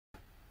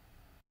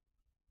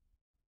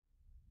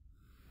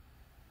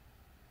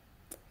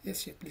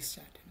Yes, yeah, please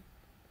start.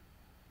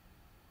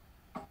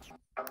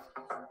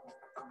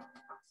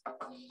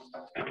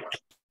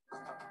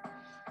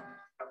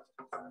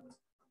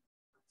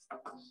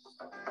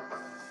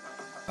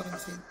 I'm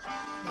saying,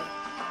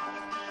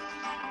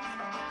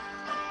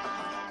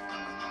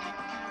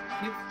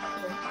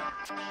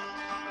 yep.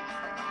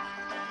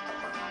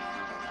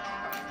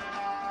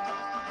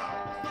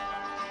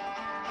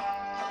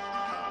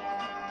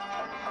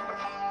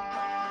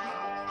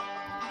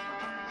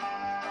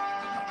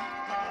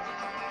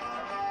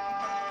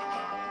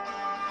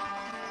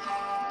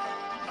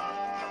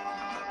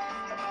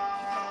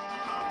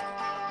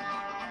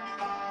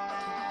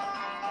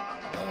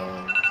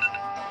 Hello.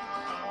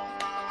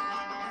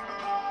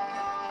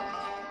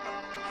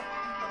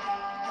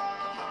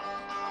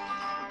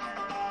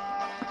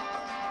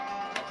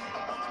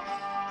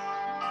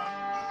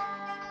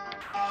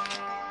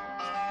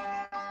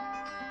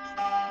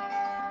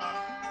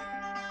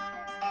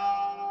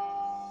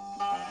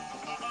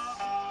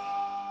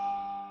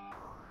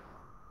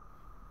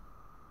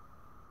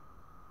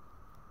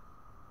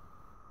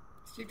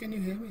 Still, can you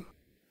hear me?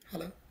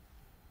 Hello.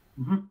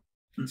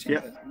 Mm-hmm. Still,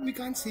 Yeah. we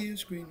can't see your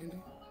screen.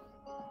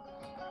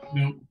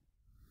 No.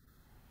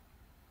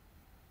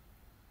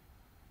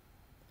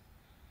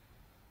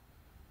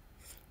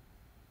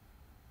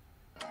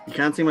 You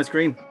can't see my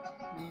screen.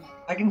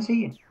 I can see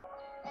you.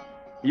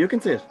 You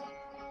can see it.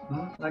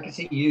 I can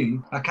see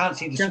you. I can't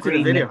see the You can't see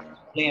screen the video. that's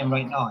playing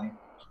right now.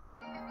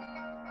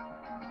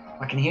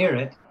 I can hear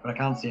it, but I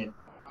can't see it.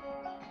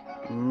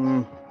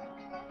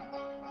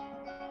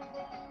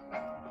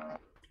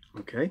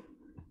 Okay.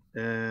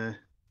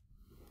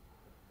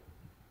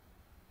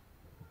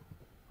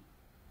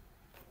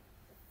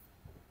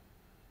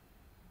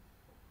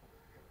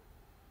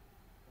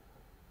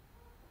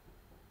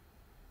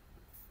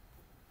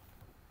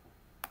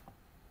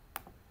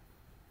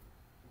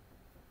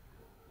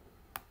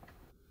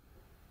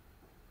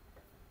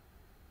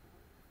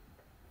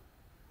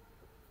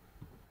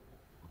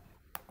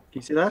 Can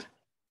you see that?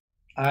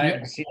 I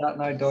can see that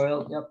now,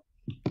 Doyle. Yep.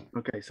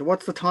 Okay. So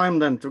what's the time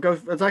then? To go.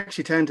 It's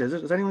actually 10. Is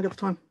it? Does anyone get the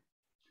time?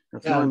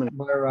 That's 9 minutes.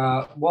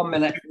 We're 1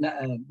 minute,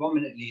 1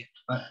 minute late.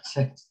 But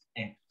yeah.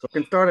 So I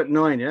can start at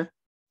 9. Yeah.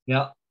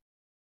 Yeah.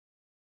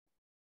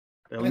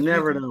 They'll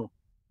never know.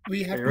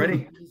 We have Okay, two ready?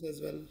 videos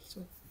as well,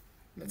 so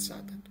let's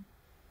start that.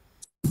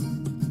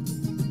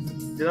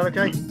 Is that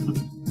okay?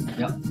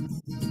 Yeah.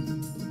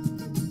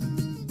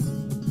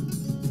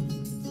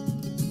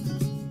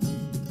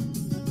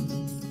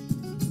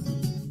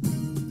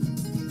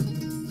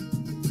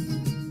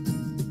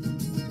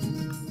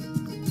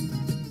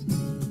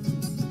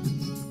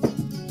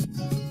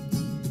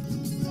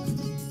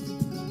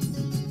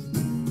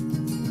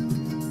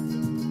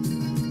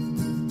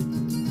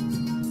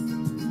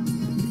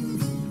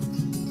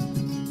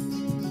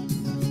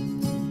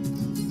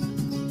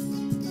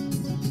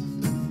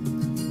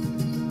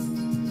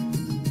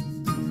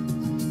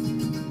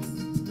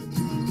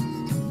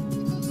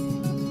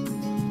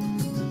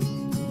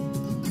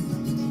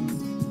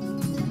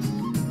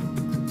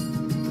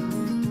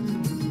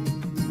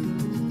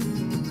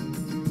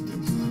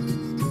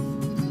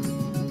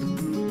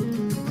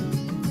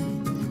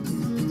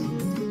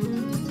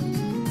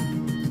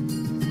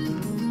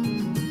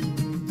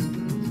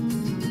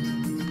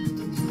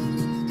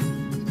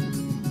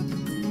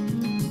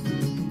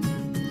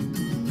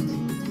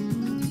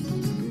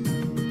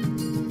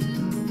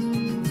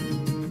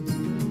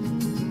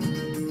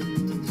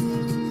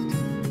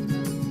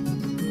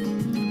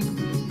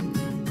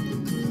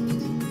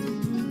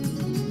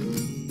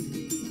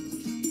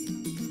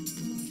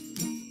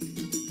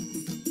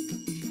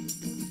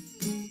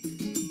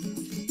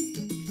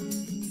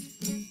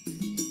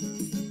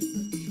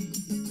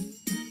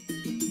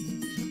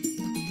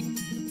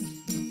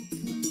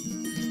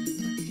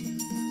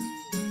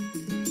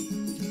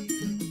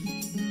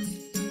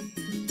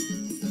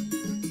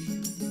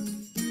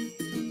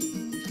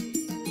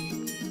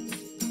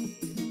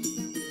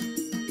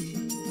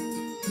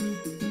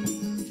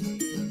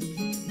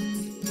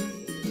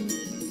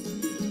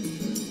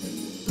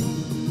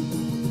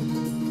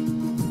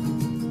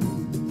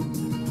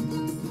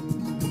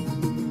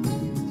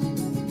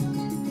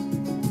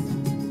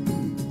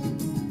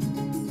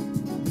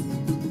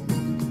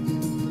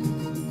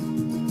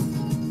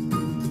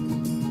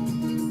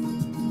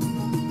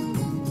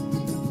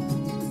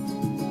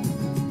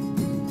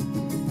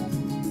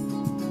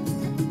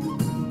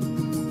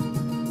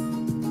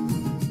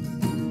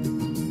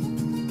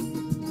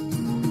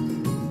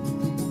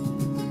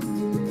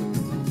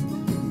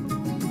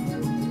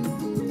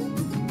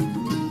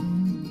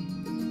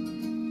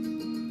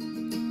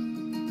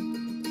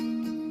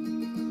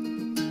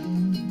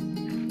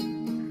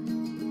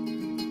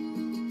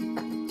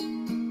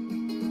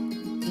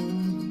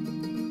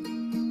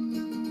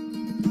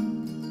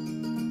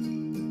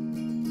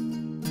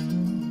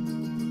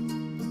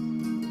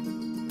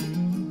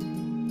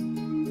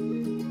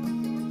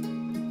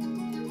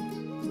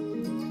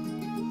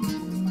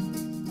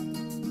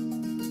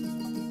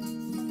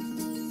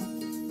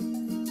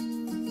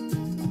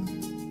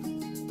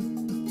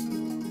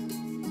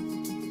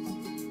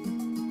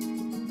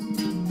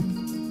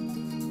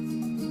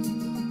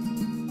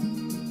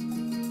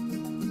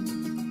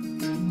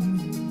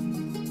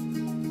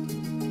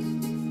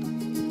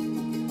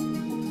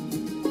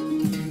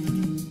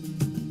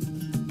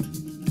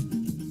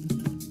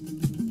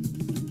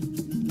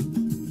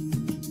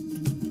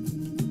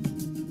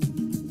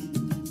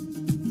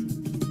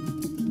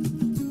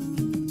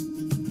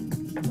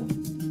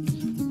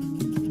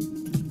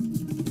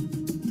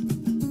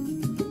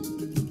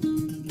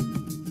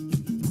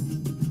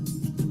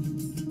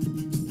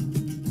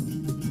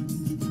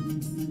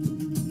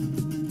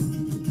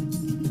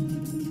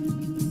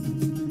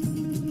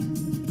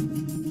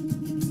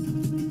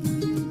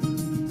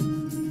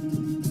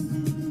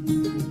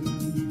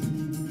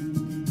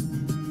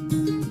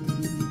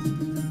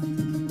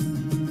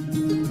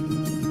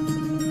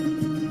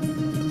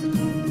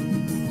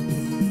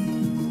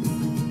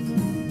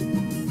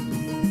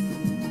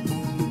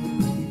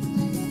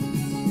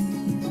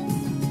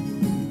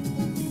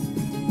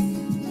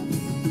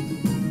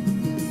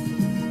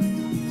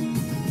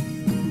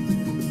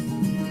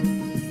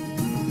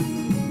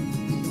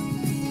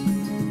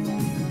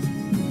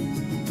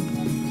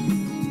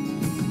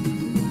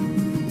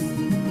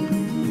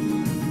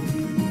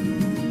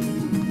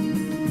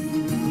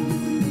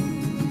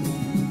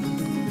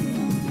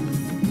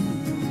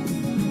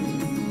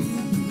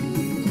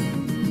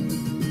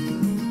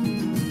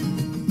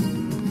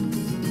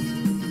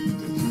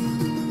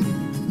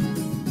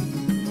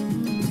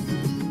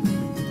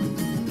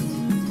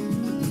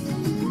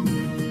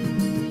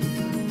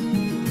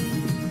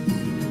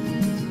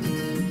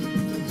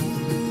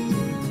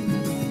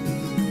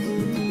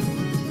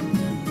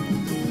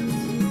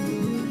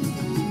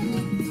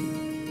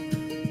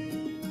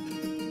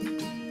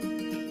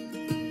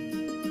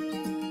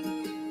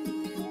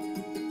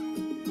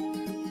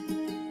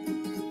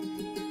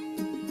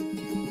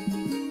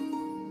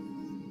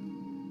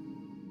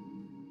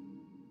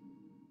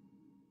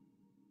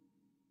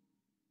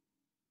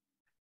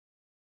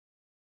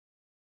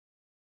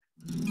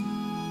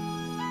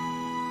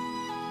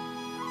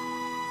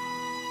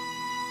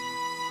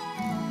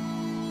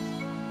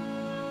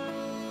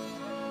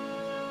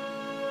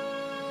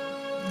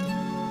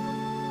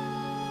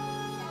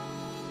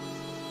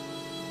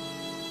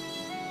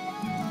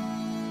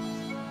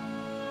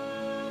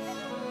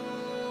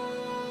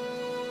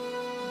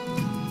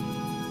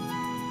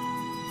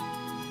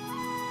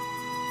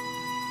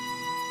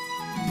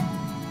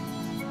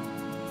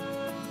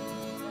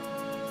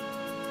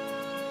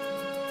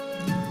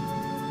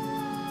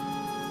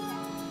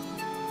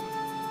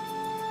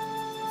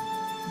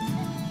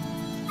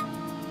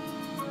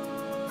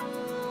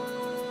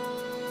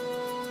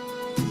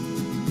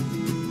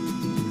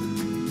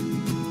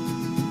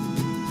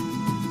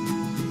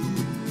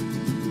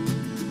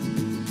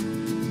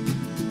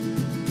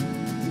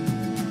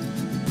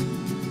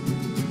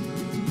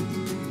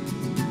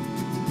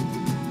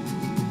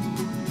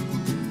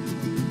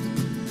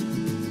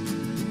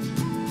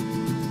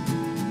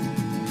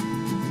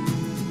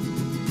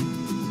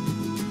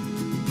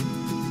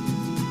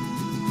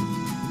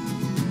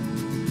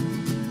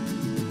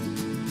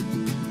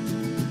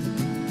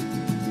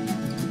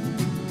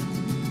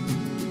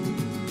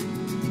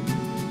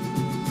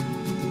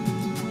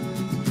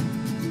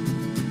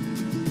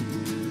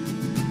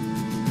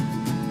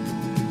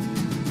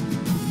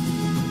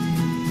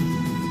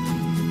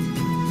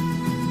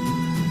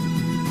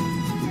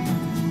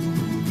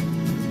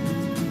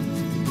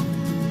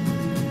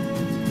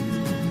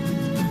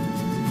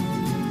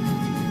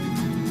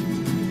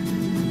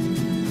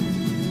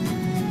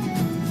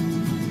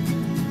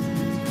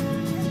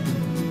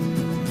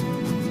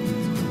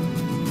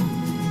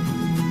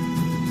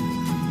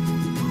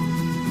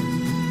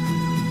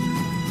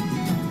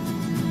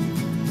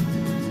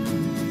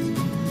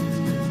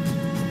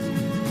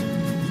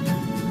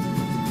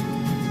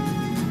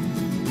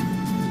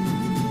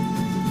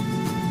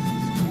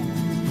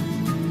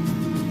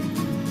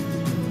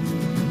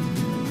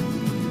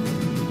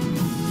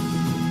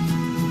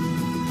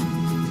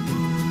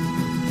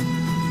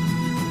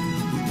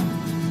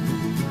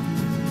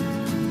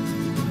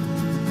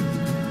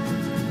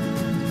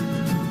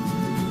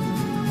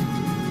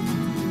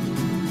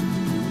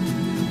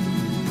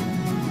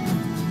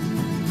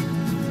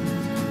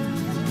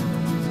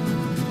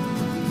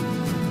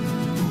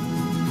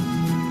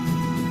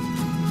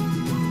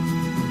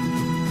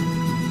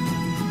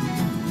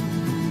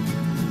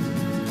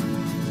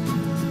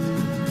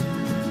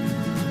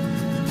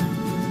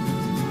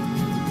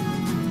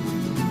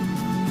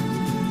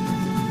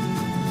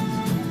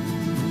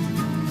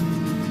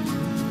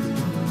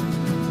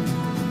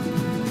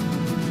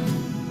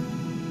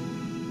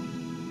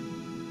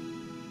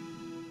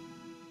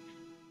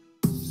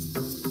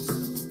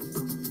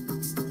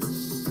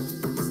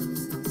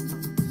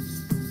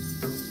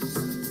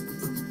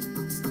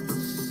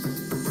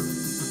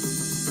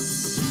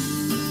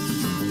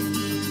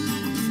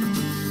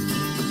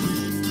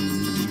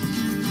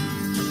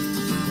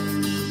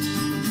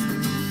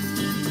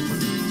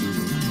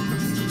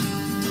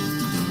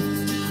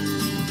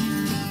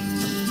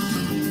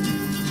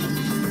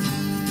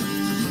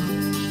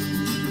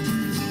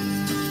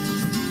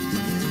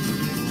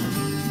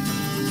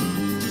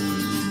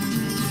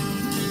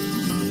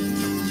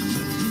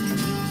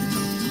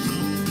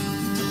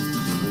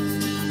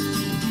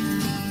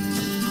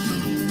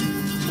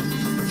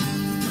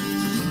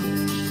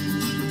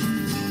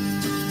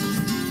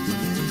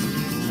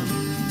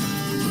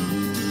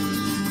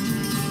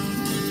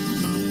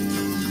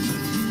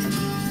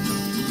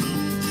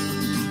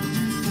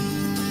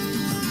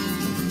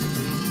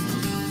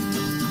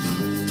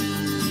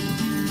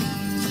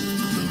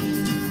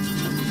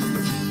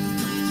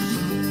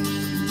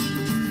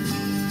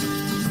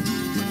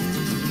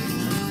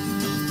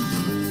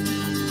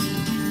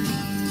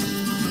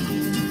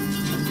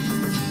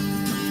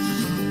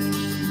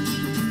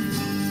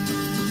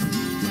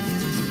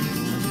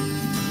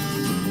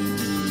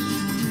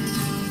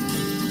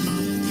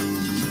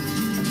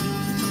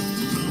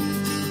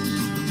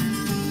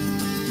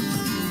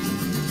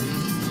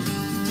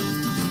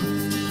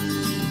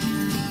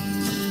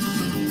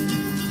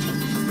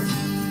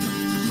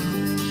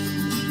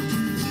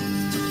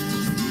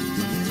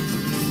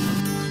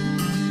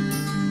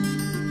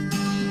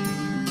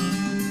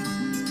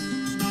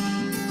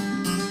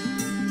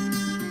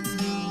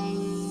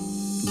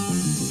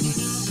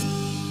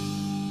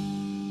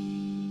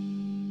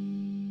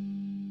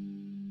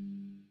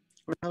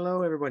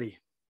 everybody.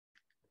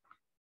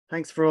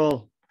 Thanks for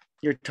all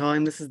your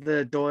time. This is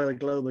the Doyle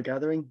Global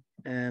Gathering.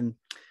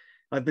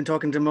 I've been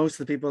talking to most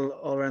of the people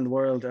all around the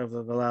world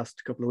over the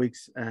last couple of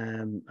weeks,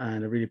 and I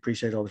really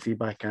appreciate all the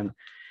feedback. And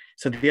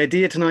so the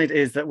idea tonight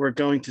is that we're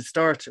going to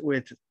start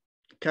with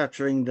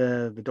capturing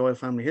the Doyle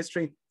family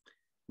history.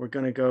 We're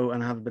going to go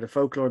and have a bit of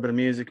folklore, a bit of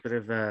music, a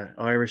bit of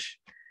Irish,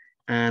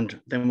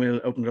 and then we'll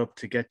open it up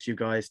to get you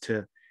guys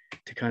to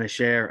kind of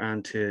share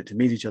and to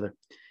meet each other.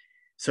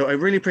 So I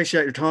really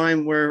appreciate your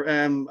time. We're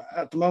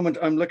at the moment,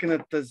 I'm looking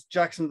at there's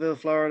Jacksonville,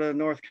 Florida,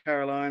 North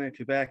Carolina,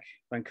 Quebec,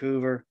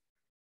 Vancouver,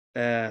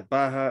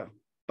 Baja,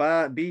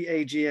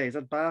 B-A-G-A, is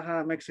that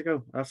Baja,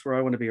 Mexico? That's where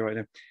I want to be right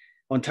now.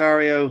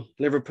 Ontario,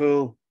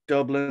 Liverpool,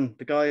 Dublin.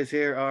 The guys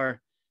here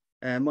are,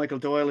 Michael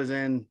Doyle is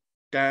in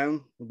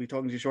Down. We'll be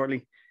talking to you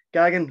shortly.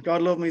 Gagan,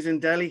 God love me, he's in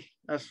Delhi.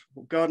 That's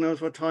God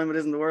knows what time it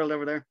is in the world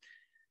over there.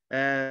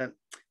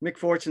 Mick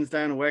Fortune's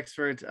down in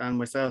Wexford, and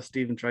myself,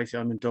 Stephen Tracy,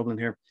 I'm in Dublin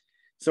here.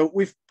 So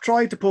we've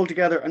tried to pull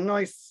together a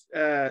nice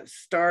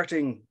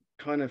starting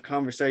kind of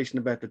conversation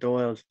about the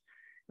Doyles.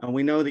 And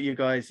we know that you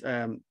guys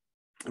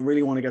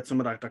really want to get some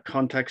of that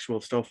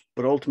contextual stuff,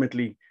 but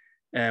ultimately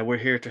we're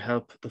here to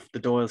help the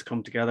Doyles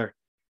come together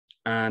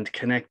and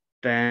connect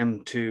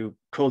them to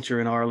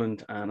culture in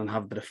Ireland and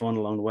have a bit of fun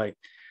along the way.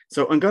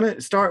 So I'm going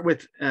to start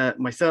with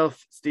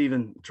myself,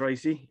 Stephen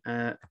Tracy.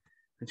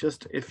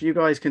 Just if you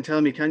guys can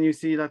tell me, can you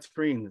see that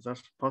screen? Is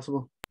that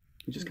possible?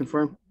 You just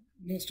confirm?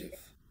 No, Steve.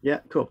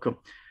 Yeah, cool.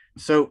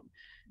 So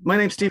my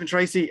name's Stephen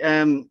Tracy.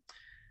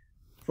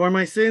 For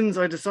my sins,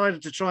 I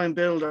decided to try and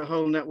build a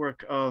whole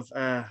network of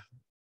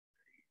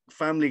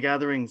family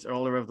gatherings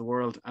all over the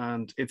world.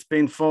 And it's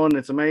been fun.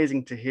 It's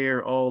amazing to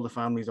hear all the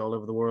families all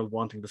over the world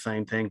wanting the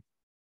same thing.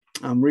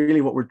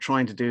 Really what we're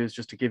trying to do is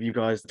just to give you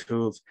guys the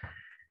tools.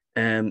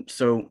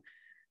 So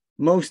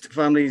most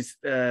families,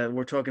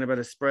 we're talking about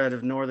a spread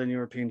of Northern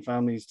European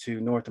families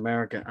to North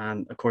America.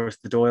 And of course,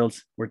 the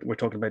Doyles we're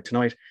talking about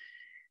tonight.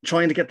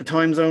 Trying to get the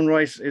time zone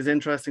right is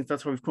interesting. So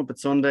that's why we've come up at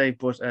Sunday,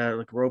 but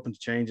look, we're open to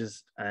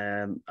changes.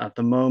 At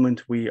the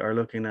moment, we are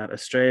looking at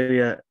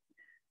Australia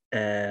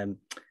and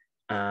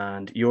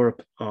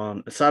Europe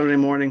on a Saturday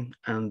morning,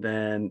 and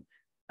then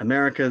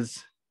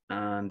Americas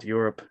and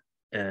Europe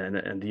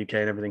and the UK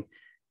and everything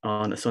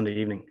on a Sunday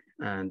evening.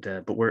 And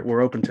but we're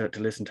open to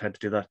listen to how to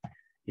do that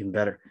even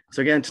better.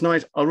 So again,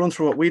 tonight I'll run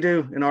through what we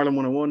do in Ireland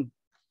 101.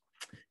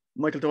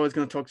 Michael Doyle is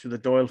going to talk through the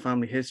Doyle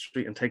family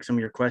history and take some of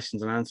your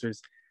questions and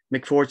answers.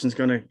 Mick Fortune's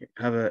going to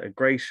have a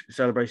great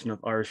celebration of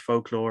Irish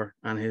folklore,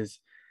 and his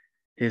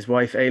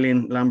wife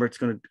Aileen Lambert's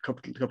going to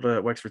couple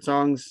of Wexford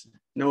songs.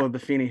 Noah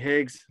Buffini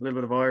Higgs, a little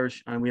bit of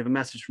Irish, and we have a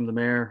message from the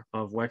mayor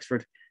of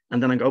Wexford.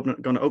 And then I'm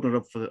going to open it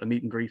up for a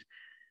meet and greet.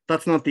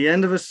 That's not the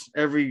end of it.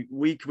 Every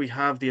week we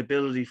have the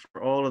ability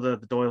for all of the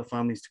Doyle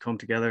families to come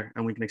together,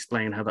 and we can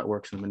explain how that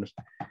works in a minute.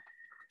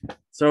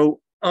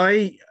 So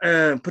I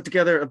put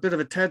together a bit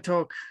of a TED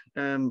Talk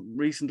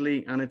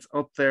recently, and it's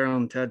up there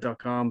on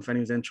TED.com if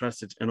anyone's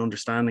interested in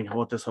understanding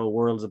what this whole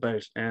world is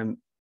about.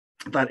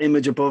 That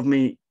image above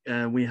me,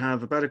 we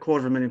have about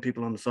 250,000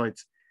 people on the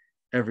sites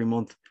every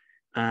month,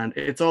 and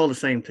it's all the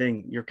same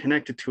thing. You're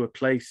connected to a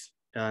place,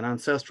 an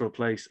ancestral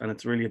place, and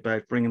it's really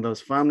about bringing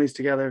those families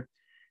together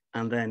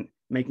and then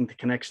making the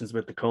connections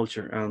with the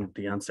culture and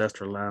the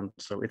ancestral land.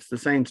 So it's the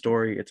same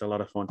story. It's a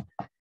lot of fun.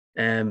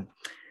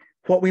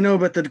 What we know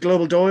about the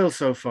global Doyle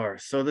so far.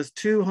 So there's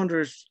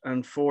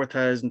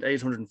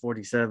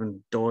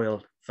 204,847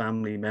 Doyle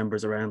family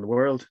members around the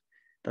world.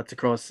 That's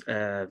across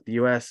the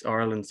US,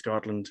 Ireland,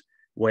 Scotland,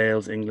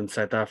 Wales, England,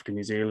 South Africa,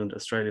 New Zealand,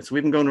 Australia. So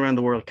we've been going around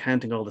the world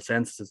counting all the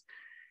censuses.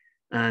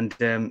 And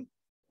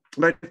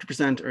about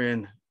 50% are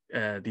in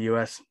the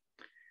US.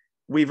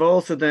 We've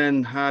also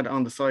then had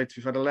on the sites,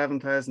 we've had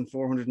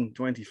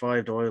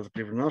 11,425 Doyles,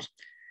 believe it or not.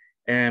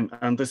 And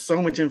there's so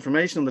much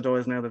information on the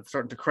Doyles now that it's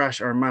starting to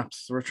crash our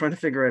maps. So we're trying to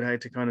figure out how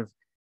to kind of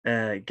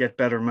get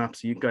better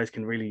maps so you guys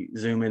can really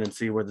zoom in and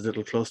see where there's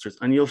little clusters.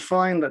 And you'll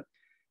find that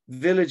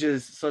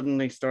villages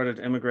suddenly started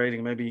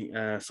emigrating. Maybe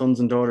sons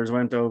and daughters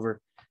went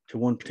over to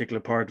one particular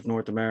part of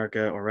North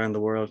America or around the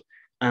world,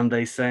 and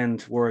they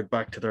send word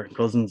back to their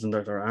cousins and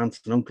their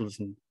aunts and uncles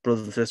and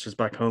brothers and sisters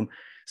back home.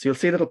 So you'll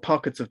see little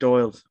pockets of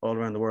Doyles all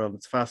around the world.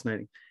 It's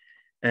fascinating.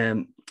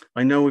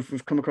 I know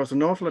we've come across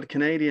an awful lot of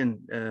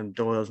Canadian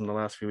Doyles in the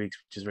last few weeks,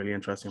 which is really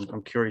interesting.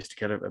 I'm curious to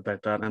get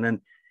about that. And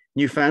then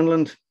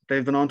Newfoundland,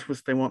 they've been on to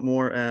us. They want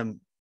more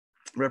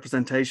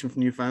representation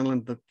from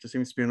Newfoundland. There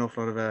seems to be an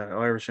awful lot of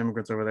Irish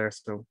immigrants over there,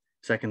 so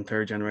second,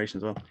 third generation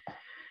as well.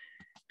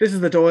 This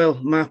is the Doyle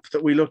map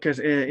that we look at.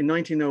 In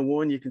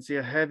 1901, you can see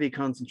a heavy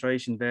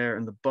concentration there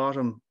in the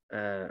bottom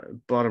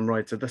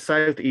right. So the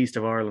southeast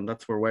of Ireland,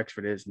 that's where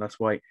Wexford is. And that's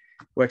why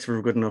Wexford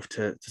were good enough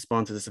to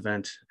sponsor this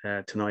event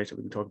tonight.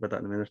 We can talk about that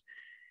in a minute.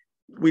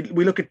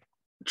 We look at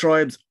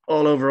tribes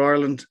all over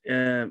Ireland.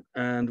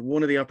 And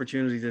one of the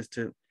opportunities is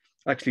to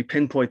actually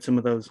pinpoint some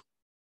of those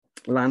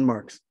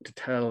landmarks to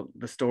tell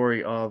the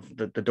story of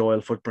the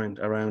Doyle footprint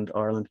around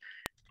Ireland.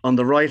 On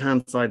the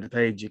right-hand side of the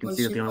page, you can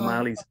see that the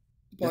O'Malley's.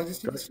 Yeah, Apologies,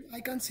 go ahead. Steve. I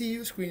can't see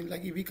your screen.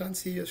 Like, if we can't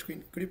see your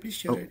screen, could you please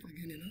share Oh, it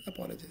again?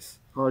 Apologies.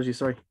 apologies.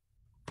 Sorry.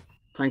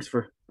 Thanks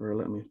for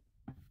letting me.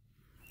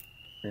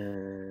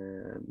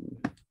 Um,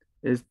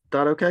 is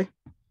that okay?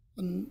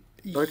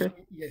 Okay.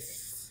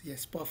 Yes,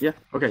 yes, Yeah.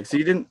 perfect. Okay. So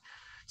you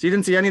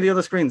didn't see any of the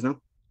other screens, no?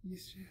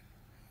 Yes, yeah.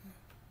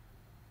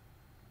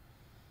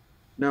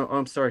 No.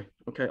 I'm sorry.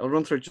 Okay, I'll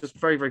run through it just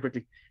very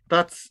quickly.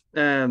 That's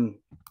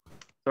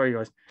sorry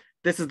guys.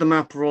 This is the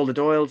map for all the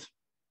Doyles.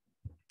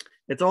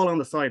 It's all on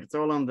the site. It's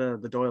all on the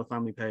Doyle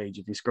family page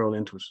if you scroll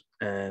into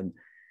it.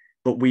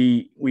 But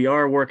we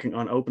are working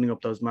on opening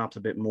up those maps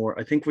a bit more.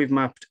 I think we've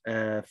mapped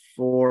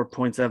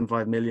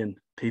 4.75 million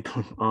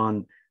people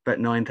on about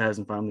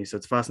 9,000 families. So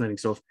it's fascinating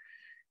stuff.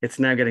 It's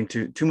now getting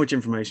too much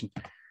information.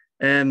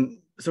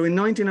 So in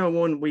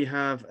 1901 we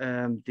have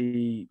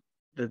the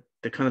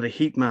kind of the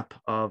heat map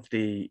of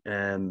the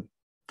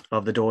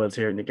Doyles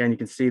here. And again, you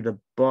can see the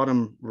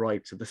bottom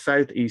right, so the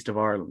southeast of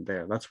Ireland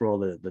there. That's where all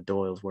the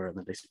Doyles were, and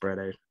then they spread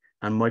out.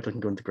 And Michael can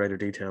go into greater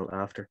detail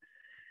after.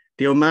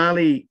 The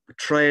O'Malley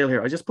Trail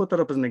here, I just put that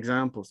up as an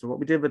example. So what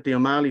we did with the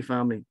O'Malley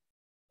family,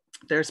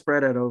 they're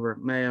spread out over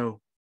Mayo,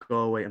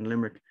 Galway, and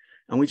Limerick.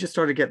 And we just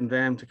started getting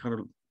them to kind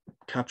of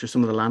capture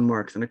some of the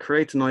landmarks. And it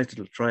creates a nice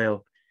little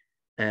trail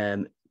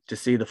to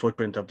see the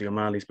footprint of the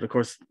O'Malleys. But of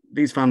course,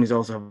 these families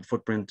also have a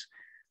footprint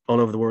all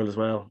over the world as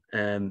well.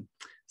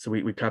 So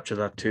we capture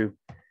that too.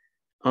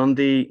 On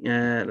the,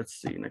 let's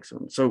see, next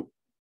one. So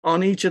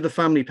on each of the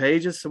family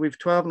pages, so we've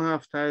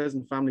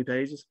 12,500 family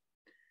pages.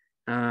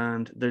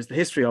 And there's the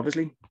history,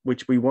 obviously,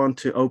 which we want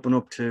to open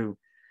up to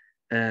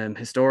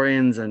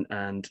historians,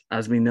 and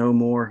as we know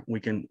more, we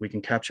can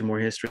capture more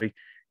history.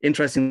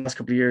 Interesting, last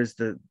couple of years,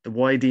 the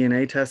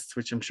Y-DNA tests,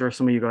 which I'm sure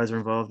some of you guys are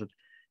involved in,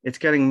 it's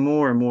getting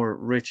more and more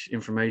rich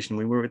information.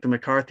 We were with the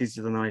McCarthys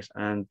the other night,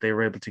 and they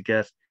were able to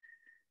get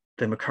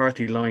the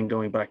McCarthy line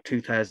going back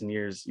 2,000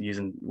 years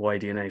using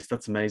Y-DNA. So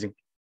that's amazing.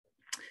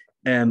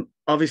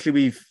 Obviously,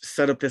 we've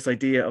set up this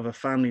idea of a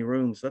family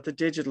room. So that's a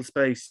digital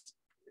space.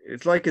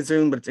 It's like a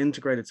Zoom, but it's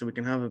integrated, so we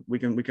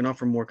can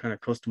offer more kind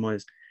of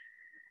customized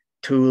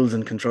tools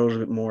and controls a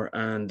bit more.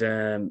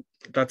 And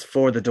that's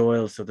for the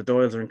Doyles. So the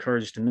Doyles are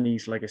encouraged to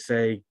meet. Like I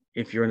say,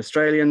 if you're an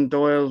Australian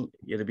Doyle,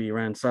 it'll be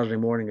around Saturday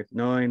morning at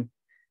 9.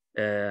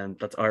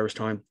 That's Irish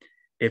time.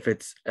 If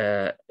it's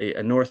a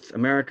North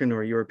American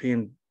or a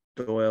European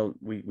Doyle,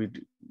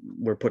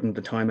 we're putting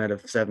the time out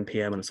of 7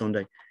 p.m. on a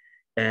Sunday.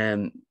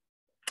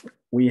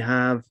 We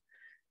have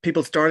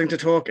people starting to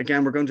talk.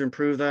 Again, we're going to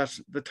improve that.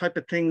 The type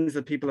of things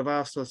that people have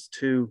asked us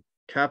to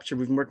capture,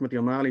 we've been working with the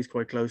O'Malleys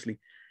quite closely.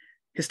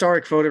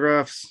 Historic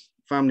photographs,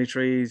 family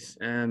trees,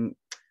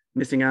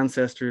 missing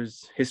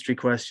ancestors, history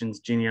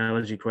questions,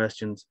 genealogy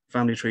questions,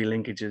 family tree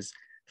linkages,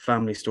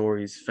 family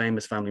stories,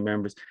 famous family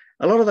members.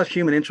 A lot of that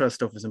human interest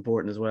stuff is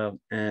important as well.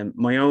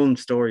 My own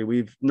story,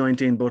 we've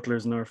 19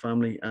 butlers in our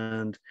family,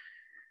 and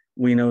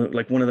we know,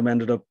 like, one of them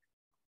ended up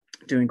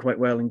doing quite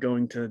well and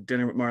going to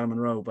dinner with Marilyn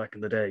Monroe back in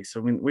the day. So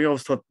I mean, we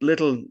always thought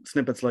little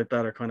snippets like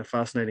that are kind of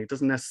fascinating. It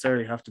doesn't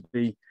necessarily have to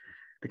be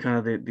the kind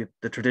of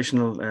the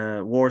traditional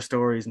war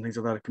stories and things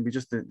like that. It can be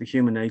just the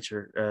human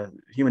nature,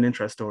 human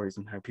interest stories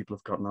and how people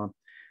have gotten on.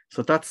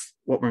 So that's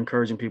what we're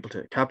encouraging people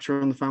to capture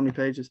on the family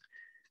pages.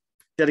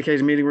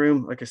 Dedicated meeting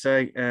room, like I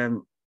say.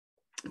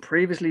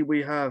 Previously,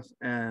 we have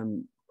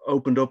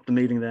opened up the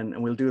meeting then,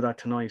 and we'll do that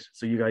tonight,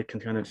 so you guys can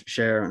kind of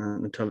share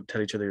and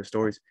tell each other your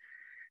stories.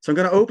 So I'm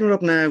going to open it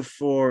up now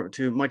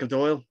to Michael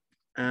Doyle.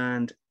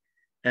 And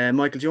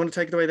Michael, do you want to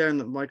take it away there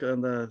in Michael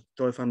and the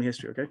Doyle family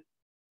history, okay?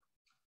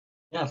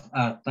 Yes,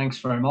 thanks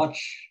very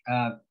much.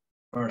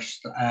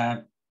 First,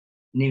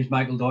 name's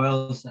Michael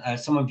Doyle.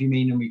 Some of you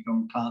may know me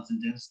from Clans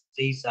and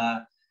Dynasties,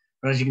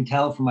 but as you can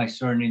tell from my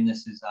surname,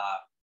 this is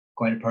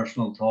quite a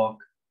personal talk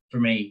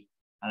for me.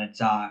 And it's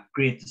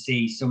great to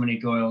see so many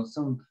Doyles,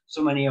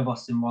 so many of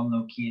us in one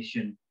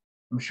location.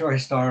 I'm sure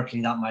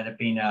historically that might have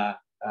been a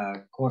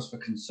cause for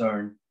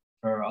concern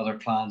for other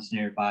clans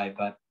nearby,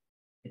 but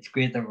it's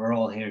great that we're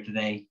all here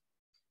today.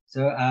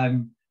 So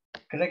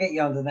could I get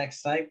you on the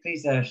next slide,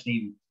 please,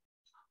 Stephen?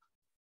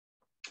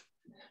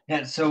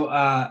 Yeah, so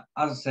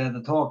as I said,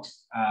 the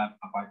talk's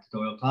about the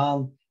Doyle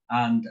clan,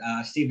 and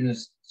Stephen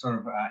has sort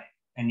of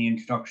in the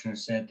introduction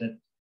has said that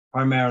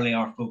primarily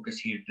our focus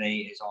here today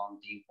is on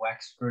the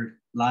Wexford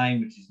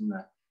line, which is in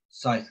the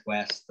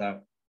southwest.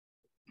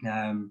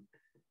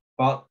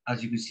 But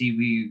as you can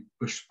see,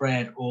 we're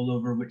spread all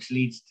over, which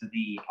leads to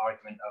the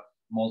argument of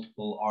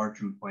multiple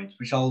origin points,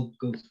 which I'll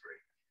go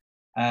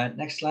through.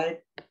 Next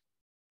slide.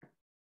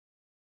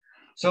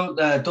 So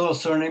the Doyle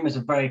surname is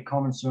a very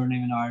common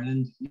surname in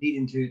Ireland,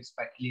 leading to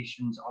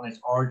speculations on its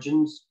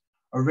origins.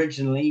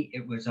 Originally,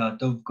 it was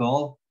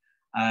Doyle,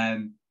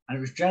 and it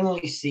was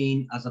generally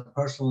seen as a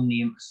personal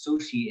name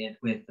associated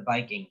with the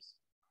Vikings.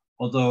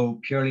 Although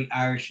purely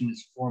Irish in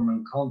its form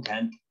and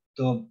content,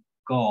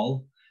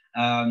 Doyle,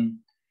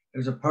 it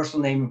was a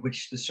personal name of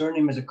which the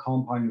surname is a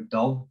compound of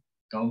dove,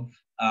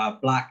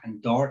 black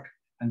and dark,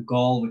 and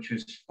Gaul, which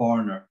was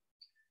foreigner.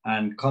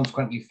 And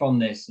consequently from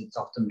this, it's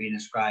often been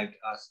ascribed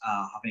as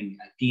having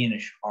a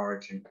Danish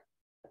origin.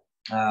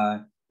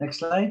 Next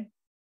slide.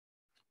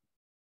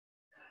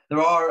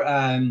 There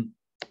are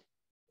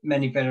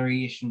many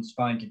variations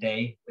found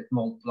today with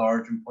multiple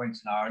origin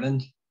points in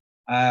Ireland.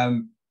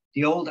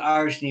 The old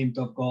Irish name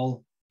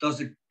Doyle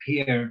does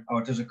appear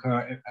or does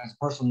occur as a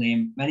personal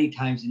name many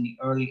times in the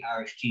early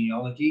Irish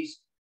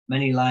genealogies.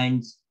 Many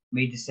lines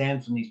may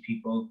descend from these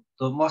people,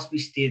 though it must be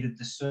stated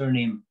the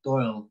surname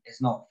Doyle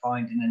is not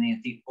found in any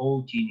of the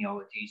old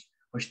genealogies,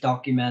 which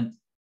document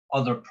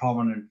other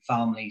prominent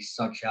families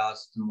such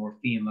as the more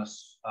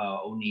famous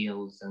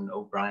O'Neills and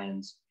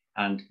O'Briens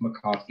and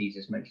McCarthy's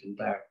as mentioned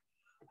there.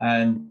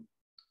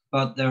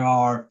 But there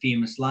are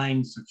famous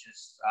lines such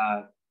as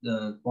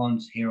the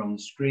ones here on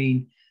the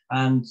screen,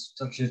 and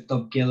such as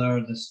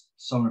Dougiller, the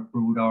son of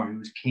Brodar, who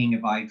was king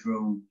of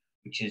Idrone,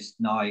 which is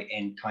now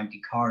in County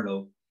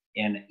Carlow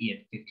in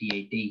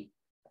 850 AD.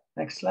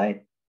 Next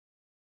slide.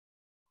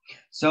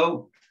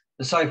 So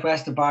the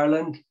southwest of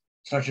Ireland,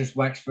 such as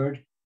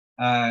Wexford,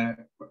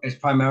 is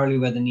primarily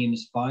where the name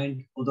is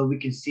found, although we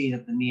can see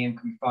that the name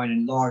can be found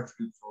in large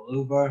groups all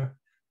over.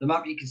 The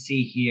map you can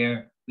see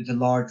here with the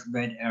large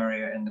red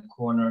area in the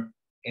corner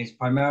is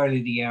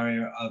primarily the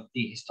area of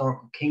the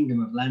historical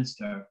kingdom of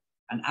Leinster.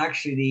 And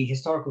actually the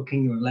historical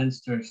kingdom of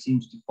Leinster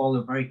seems to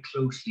follow very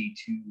closely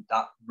to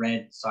that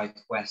red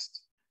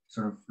southwest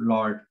sort of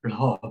large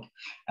blob.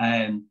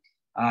 I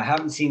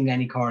haven't seen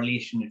any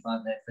correlation if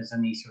there's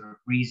any sort of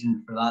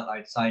reason for that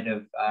outside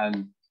of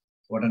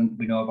what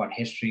we know about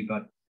history,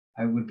 but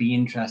it would be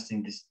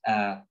interesting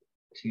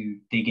to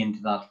dig into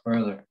that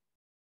further.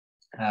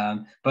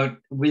 But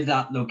with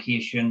that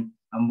location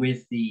and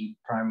with the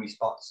primary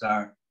spots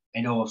there,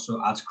 it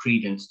also adds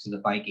credence to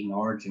the Viking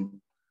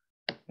origin.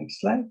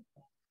 Next slide.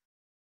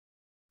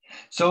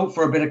 So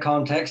for a bit of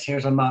context,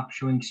 here's a map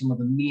showing some of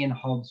the main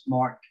hubs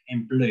marked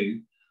in blue.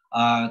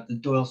 The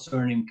Doyle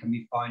surname can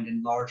be found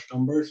in large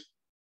numbers,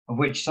 of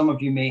which some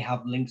of you may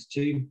have links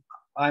to.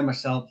 I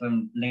myself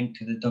am linked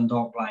to the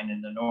Dundalk line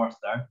in the north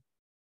there.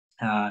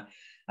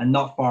 And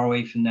not far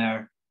away from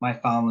there, my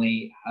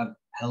family have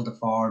held a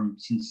farm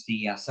since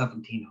the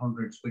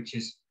 1700s, which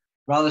is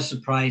rather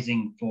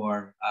surprising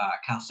for a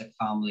Catholic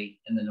family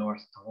in the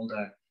north to hold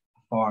a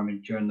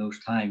farm during those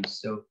times.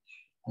 So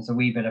as a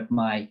wee bit of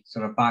my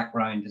sort of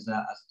background as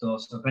Doyle.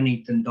 So if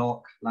any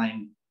Dundalk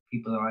line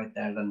people are out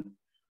there, then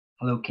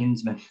hello,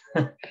 kinsman.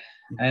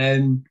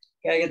 Can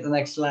I get the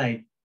next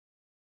slide?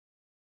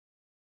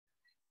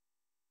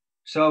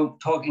 So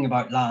talking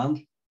about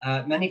land,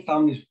 many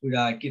families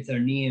would give their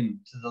name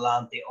to the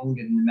land they owned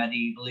in the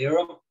medieval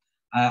era.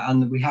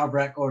 And we have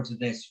records of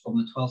this from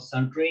the 12th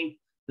century.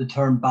 The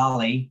term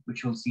Bally,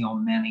 which you'll see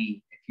on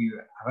many, if you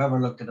have ever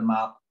looked at a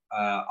map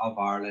of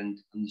Ireland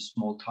and the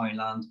small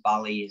townlands,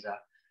 Bally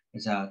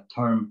is a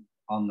term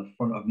on the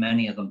front of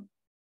many of them.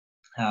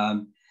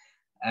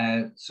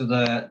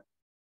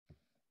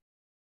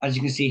 As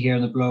you can see here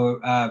in blue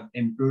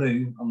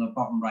on the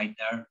bottom right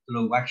there,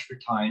 below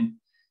Wexford town,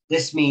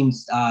 this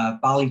means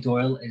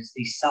Ballydoyle is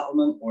the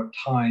settlement or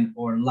town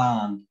or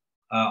land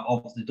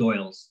of the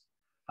Doyles.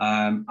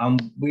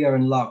 And we are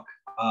in luck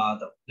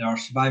that there are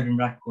surviving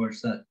records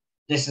that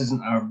this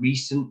isn't a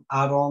recent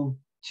add-on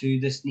to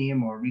this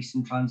name or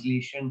recent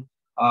translation.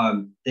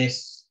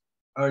 This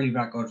early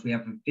records we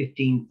have in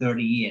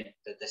 1538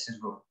 that this is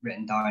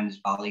written down as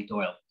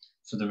Ballydoyle.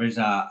 So there is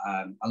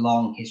a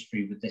long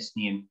history with this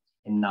name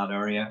in that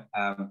area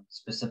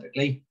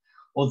specifically.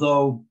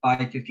 Although by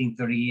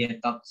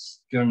 1538,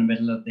 that's during the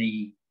middle of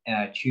the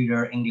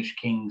Tudor English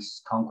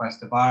king's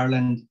conquest of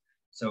Ireland.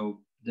 So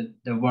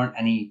there weren't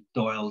any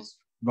Doyles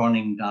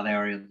running that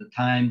area at the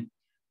time,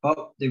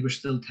 but they were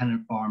still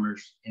tenant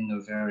farmers in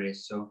those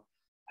areas. So,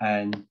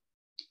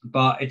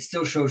 but it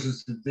still shows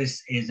us that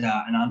this is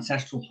an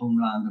ancestral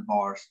homeland of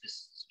ours,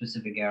 this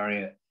specific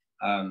area.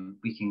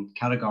 We can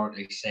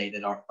categorically say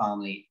that our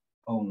family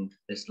owned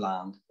this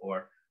land,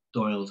 or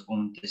Doyles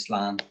owned this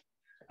land.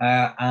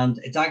 And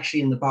it's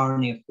actually in the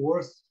barony of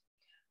Forth,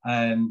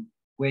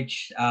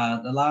 which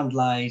the land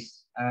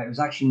lies, it was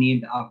actually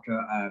named after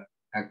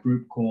a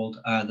group called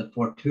the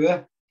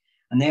Fortua,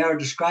 and they are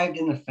described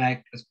in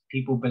effect as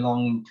people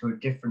belonging to a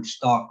different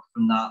stock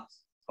from that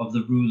of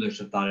the rulers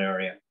of that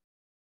area.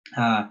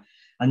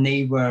 And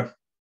they were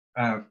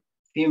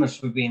famous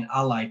for being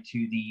allied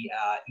to the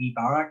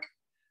Ebarach,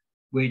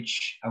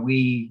 which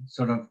we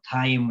sort of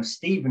tie in with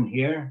Stephen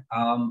here.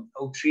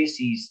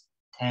 O'Tracy's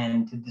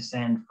tend to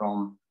descend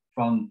from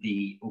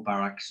the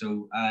O'Barach.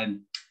 So,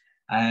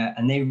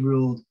 and they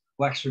ruled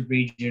Wexford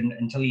region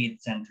until the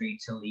 8th century,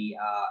 till the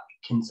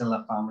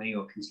Kinsella family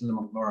or Kinsella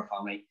MacMurrough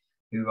family,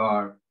 who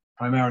are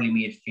primarily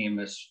made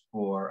famous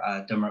for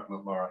Dermot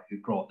MacMurrough,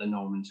 who brought the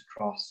Normans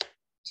across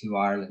to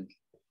Ireland.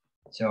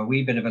 So a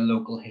wee bit of a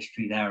local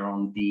history there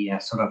on the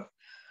sort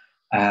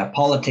of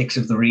politics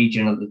of the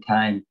region at the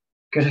time.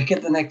 Could I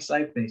get the next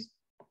slide, please?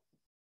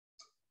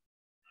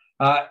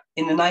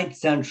 In the 9th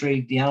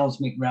century, the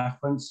annals make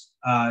reference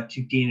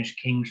to Danish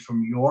kings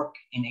from York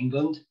in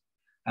England,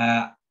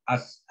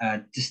 as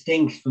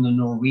distinct from the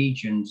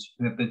Norwegians,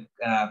 who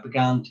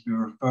began to be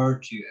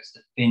referred to as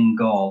the Finn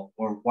Gael,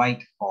 or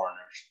white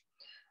foreigners,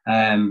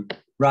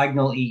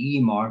 Ragnar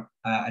Eemar,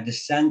 a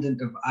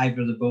descendant of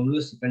Ivor the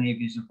Boneless. If any of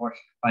you have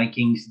watched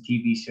Vikings, the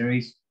TV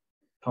series,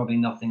 probably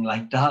nothing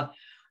like that.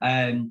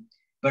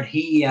 But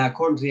he,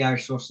 according to the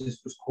Irish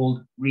sources, was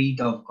called Rhy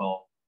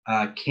Dovgall,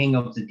 King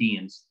of the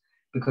Danes,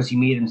 because he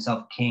made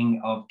himself king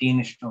of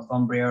Danish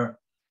Northumbria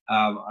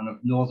and of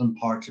northern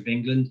parts of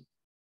England.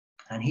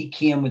 And he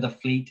came with a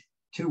fleet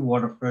to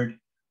Waterford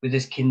with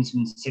his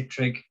kinsman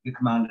Sihtric, who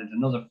commanded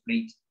another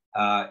fleet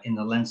in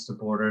the Leinster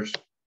borders.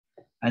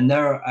 And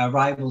their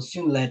arrival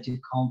soon led to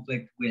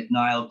conflict with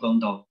Niall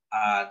Glundubh,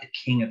 the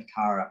King of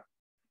Tara,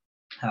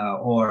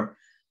 or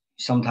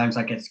sometimes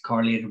that gets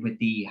correlated with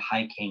the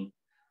High King.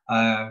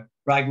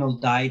 Ragnar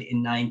died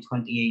in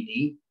 920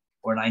 AD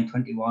or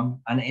 921,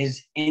 and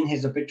is in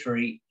his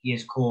obituary he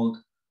is called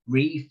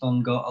Rhy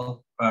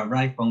Fungal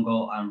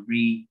and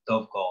Rhy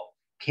Dovgall,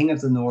 King of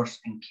the Norse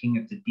and King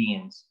of the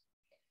Danes.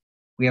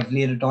 We have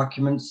later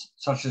documents,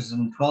 such as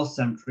in the 12th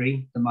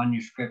century, the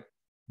manuscript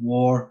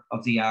War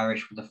of the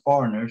Irish with the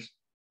Foreigners,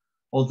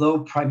 although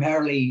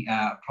primarily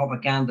a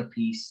propaganda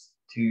piece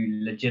to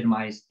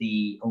legitimize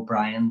the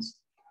O'Brien's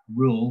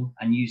rule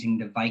and using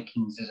the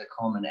Vikings as a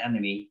common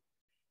enemy.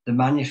 The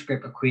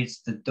manuscript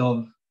equates the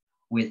dove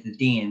with the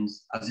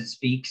Danes, as it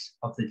speaks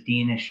of the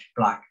Danish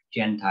black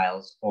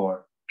Gentiles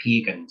or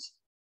pagans.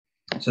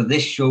 So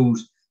this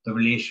shows the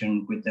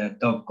relation with the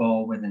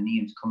Dovgall, where the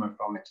name's coming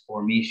from, its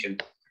formation.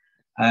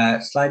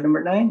 Slide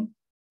number 9.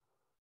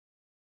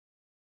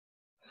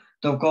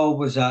 Dovgall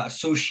was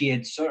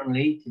associated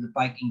certainly to the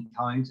Viking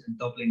towns and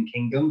Dublin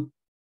Kingdom.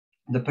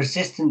 The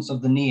persistence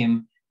of the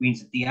name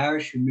means that the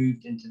Irish who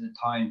moved into the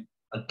town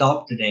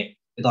adopted it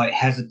without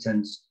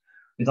hesitance,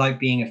 without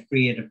being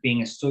afraid of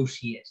being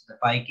associated to the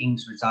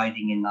Vikings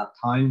residing in that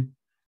town.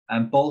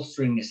 And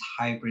bolstering this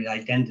hybrid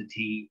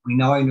identity, we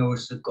now know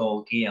as the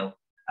Gaul Gael.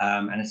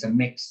 And it's a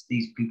mix.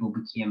 These people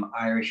became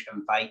Irish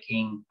and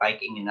Viking,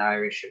 Viking and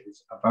Irish. It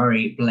was a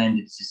very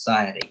blended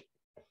society.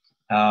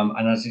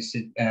 And as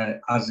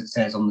it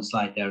says on the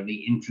slide there,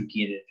 they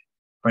integrated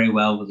very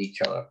well with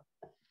each other.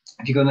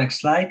 If you go next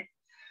slide.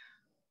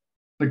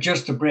 But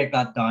just to break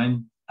that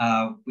down,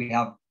 we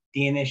have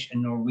Danish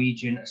and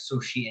Norwegian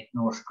associated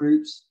Norse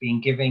groups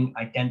being given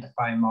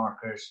identifying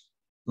markers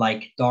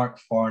like dark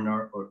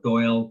foreigner or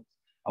Doyle.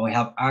 And we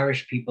have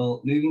Irish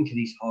people moving to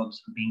these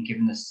hubs and being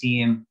given the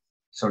same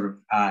sort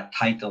of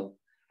title.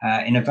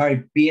 In a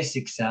very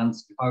basic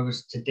sense, if I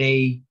was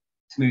today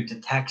to move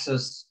to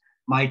Texas,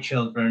 my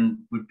children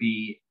would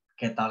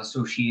get that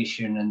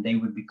association and they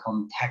would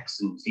become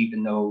Texans,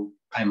 even though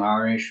I'm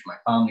Irish, my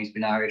family's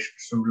been Irish for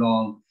so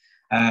long.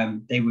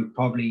 They would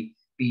probably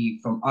be,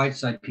 from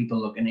outside people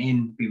looking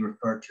in, be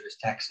referred to as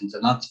Texans.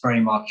 And that's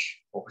very much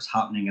what was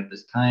happening at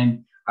this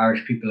time.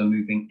 Irish people are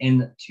moving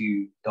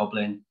into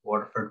Dublin,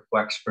 Waterford,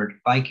 Wexford,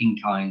 Viking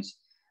towns,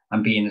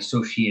 and being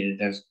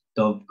associated as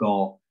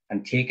Dovgall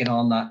and taking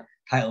on that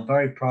title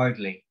very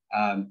proudly,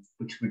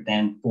 which would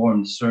then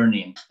form the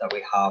surname that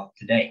we have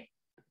today.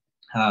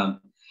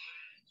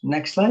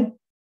 Next slide.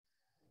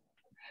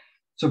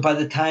 So by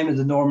the time of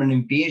the Norman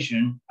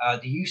invasion,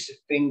 the use of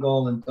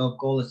Fingal and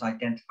Dovgall as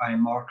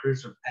identifying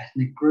markers of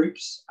ethnic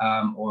groups,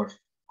 or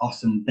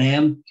us and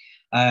them,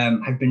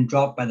 had been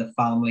dropped by the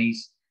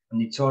families, and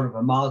they'd sort of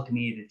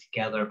amalgamated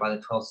together by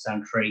the 12th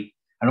century.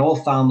 And all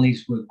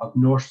families of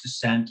Norse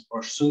descent or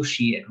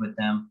associated with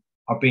them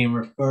are being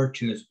referred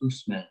to as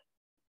Usmen.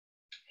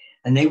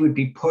 And they would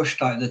be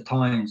pushed out of the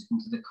towns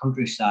into the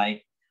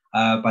countryside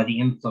by the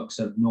influx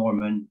of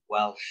Norman,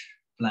 Welsh,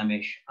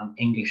 Flemish, and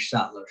English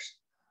settlers.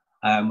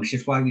 Which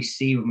is why we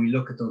see, when we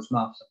look at those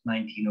maps of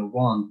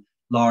 1901,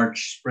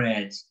 large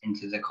spreads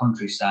into the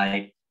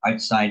countryside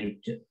outside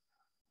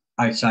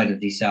of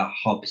these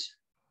hubs.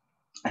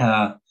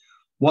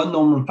 One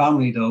Norman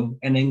family, though,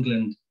 in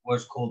England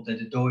was called the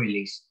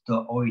Doyles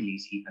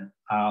even,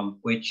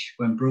 which,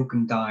 when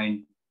broken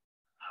down,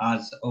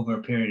 has over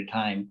a period of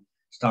time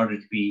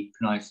started to be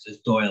pronounced as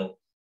Doyle.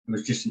 It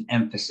was just an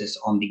emphasis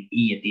on the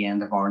E at the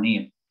end of our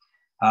name.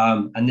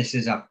 And this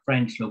is a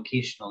French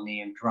locational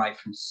name derived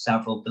from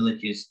several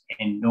villages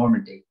in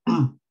Normandy.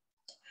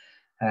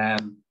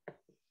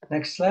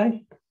 Next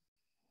slide.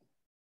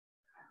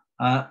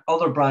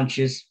 Other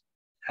branches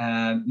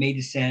may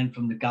descend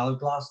from the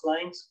Galloglass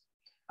lines,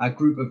 a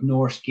group of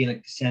Norse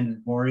Gaelic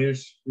descended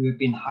warriors who had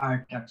been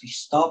hired to actually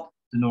stop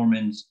the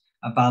Normans'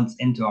 advance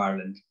into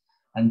Ireland.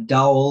 And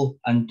Dowell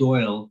and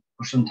Doyle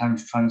were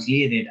sometimes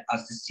translated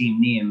as the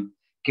same name,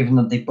 given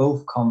that they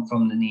both come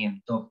from the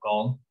name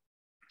Dovgall,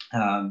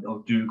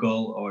 or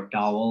Dougal or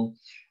Dowell.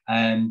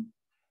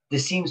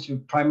 This seems to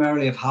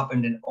primarily have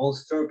happened in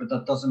Ulster, but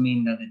that doesn't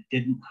mean that it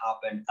didn't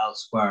happen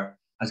elsewhere,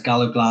 as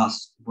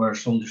Galloglass were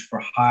soldiers for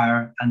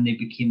hire and they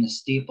became the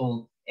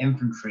staple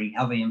infantry,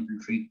 heavy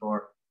infantry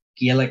for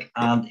Gaelic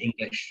and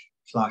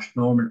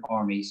English/Norman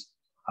armies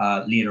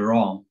later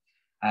on.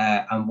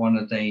 And one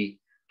of the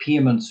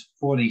payments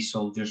for these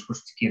soldiers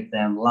was to give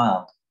them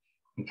land.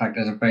 In fact,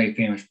 there's a very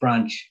famous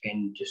branch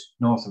in just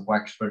north of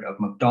Wexford of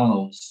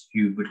MacDonald's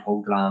who would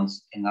hold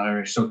lands in that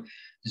area. So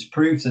this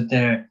proves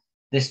that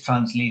this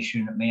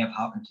translation may have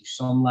happened to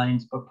some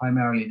lines, but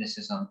primarily this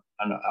is a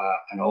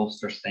an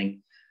Ulster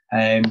thing.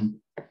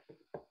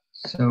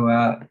 So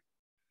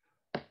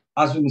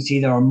as we can see,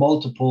 there are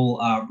multiple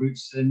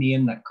roots to the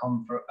name that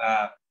come from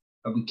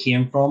where we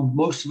came from.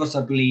 Most of us,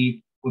 I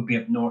believe, would be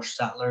of Norse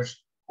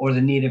settlers or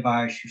the native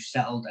Irish who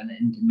settled and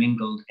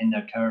intermingled in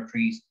their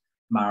territories,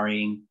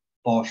 marrying,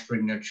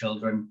 fostering their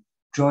children,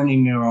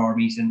 joining their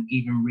armies, and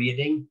even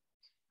raiding.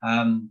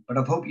 But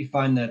I hope you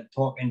find the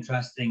talk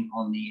interesting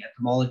on the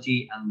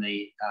etymology and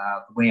the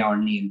way our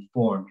name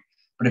formed.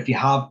 But if you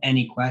have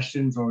any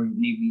questions or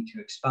need me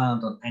to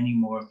expand on any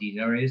more of these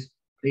areas,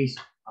 please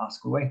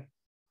ask away.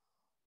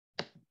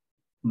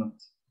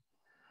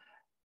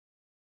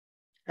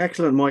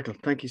 Excellent, Michael.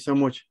 Thank you so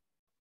much.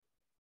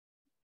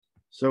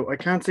 So I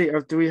can't see,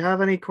 do we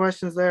have any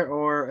questions there,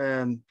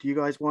 or do you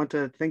guys want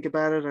to think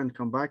about it and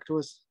come back to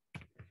us?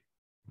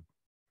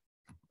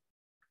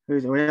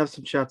 We have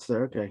some chats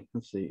there. Okay,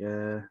 let's see.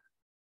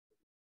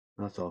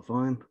 That's all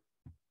fine.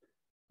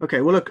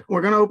 Okay, well, look,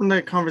 we're going to open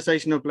the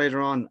conversation up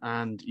later on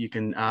and you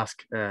can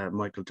ask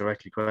Michael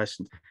directly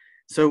questions.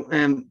 So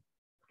I'm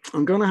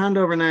going to hand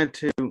over now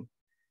to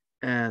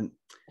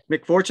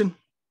Mick Fortune.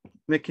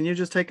 Mick, can you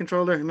just take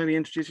control there and maybe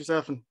introduce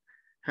yourself and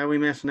how we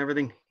met and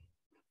everything?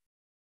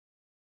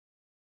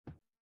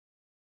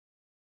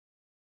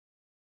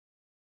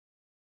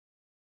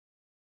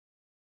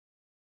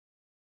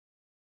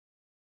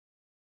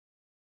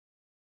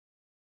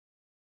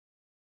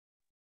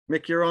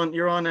 Mick, you're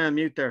on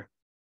mute there.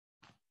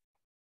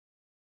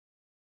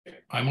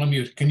 I'm on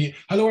mute. Can you?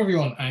 Hello,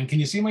 everyone, and can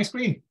you see my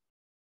screen?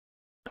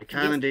 I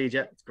can indeed.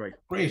 Yeah, it's great.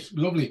 Great,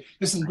 lovely.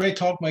 Listen, great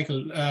talk,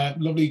 Michael.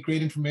 Lovely,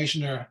 great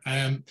information there.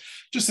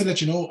 Just to let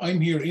you know, I'm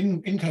here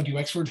in County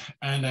Wexford,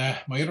 and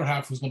my other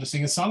half, who's going to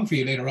sing a song for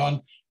you later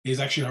on,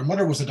 is actually her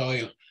mother was a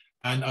Doyle,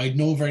 and I'd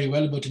know very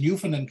well about the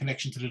Newfoundland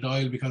connection to the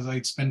Doyle because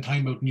I'd spent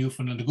time out in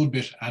Newfoundland a good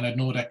bit, and I'd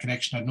know that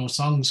connection. I'd know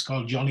songs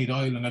called Johnny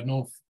Doyle, and I'd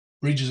know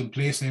bridges and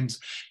place names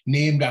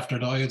named after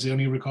Doyles. I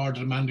only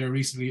recorded a man there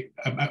recently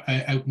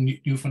out in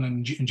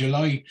Newfoundland in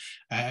July,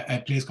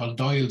 a place called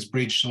Doyle's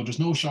Bridge. So there's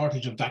no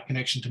shortage of that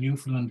connection to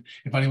Newfoundland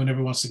if anyone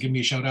ever wants to give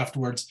me a shout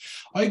afterwards.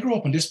 I grew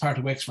up in this part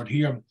of Wexford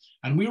here,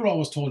 and we were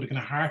always told the kind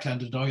of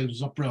heartland of Doyle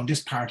was up around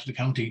this part of the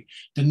county.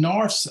 The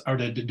Norse, or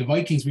the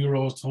Vikings, we were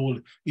always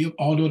told,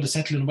 although they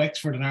settled in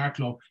Wexford and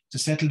Arklow, they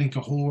settled in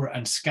Cahors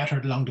and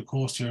scattered along the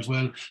coast here as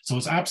well. So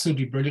it's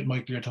absolutely brilliant,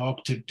 Michael, your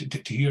talk to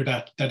hear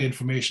that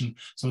information.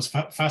 So it's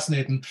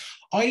fascinating.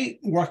 I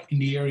work in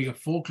the area of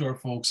folklore,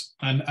 folks,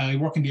 and I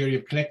work in the area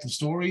of collecting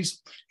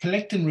stories,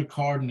 collecting,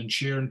 recording, and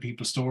sharing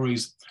people's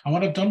stories. And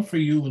what I've done for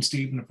you and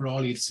Stephen and for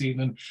all you this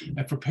evening,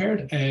 I've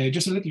prepared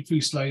just a little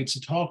few slides to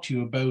talk to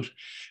you about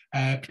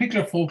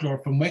particular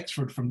folklore from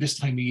Wexford from this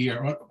time of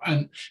year.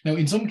 And now,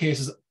 in some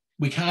cases,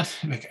 we can't,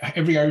 like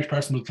every Irish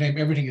person will claim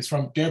everything is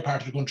from their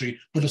part of the country,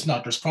 but it's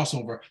not. There's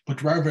crossover, but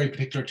there are very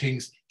particular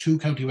things to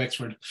County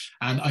Wexford.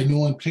 And I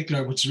know in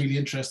particular, what's really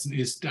interesting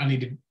is any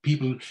of the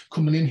people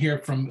coming in here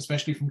from,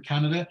 especially from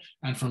Canada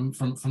and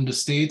from the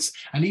States,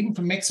 and even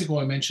from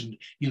Mexico, I mentioned,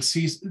 you'll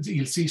see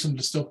some of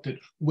the stuff that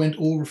went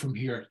over from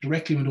here,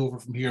 directly went over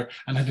from here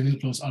and had an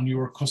influence on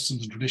your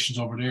customs and traditions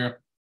over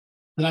there.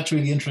 And that's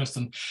really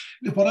interesting.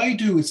 What I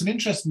do, it's an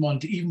interesting one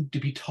to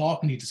be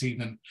talking to you this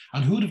evening.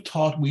 And who'd have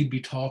thought we'd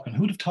be talking?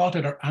 Who'd have thought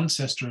that our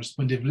ancestors,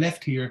 when they've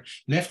left here,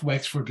 left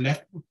Wexford,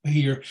 left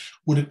here,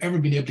 would have ever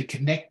been able to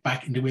connect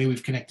back in the way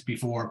we've connected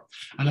before?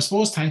 And I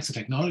suppose thanks to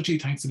technology,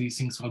 thanks to these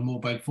things called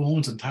mobile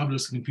phones and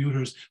tablets and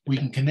computers, we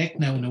can connect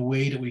now in a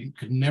way that we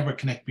could never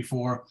connect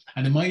before.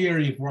 And in my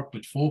area of work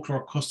with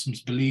folklore,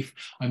 customs, belief,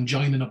 I'm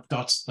joining up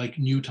dots like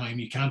new time.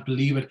 You can't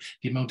believe it,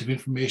 the amount of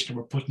information that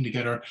we're putting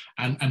together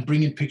and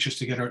bringing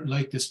pictures together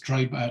like this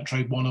Tribe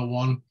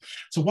 101.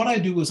 So what I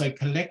do is I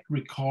collect,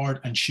 record,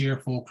 and share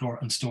folklore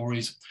and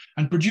stories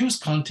and produce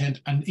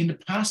content. And in the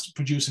past,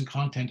 producing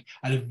content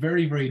at a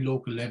very, very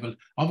local level.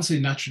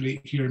 Obviously,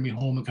 naturally, here in my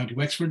home in County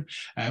Wexford.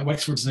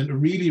 Wexford's a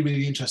really,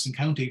 really interesting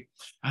county.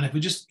 And if we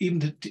just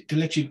even to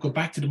let you go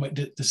back to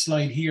the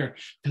slide here,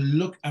 to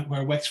look at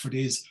where Wexford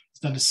is,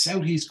 it's on the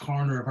southeast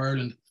corner of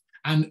Ireland.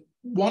 And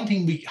one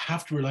thing we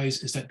have to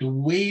realize is that the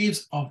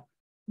waves of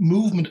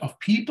movement of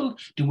people,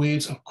 the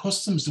waves of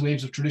customs, the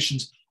waves of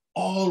traditions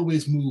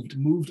always moved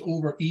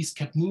over east,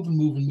 kept moved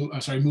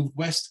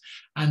west,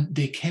 and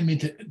they came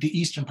into the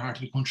eastern part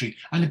of the country,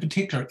 and in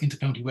particular into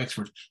County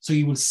Wexford. So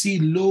you will see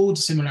loads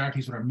of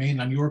similarities with our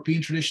mainland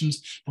European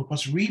traditions, but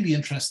what's really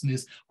interesting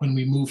is when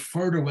we move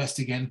further west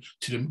again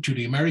to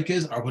the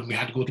Americas, or when we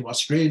had to go to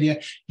Australia,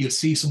 you'll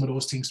see some of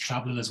those things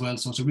traveling as well.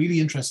 So it's a really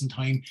interesting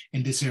time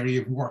in this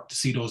area of work to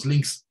see those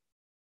links.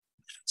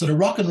 So the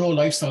rock and roll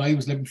lifestyle I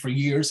was living for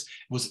years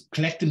was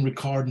collecting,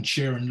 recording,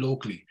 sharing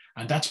locally.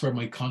 And that's where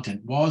my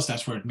content was.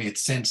 That's where it made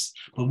sense.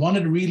 But one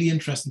of the really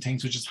interesting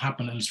things which has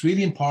happened, and it's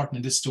really important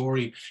in this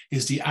story,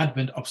 is the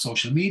advent of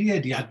social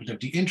media, the advent of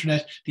the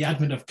internet, the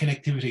advent of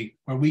connectivity,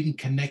 where we can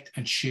connect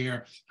and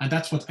share. And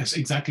that's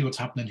exactly what's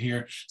happening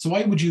here. So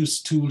I would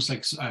use tools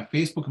like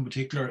Facebook in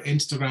particular,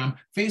 Instagram,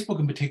 Facebook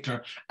in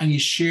particular, and you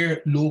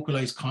share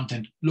localized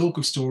content,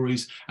 local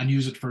stories, and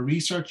use it for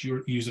research,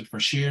 you use it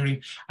for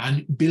sharing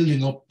and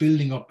building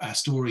up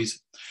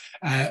stories.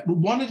 But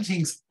one of the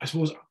things, I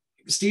suppose,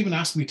 Stephen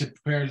asked me to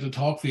prepare the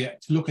talk for you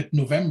to look at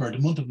November, the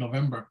month of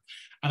November.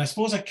 And I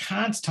suppose I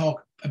can't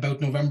talk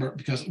about November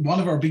because one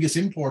of our biggest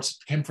imports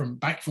came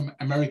back from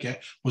America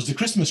was the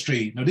Christmas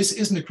tree. Now, this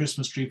isn't a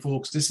Christmas tree,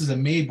 folks. This is a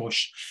May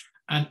bush.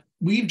 And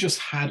we've just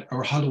had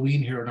our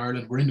Halloween here in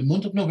Ireland. We're in the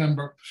month of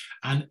November,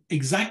 and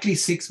exactly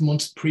 6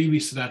 months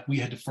previous to that, we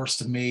had the 1st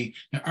of May.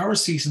 Now, our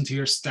seasons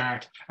here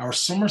start, our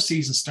summer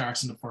season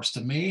starts on the 1st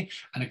of May,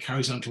 and it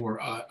carries on to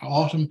our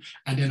autumn,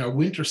 and then our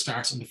winter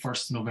starts on the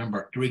 1st of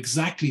November. They're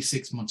exactly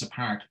 6 months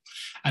apart.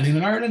 And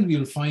in Ireland,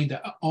 you'll find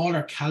that all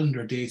our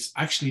calendar dates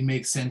actually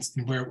make sense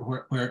in where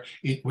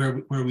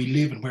we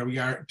live and where we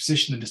are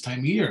positioned in this time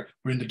of year.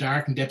 We're in the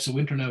dark and depths of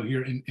winter now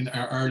here in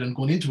Ireland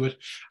going into it,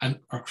 and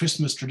our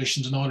Christmas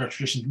traditions and all our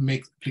traditions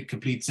make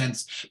complete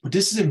sense. But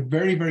this is a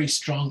very, very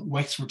strong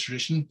Wexford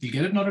tradition. You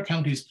get it in other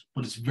counties,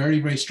 but it's very,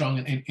 very strong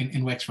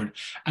in Wexford.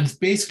 And it's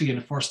basically on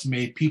the 1st of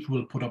May, people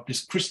will put up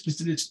this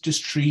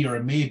tree or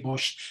a May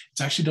bush.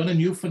 It's actually done in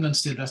Newfoundland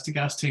still. That's the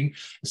gas thing.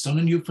 It's done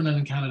in Newfoundland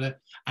and Canada.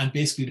 And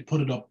basically to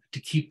put it up to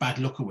keep bad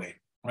luck away,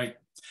 right?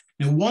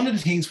 Now, one of the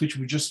things which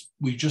we've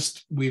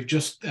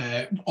just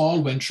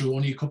all went through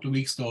only a couple of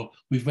weeks ago,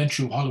 we've went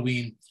through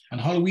Halloween, and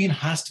Halloween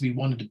has to be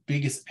one of the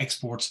biggest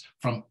exports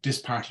from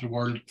this part of the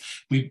world.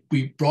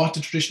 We brought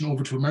the tradition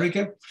over to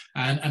America,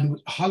 and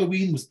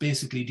Halloween was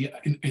basically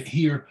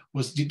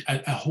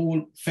a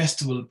whole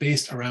festival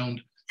based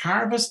around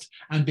harvest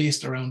and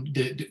based around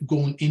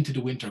going into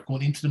the winter,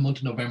 going into the month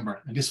of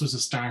November, and this was the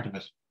start of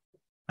it.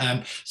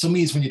 Some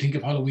means when you think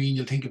of Halloween,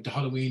 you'll think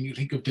of you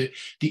think of the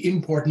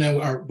import now,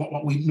 or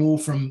what we know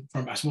from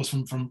I suppose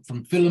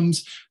from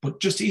films. But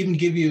just to even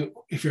give you,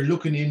 if you're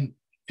looking in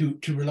to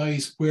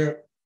realize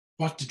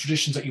what the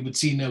traditions that you would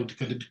see now,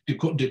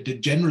 the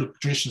general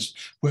traditions,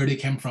 where they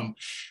came from.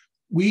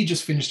 We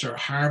just finished our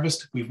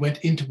harvest. We went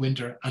into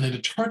winter, and on the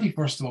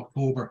 31st of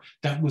October,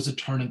 that was a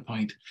turning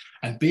point.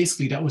 And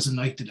basically, that was a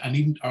night that, and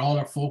even all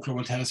our folklore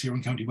will tell us here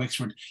in County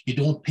Wexford, you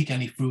don't pick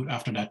any fruit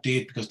after that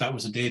date, because that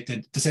was a date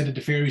that they said that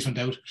the fairies went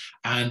out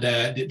and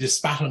they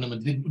spat on them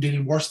and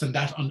did worse than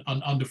that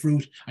on the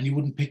fruit, and you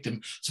wouldn't pick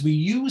them. So we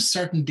use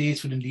certain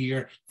dates within the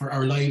year for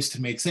our lives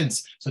to make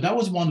sense. So that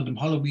was one of them.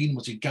 Halloween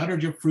was you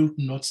gathered your fruit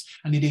and nuts,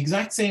 and in the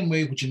exact same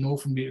way, which you know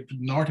from the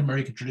North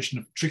American tradition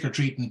of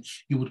trick-or-treating,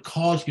 you would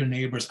call to your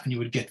neighbours and you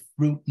would get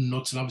fruit and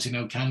nuts, and obviously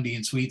now candy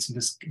and sweets and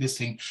this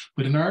thing.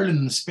 But in Ireland,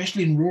 and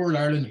especially in rural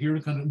Ireland, here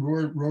in kind of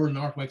rural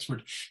North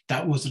Wexford,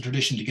 that was the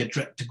tradition to get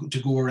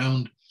to go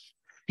around.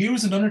 Here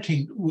was another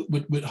thing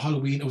with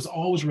Halloween. It was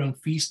always around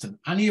feasting.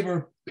 Any of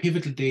our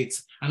pivotal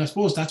dates, and I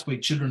suppose that's why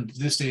children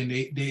this day and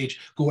age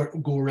go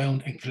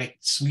around and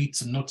collect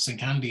sweets and nuts and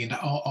candy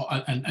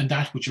and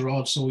that which you're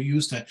all so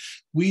used to.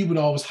 We would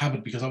always have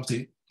it because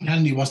obviously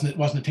candy wasn't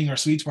a thing, or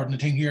sweets weren't a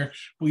thing here,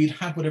 but you'd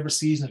have whatever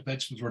seasonal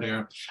vegetables were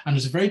there. And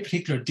there's a very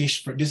particular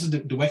dish for this is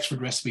the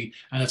Wexford recipe,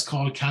 and it's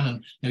called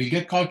cannon. Now you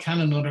get called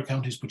cannon in other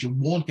counties, but you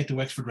won't get the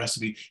Wexford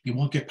recipe. You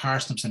won't get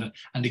parsnips in it.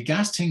 And the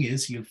gas thing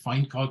is you'll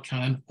find called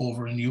cannon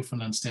over in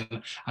Newfoundland still.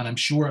 And I'm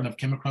sure, and I've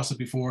come across it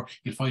before,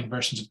 you'll find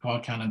versions of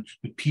called cannon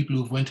with people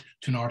who've went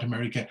to North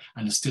America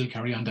and still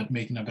carry on that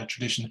making of that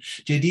tradition.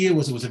 The idea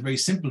was it was a very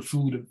simple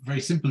food, a very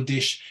simple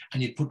dish,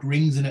 and you'd put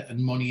rings in it and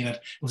money in it.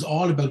 It was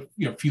all about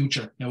your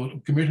future. Now,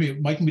 compared to me,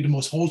 it mightn't be the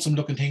most wholesome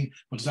looking thing,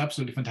 but it's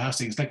absolutely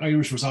fantastic. It's like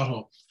Irish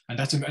risotto, and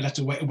that's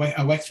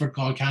a Wexford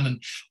called cannon.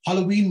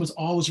 Halloween was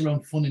always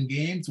around fun and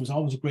games. There was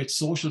always a great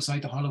social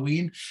side to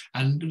Halloween,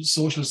 and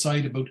social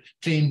side about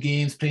playing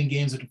games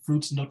with the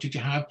fruits and nuts that you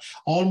have.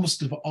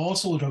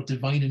 Also about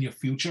divining your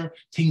future.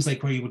 Things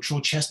like where you would throw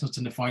chestnuts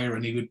in the fire,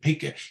 and you would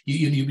pick,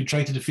 you would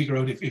try to figure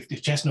out if the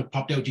chestnut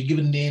popped out, you give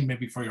it a name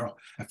maybe for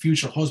a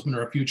future husband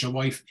or a future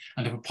wife,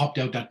 and if it popped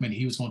out, that meant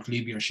he was going to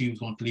leave you or she was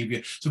going to leave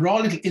you. So they're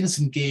all little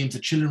innocent games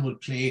that children would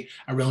play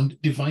around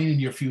divining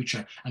your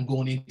future and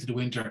going into the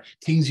winter.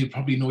 Things you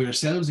probably know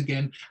yourselves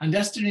again. And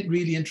that's the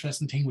really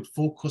interesting thing with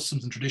folk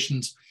customs and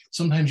traditions.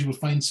 Sometimes you will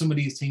find some of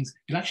these things,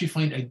 you'll actually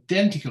find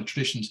identical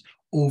traditions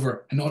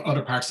over in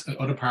other parts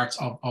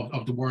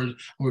of the world. And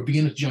we're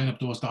beginning to join up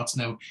those dots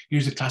now.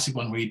 Here's a classic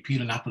one where you'd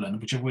peel an apple, and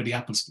whichever way the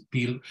apples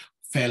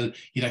fell,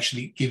 you'd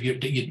actually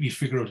you'd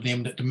figure out the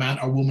name of the man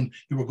or woman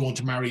you were going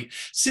to marry.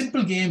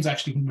 Simple games,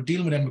 actually, when we're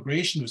dealing with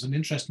immigration, there was an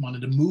interesting one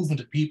in the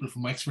movement of people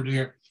from Wexford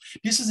here.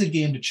 This is a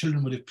game that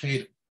children would have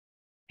played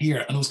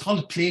here, and it was called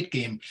a plate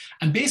game.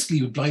 And basically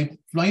you would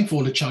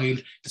blindfold a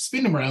child to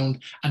spin them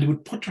around, and they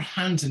would put their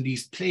hands in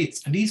these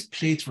plates, and these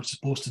plates were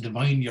supposed to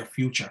divine your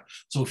future.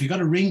 So if you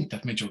got a ring,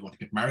 that meant you were going to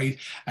get married.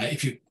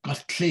 If you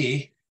got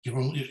clay,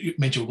 it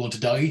meant you were going to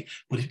die.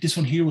 But if this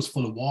one here was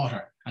full of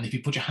water, and if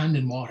you put your hand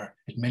in water,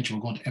 it meant you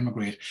were going to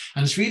emigrate.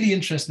 And it's really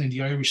interesting in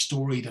the Irish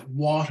story that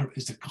water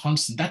is the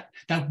constant.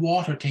 That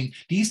water thing,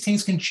 these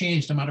things can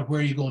change no matter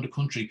where you go in the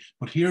country.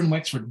 But here in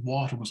Wexford,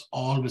 water was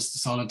always the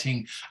solid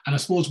thing. And I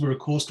suppose we're a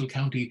coastal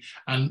county.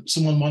 And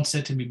someone once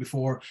said to me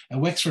before, a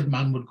Wexford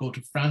man would go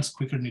to France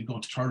quicker than he'd go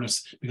to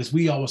Thurles, because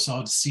we always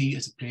saw the sea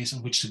as a place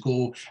in which to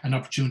go, an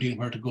opportunity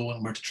where to go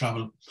and where to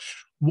travel.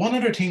 One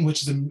other thing,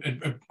 which is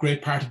a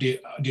great part of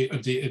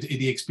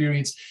the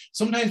experience,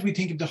 sometimes we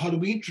think of the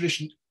Halloween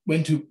tradition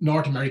went to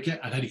North America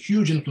and had a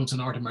huge influence on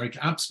North America.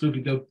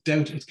 Absolutely, no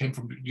doubt it came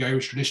from the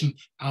Irish tradition,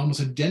 almost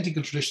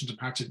identical traditions to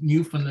parts of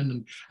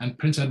Newfoundland and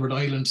Prince Edward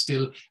Island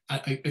still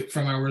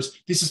from ours.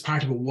 This is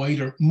part of a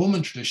wider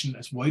Mumman tradition,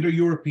 it's wider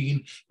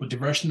European, but the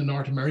version in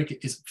North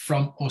America is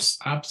from us,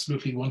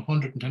 absolutely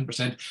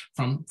 110%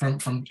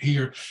 from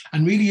here.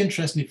 And really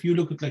interesting, if you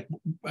look at, like,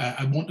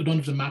 I don't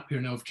have the map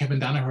here now of Kevin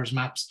Danaher's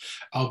maps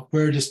of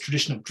where this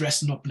tradition of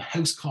dressing up and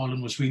house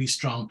calling was really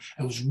strong.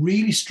 It was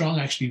really strong,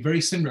 actually,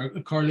 very similar,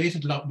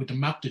 correlated a lot with the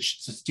map that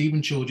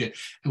Stephen showed you.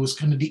 It was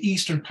kind of the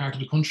eastern part of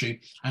the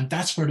country, and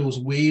that's where those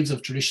waves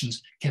of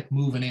traditions kept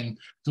moving in.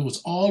 So it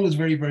was always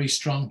very, very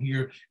strong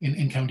here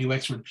in County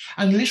Wexford.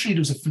 And literally,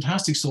 there was a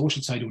fantastic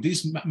social side of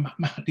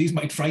it. These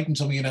might frighten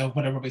some of you now,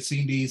 whatever, by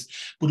seeing these,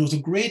 but it was a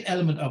great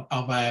element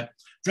of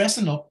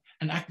dressing up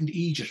and acting to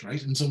Egypt,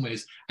 right, in some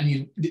ways.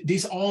 And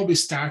this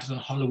always started on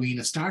Halloween.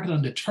 It started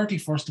on the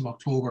 31st of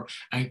October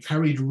and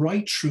carried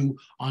right through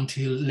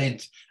until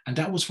Lent. And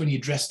that was when you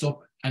dressed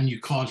up and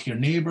you called to your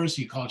neighbours,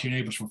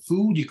 for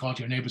food, you called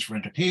to your neighbours for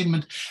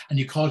entertainment, and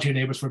you called to your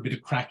neighbours for a bit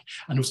of crack.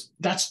 And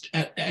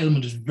that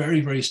element is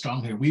very, very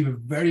strong here. We have a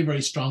very,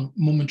 very strong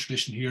Mumman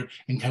tradition here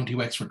in County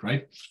Wexford,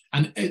 right?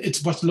 And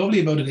it's what's lovely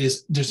about it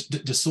is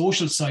the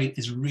social side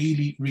is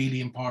really,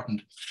 really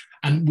important.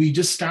 And we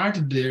just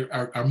started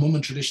our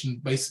Mumman tradition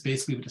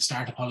basically with the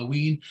start of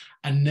Halloween,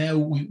 and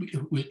now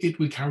it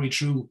will carry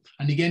through.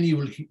 And again,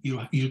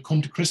 you'll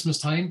come to Christmas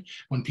time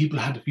when people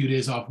had a few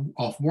days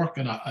off work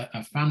and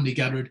a family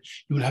gathered.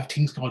 You will have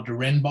things called the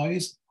Wren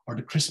Boys, or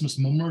the Christmas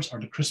Mummers, or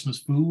the Christmas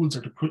Fools,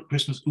 or the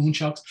Christmas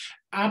Oonshocks.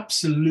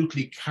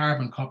 Absolutely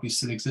carbon copies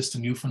still exist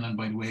in Newfoundland,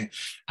 by the way.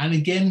 And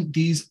again,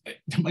 these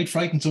might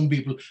frighten some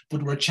people,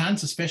 but we're a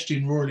chance, especially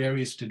in rural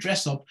areas, to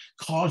dress up,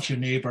 call to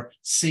your neighbour,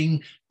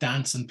 sing,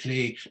 dance and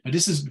play. Now,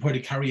 this is where they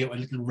carry out a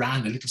little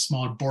ran, a little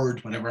small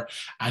bird, whatever,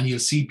 and you'll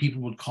see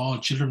children would call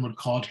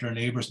to their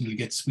neighbours, and they'll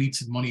get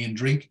sweets and money and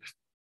drink.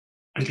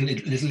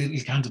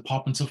 Little cans of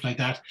pop and stuff like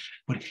that.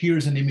 But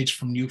here's an image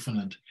from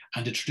Newfoundland,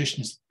 and the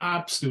tradition is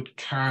absolute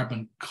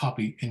carbon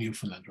copy in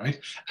Newfoundland, right?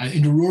 And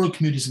in the rural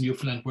communities in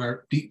Newfoundland,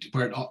 where the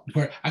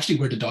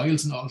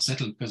Doyles and all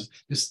settled, because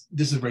this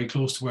is very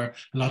close to where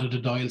a lot of the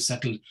Doyles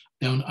settled,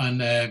 down on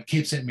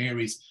Cape St.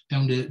 Mary's,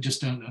 down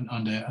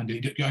on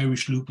the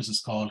Irish Loop, as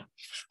it's called.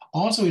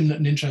 Also,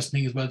 an interesting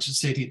thing as well, to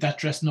say to you, that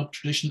dressing up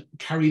tradition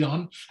carried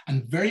on,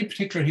 and very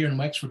particular here in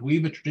Wexford, we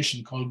have a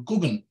tradition called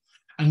Guggan.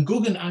 And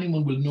Guggan,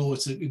 anyone will know,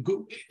 it's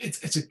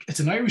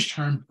an Irish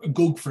term, a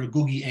gug, for a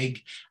guggy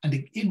egg. And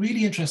the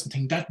really interesting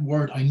thing, that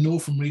word, I know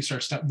from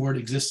research, that word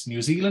exists in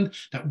New Zealand,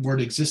 that word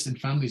exists in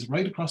families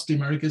right across the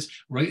Americas,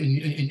 right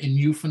in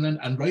Newfoundland,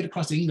 and right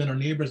across England, our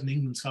neighbours in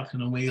England,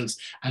 Scotland and Wales.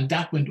 And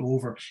that went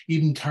over,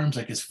 even terms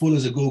like as full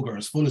as a gug or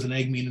as full as an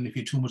egg, meaning if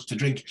you had too much to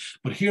drink.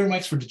 But here in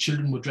Wexford, the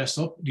children would dress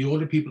up, the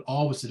older people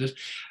always did it.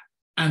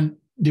 And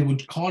they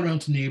would call around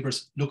to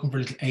neighbours looking for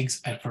little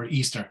eggs for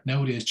Easter.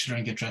 Nowadays,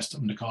 children get dressed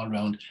up and they call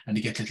around and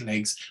they get little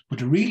eggs. But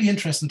the really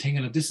interesting thing,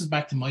 and this is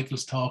back to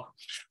Michael's talk,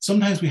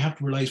 sometimes we have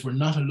to realise we're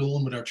not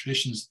alone with our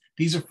traditions.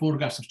 These are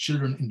photographs of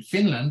children in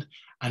Finland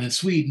and in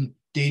Sweden.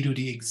 They do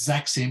the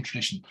exact same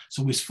tradition.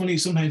 So it's funny,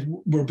 sometimes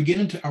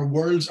our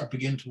worlds are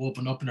beginning to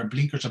open up, and our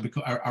blinkers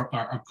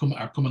are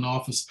coming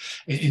off us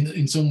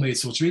in some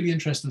ways. So it's really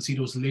interesting to see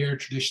those layered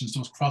traditions,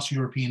 those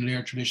cross-European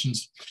layered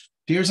traditions.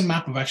 There's a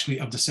map of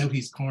the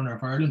southeast corner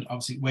of Ireland.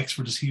 Obviously,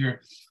 Wexford is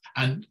here.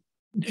 And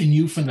in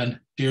Newfoundland,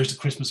 there's the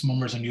Christmas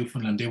Mummers in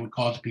Newfoundland. They would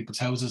call to people's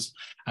houses.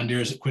 And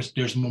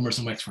there's Mummers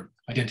in Wexford.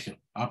 Identical,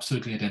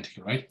 absolutely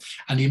identical, right?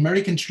 And the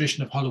American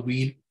tradition of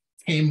Halloween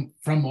came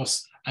from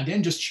us, and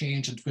then just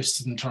changed and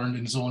twisted and turned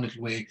in its own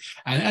little way.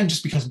 And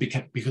just because it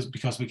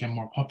became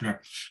more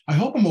popular. I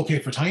hope I'm okay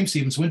for time,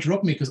 Stephen, so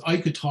interrupt me, because I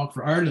could talk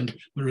for Ireland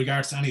with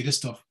regards to any of this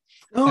stuff.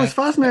 Oh, it's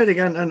fascinating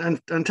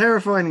and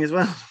terrifying as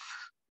well.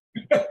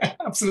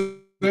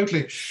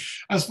 Absolutely.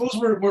 I suppose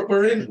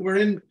we're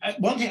in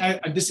one thing.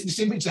 This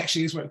image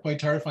actually is quite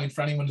terrifying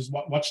for anyone who's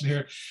watching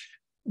here.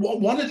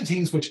 One of the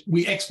things which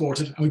we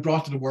exported and we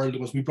brought to the world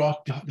was we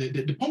brought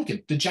the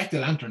pumpkin, the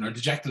jack-o'-lantern, or the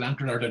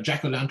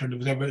jack-o'-lantern,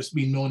 whatever it's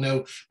been known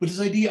now. But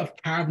this idea of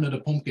carving of the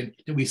pumpkin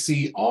that we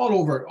see all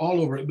over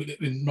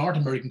in North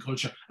American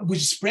culture, which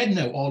is spread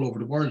now all over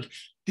the world,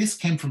 this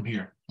came from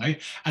here,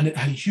 right? And it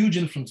had a huge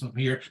influence from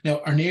here.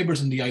 Now, our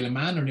neighbours in the Isle of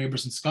Man, our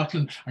neighbours in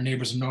Scotland, our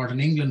neighbours in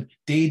Northern England,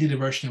 they did a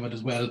version of it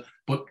as well.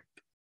 But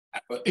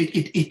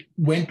it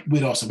went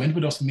with us. It went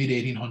with us in the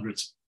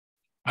mid-1800s.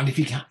 And if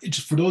you can,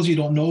 just for those of you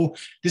who don't know,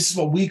 this is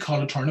what we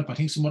call a turnip. I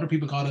think some other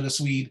people call it a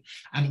swede.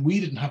 And we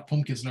didn't have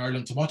pumpkins in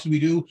Ireland. So what did we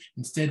do?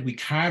 Instead, we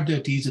carved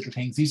out these little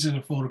things. These are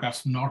the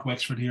photographs from North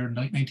Wexford here in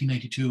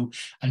 1992.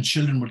 And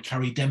children would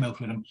carry them out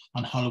with them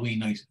on Halloween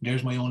night.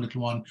 There's my own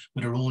little one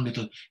with her own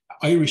little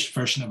Irish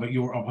version of what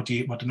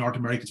the North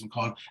Americans would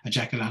call a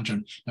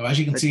jack-o'-lantern. Now, as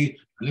you can see,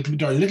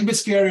 they're a little bit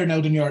scarier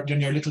now than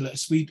your little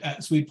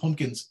sweet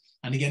pumpkins.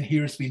 And again,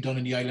 here it's been done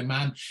in the Isle of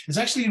Man. It's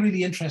actually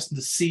really interesting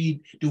to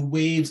see the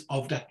waves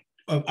of that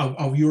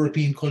of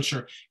European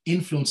culture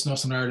influencing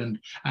us in Ireland.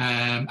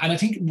 And I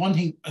think one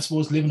thing, I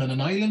suppose, living on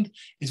an island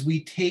is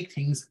we take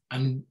things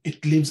and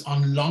it lives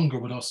on longer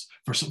with us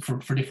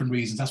for different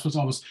reasons. That's what's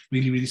always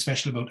really, really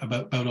special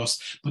about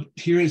us. But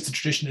here is the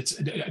tradition. It's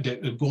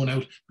going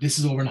out. This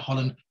is over in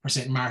Holland for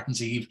St.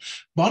 Martin's Eve.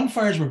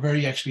 Bonfires were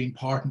very actually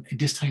important at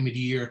this time of the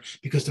year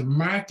because to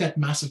mark that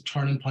massive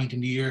turning point in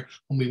the year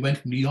when we went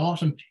from the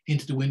autumn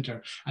into the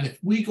winter. And if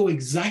we go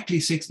exactly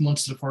 6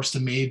 months to the 1st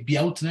of May,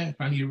 Bealtaine,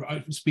 for any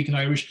speaking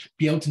Irish,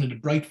 Bealtaine, the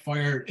bright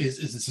fire is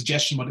a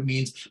suggestion what it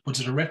means, but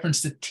it's a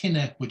reference to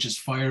Tinna, which is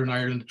fire in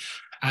Ireland.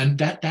 And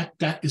that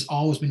has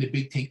always been a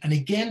big thing. And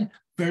again,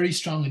 very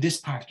strong in this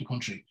part of the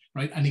country,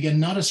 right? And again,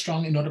 not as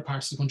strong in other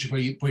parts of the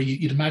country where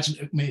you'd imagine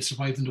it may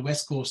survive in the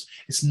West Coast.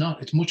 It's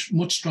not. It's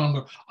much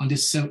stronger on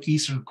this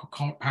southeastern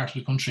part of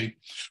the country.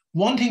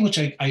 One thing which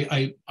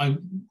I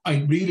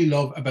really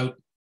love about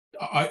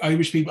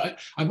Irish people,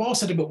 I've always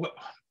said about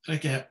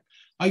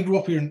I grew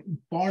up here,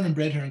 born and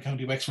bred here in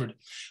County Wexford.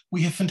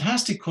 We have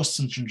fantastic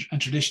customs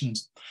and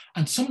traditions,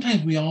 and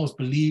sometimes we always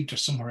believe they're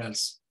somewhere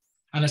else.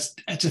 And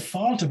it's a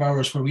fault of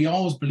ours where we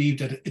always believe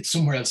that it's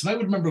somewhere else. And I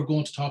would remember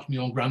going to talk to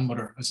my own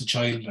grandmother as a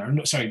child,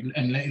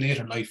 in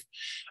later life,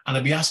 and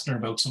I'd be asking her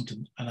about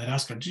something, and I'd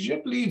ask her, "Did you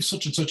believe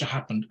such and such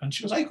happened?" And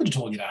she goes, "I could have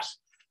told you that."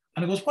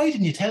 And I goes, "Why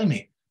didn't you tell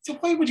me?" So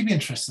why would you be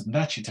interested in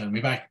that? She'd tell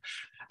me back.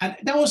 And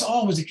that was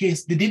always the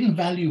case. They didn't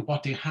value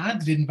what they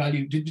had. They didn't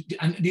value,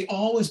 and they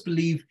always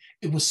believed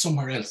it was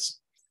somewhere else.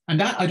 And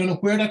that, I don't know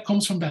where that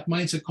comes from, that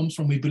mindset comes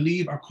from. We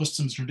believe our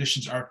customs and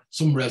traditions are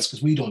somewhere else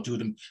because we don't do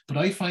them. But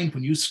I find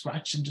when you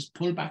scratch and just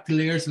pull back the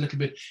layers a little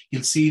bit,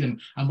 you'll see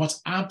them. And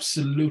what's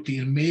absolutely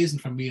amazing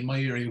for me in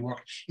my area of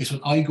work is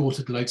when I go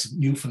to the likes of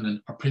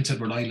Newfoundland or Prince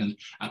Edward Island,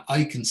 and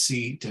I can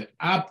see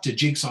the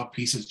jigsaw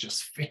pieces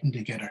just fitting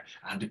together,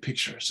 and the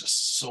picture is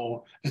just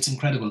so, it's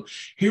incredible.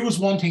 Here was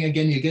one thing,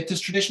 again, you get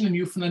this tradition in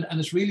Newfoundland, and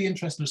it's really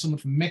interesting. There's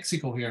someone from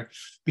Mexico here,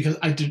 because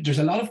there's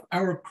a lot of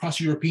our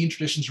cross-European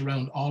traditions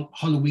around all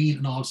Halloween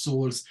and All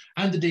Souls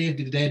and the Day of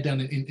the Dead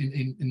down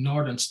in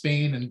northern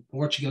Spain and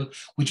Portugal,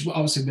 which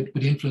obviously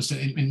with influence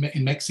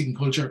in Mexican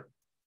culture.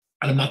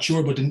 And I'm not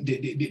sure, but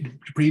the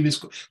previous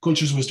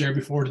cultures was there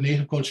before, the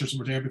native cultures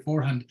were there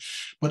beforehand.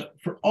 But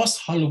for us,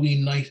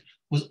 Halloween night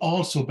was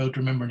also about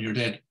remembering your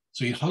dead.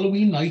 So you had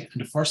Halloween night,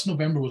 and the 1st of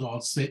November was All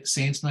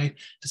Saints night.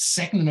 The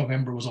 2nd of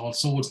November was All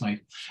Souls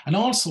night. And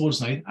All Souls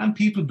night, and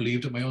people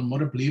believed it, my own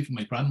mother believed it,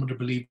 my grandmother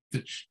believed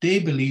it, they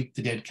believed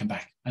the dead came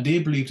back. And they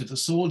believed that the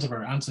souls of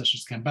our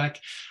ancestors came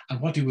back.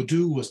 And what they would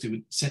do was they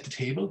would set the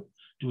table,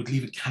 they would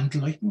leave a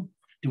candle lighting,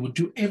 they would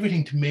do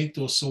everything to make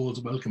those souls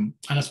welcome.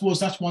 And I suppose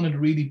that's one of the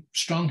really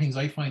strong things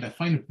I find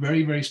it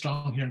very, very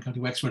strong here in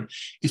County Wexford,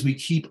 is we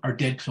keep our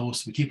dead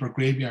close, we keep our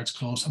graveyards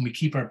close, and we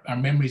keep our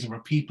memories of our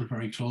people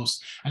very close.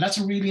 And that's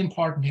a really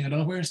important thing. I don't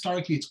know where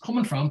historically it's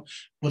coming from,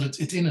 but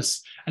it's in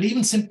us. And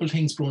even simple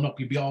things growing up,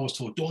 you'd be always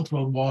told, don't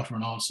throw water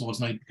on All Souls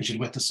night because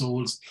you'll wet the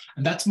souls.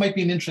 And that might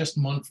be an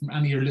interesting one from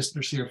any of your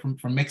listeners here from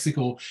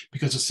Mexico,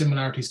 because there's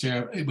similarities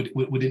there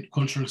with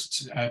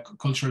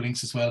cultural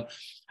links as well.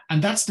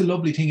 And that's the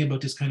lovely thing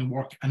about this kind of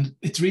work. And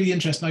it's really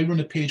interesting. I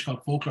run a page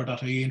called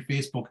folklore.ie on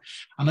Facebook,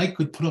 and I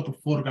could put up a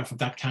photograph of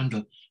that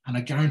candle, and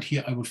I guarantee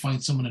you I would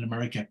find someone in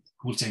America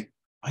who would say,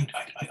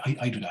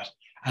 I do that.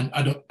 And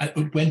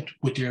it went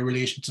with their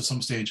relation to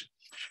some stage.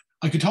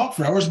 I could talk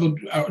for hours about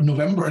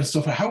November and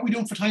stuff. How are we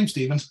doing for time,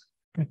 Stephen?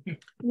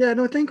 Yeah,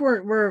 no, I think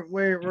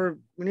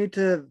we need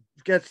to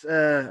get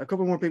a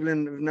couple more people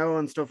in now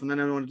and stuff, and then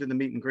I want to do the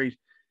meet and greet.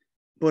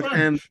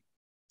 But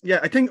yeah,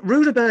 I think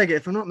rutabaga,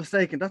 if I'm not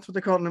mistaken, that's what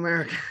they call it in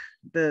America.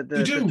 The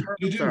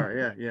turnips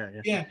are, yeah.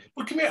 Yeah,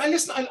 but come here. I'll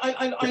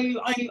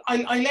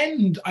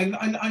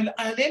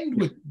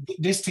end with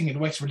this thing in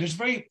Wexford.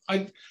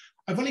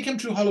 I've only come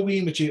through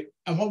Halloween with you,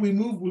 and what we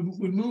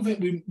move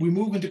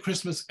into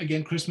Christmas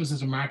again. Christmas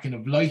is a marking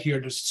of light here.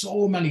 There's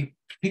so many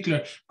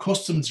particular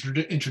customs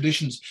and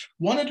traditions.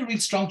 One of the real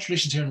strong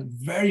traditions here, and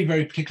very,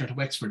 very particular to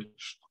Wexford,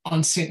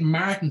 on St.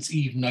 Martin's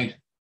Eve night.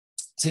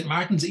 St.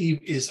 Martin's Eve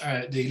is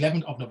the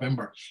 11th of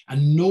November,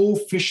 and no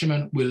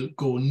fisherman will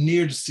go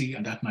near the sea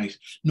on that night.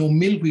 No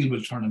mill wheel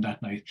will turn on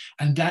that night,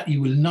 and that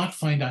you will not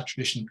find that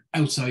tradition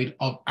outside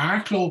of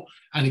Arklow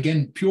and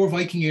again pure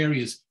Viking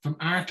areas. from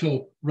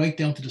Arklow right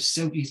down to the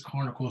southeast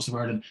corner coast of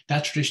Ireland.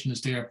 That tradition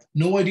is there.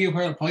 No idea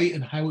where why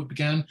and how it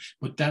began,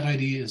 but that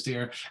idea is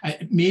there.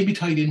 Maybe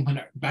tied in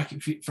when back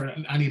for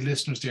any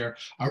listeners there,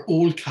 our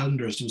old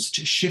calendars, there was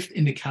a shift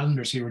in the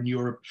calendars here in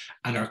Europe,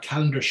 and our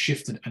calendar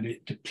shifted and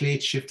the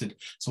plate shifted.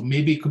 So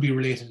maybe it could be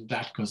related to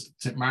that, because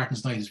St.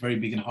 Martin's Night is very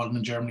big in Holland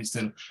and Germany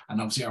still,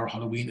 and obviously our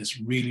Halloween is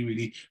really,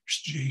 really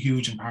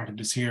huge and part of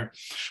this here.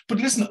 But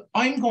listen,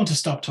 I'm going to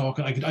stop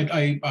talking.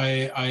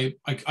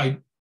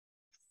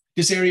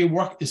 This area of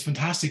work is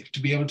fantastic to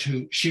be able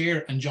to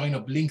share and join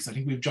up links. I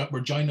think we're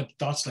joining up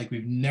dots like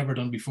we've never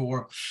done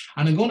before.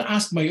 And I'm going to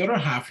ask my other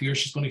half here,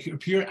 she's going to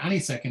appear any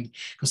second,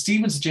 because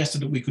Stephen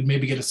suggested that we could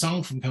maybe get a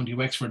song from County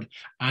Wexford.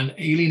 And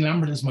Aileen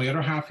Lambert is my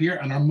other half here.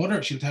 And our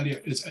mother, she'll tell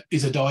you,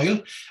 is a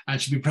Doyle.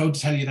 And she'll be proud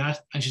to tell you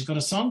that. And she's got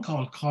a song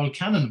called Call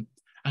Cannon.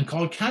 And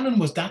Call Cannon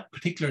was that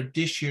particular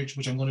dish here,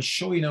 which I'm going to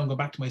show you now and go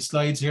back to my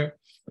slides here.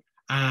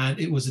 And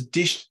it was a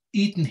dish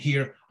eaten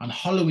here on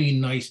Halloween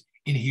night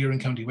here in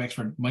County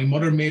Wexford. My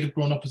mother made it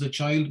growing up as a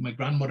child. My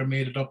grandmother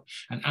made it up.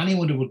 And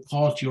anyone that would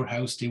call to your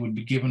house, they would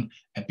be given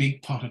a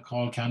big pot of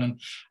Call Cannon.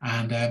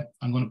 And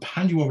I'm going to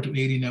hand you over to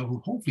Aileen now, who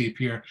hopefully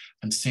appear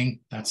and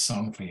sing that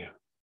song for you.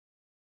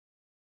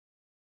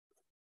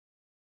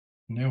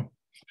 No.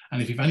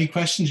 And if you have any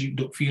questions, you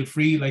feel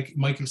free, like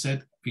Michael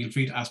said, feel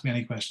free to ask me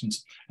any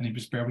questions. And if you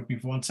just bear with me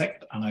for 1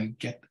 second, and I'll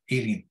get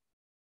Aileen.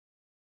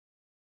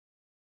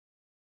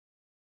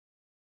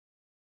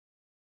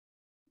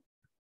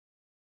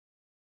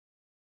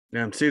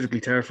 Yeah, I'm suitably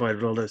terrified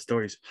with all those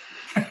stories.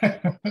 I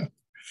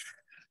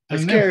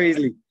scare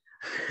easily.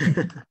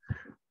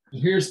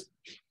 Here's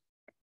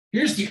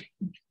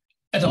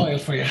a Doyle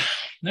for you.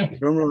 No.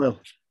 Drum roll.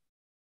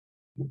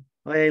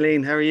 Hi,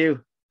 Aileen. How are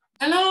you?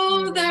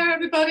 Hello there,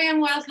 everybody.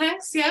 I'm well,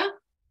 thanks. Yeah.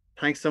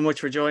 Thanks so much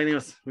for joining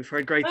us. We've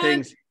heard great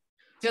things.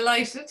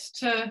 Delighted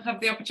to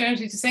have the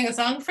opportunity to sing a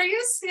song for you.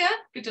 Yeah,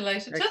 be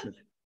delighted Excellent.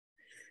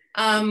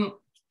 to.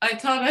 I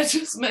thought I'd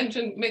just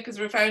mention, Mick is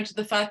referring to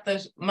the fact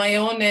that my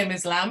own name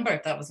is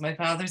Lambert. That was my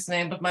father's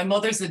name, but my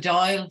mother's a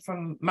Doyle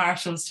from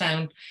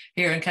Marshallstown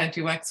here in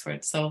County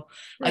Wexford. So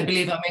right. I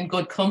believe I'm in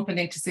good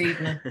company this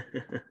evening.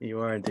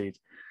 You are indeed.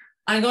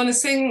 I'm going to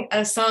sing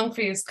a song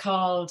for you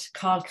called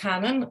Call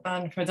Cannon.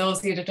 And for those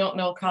of you that don't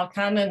know, Call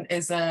Cannon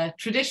is a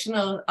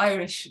traditional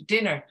Irish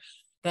dinner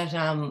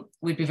that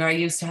we'd be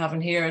very used to having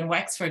here in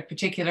Wexford,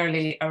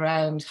 particularly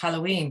around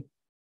Halloween.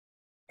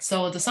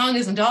 So the song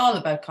isn't all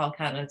about Call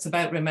Cannon, it's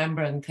about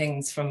remembering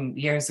things from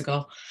years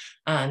ago.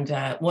 And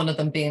one of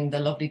them being the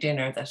lovely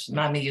dinner that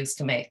Mammy used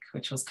to make,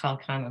 which was Call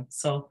Cannon.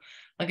 So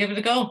I'll give it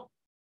a go.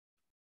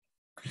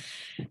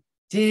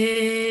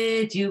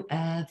 Did you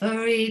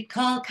ever eat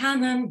Call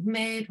Cannon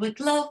made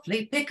with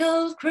lovely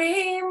pickled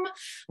cream,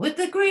 with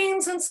the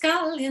greens and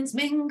scallions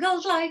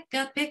mingled like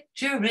a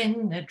picture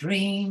in a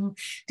dream?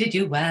 Did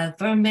you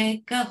ever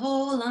make a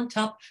hole on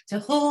top to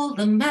hold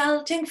the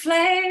melting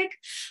flake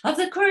of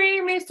the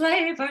creamy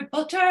flavoured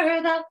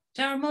butter that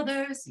our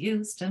mothers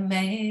used to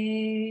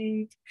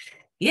make?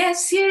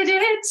 Yes, you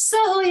did,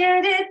 so you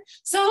did,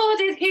 so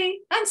did he,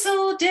 and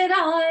so did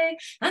I.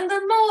 And the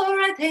more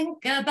I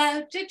think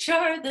about it,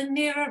 sure, the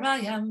nearer I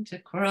am to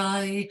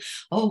cry.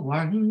 Oh,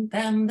 weren't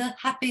them the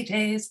happy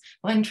days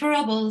when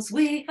troubles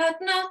we had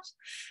not,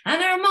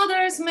 and our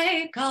mothers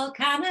made Call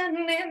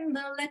Cannon in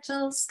the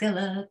little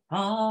skillet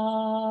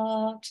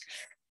pot.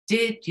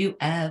 Did you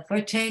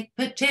ever take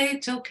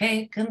potato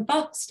cake and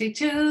boxty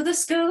to the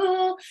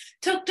school,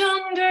 tucked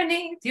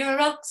underneath your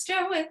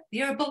oxter with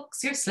your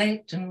books, your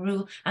slate and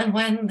rule? And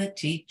when the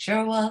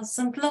teacher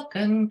wasn't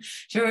looking,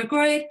 sure a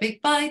great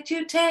big bite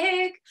you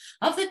take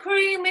of the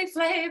creamy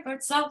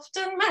flavoured, soft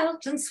and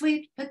melting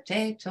sweet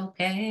potato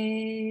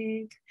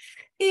cake.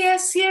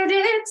 Yes, you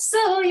did,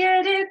 so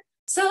you did.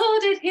 So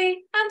did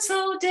he, and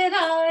so did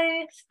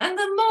I. And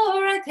the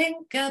more I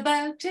think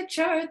about it,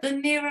 sure, the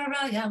nearer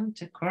I am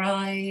to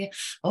cry.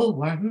 Oh,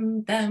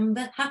 weren't them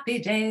the happy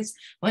days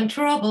when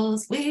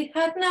troubles we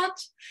had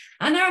not,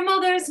 and our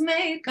mothers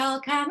made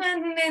Call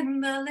Cannon in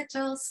the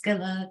little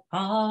skillet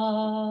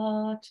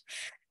pot?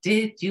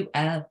 Did you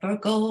ever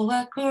go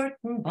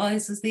a-courting,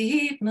 boys, as the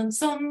evening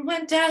sun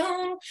went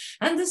down,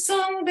 and the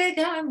sun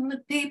began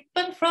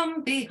a-peeping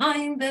from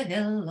behind the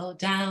hill o'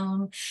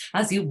 down?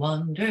 As you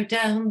wandered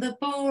down the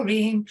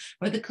boreen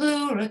where the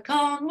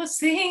Cluracán was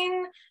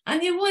seen,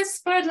 and you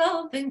whispered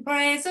loving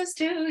praises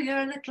to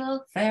your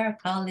little fair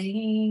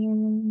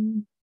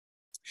Colleen.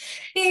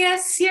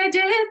 Yes, you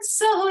did,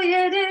 so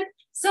you did.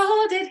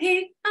 So did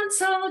he, and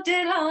so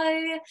did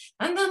I.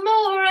 And the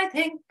more I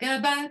think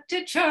about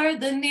it, sure,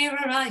 the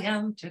nearer I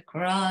am to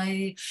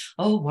cry.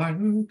 Oh,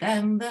 weren't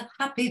them the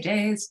happy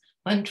days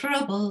when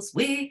troubles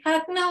we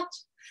had not,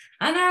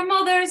 and our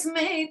mothers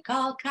made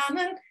Call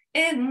Cannon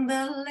in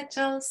the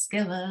little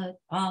skillet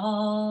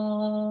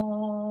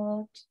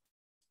pot.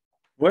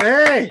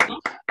 Way!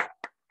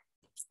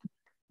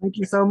 Thank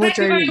you so much,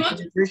 Amy.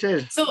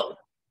 Appreciate it. So,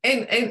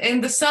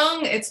 in the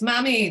song, it's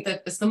Mammy,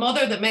 that it's the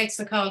mother that makes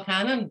the Call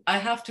Cannon. I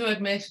have to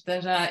admit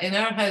that in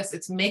our house,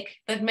 it's Mick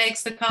that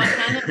makes the Call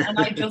Cannon, and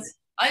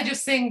I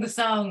just sing the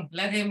song.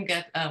 Let him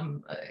get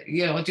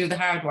do the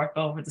hard work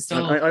over the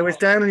stove. I was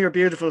down in your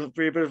beautiful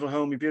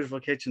home, your beautiful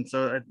kitchen.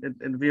 So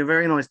it'd be a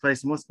very nice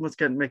place. Must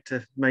get Mick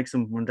to make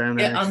some one down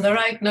there. Yeah, on the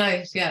right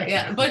night.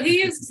 Yeah. But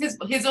he uses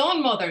his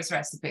own mother's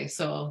recipe.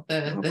 So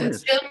it's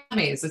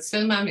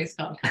still Mammy's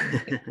called.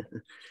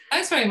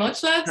 Thanks very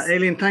much, lads.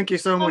 Aileen, thank you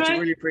so much. Right. I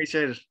really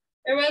appreciate it.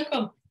 You're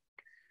welcome.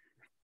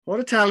 What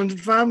a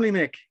talented family,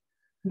 Mick.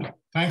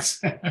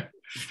 Thanks.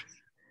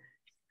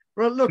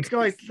 Well, look,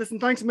 guys, listen,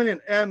 thanks a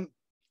million.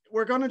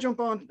 We're going to jump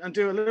on and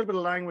do a little bit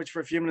of language for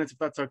a few minutes, if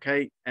that's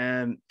okay.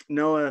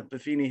 Noah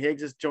Buffini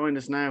Higgs has joined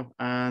us now.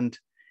 And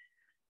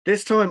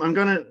this time I'm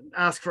going to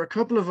ask for a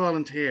couple of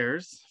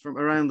volunteers from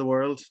around the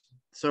world.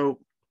 So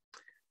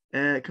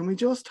can we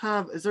just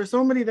is there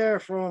somebody there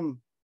from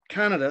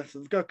Canada? So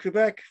we've got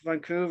Quebec,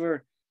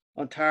 Vancouver,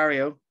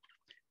 Ontario.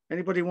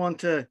 Anybody want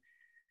to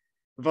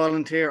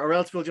volunteer, or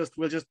else we'll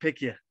just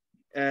pick you?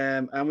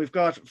 And we've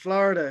got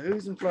Florida.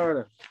 Who's in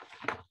Florida?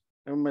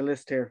 On my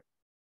list here.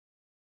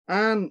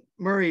 Anne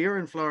Murray, you're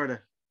in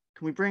Florida.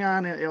 Can we bring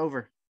Anne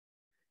over?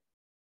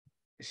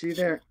 Is she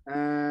there?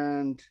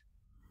 And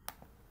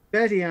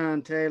Betty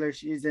Ann Taylor,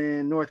 she's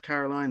in North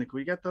Carolina. Can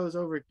we get those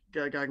over,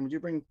 Gagan? Would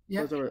you bring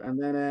those over?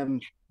 And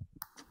then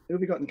who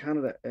have we got in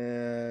Canada?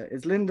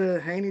 Is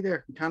Linda Haney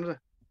there in Canada?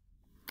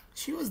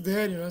 She was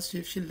there,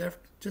 she left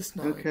just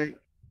now. Okay.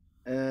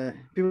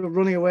 People are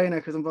running away now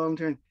because I'm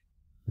volunteering.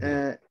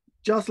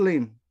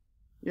 Jocelyn,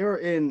 you're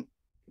in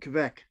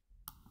Quebec.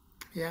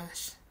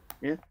 Yes.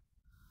 Yeah.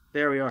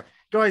 There we are.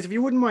 Guys, if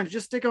you wouldn't mind,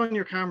 just stick on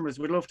your cameras.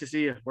 We'd love to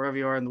see you wherever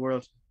you are in the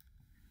world.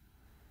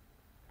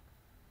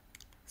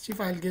 See if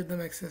I'll give them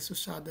access to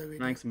start the video.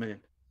 Thanks a million.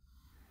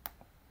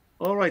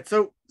 All right.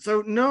 So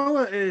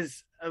Noah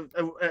is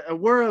a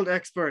world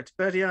expert.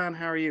 Betty Ann,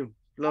 how are you?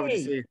 Lovely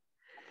to see you.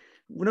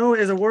 Noah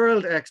is a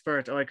world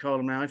expert, I call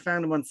him now. I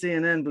found him on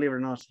CNN, believe it or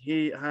not.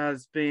 He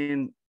has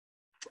been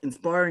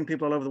inspiring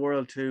people all over the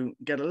world to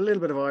get a little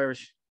bit of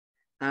Irish.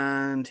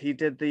 And he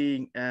did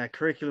the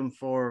curriculum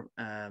for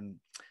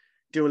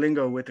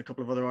Duolingo with a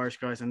couple of other Irish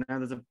guys. And now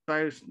there's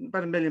about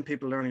 1 million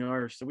people learning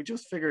Irish. So we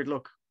just figured,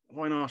 look,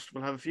 why not?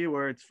 We'll have a few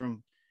words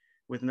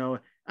with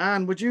Noah.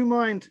 Anne, would you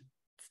mind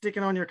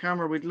sticking on your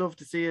camera? We'd love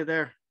to see you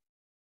there.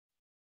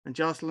 And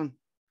Jocelyn, can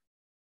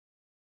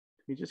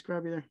we just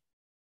grab you there?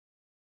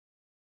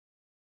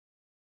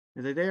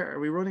 Are they there? Are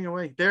we running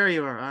away? There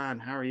you are, Anne.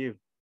 How are you?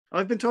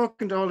 I've been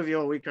talking to all of you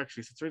all week,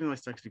 actually. So it's really nice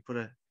to actually put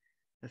a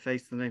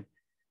face to the name.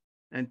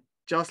 And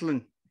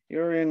Jocelyn,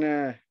 you're in,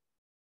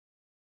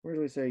 where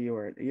do I say you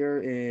are?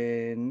 You're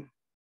in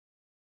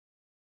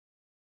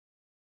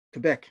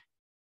Quebec.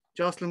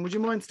 Jocelyn, would you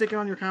mind sticking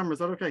on your camera? Is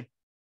that okay?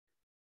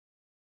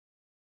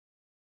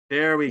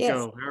 There we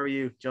go. How are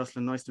you,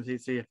 Jocelyn? Nice to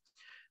see you.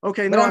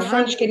 Okay. But I'm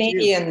French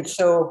Canadian,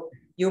 so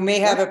you may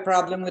have a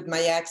problem with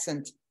my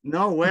accent.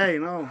 No way,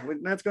 no.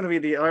 That's going to be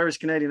the Irish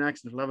Canadian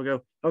accent. We'll have a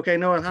go. Okay,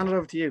 Noah, I'll hand it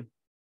over to you.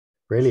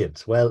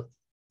 Brilliant. Well,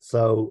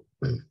 so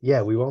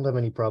yeah, we won't have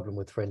any problem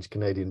with French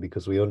Canadian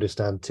because we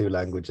understand 2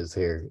 languages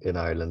here in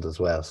Ireland as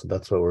well. So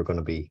that's what we're going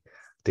to be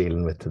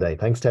dealing with today.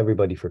 Thanks to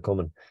everybody for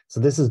coming. So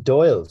this is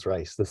Doyle's,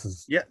 right? This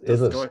is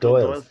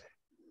Doyle's.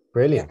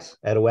 Brilliant.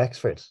 Yeah. Out of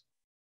Wexford.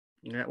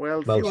 Yeah,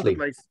 well, a few other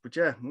places, but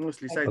yeah,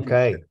 mostly south.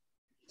 Okay.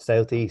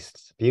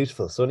 Southeast.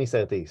 Beautiful, sunny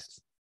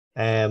southeast.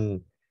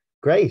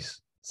 Great.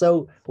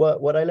 So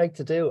what I like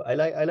to do, I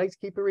like to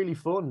keep it really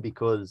fun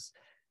because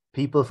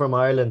people from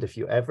Ireland, if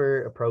you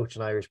ever approach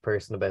an Irish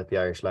person about the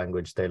Irish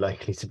language, they're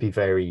likely to be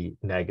very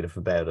negative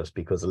about it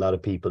because a lot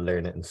of people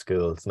learn it in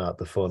school. It's not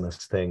the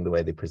funnest thing the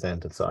way they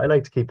present it. So I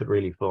like to keep it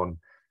really fun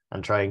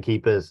and try and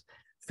keep it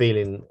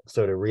feeling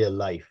sort of real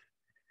life.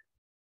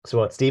 So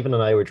what Stephen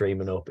and I were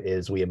dreaming up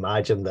is we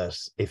imagine that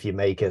if you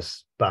make it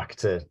back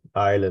to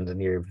Ireland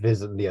and you're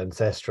visiting the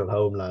ancestral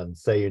homeland,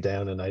 say you're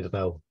down in, I don't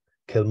know,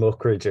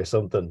 Kilmuckridge or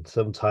something,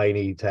 some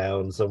tiny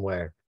town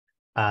somewhere,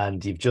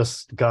 and you've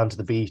just gone to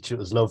the beach, it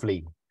was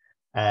lovely,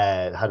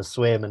 had a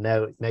swim, and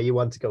now you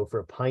want to go for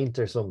a pint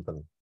or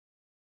something.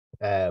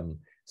 So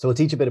we'll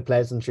teach a bit of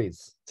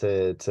pleasantries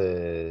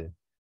to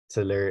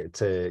learn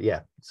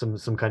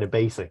some kind of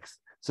basics.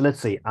 So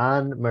let's see,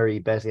 Anne Murray,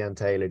 Betty Ann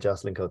Taylor,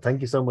 Jocelyn Cole,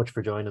 thank you so much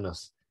for joining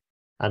us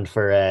and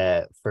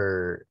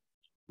for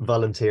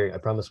volunteering. I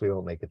promise we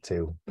won't make it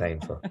too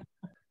painful.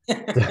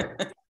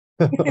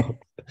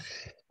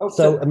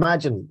 So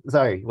imagine,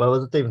 sorry, what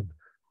was it, Stephen?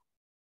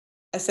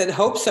 I said,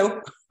 hope so.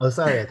 Oh,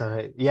 sorry. I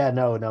thought,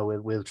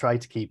 we'll try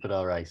to keep it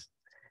all right.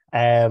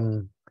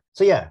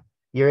 So yeah,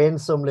 you're in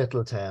some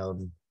little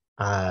town,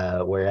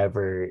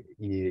 wherever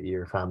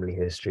your family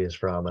history is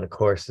from, and of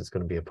course it's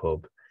going to be a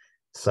pub.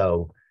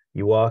 So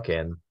you walk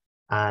in,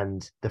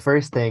 and the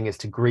first thing is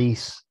to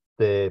greet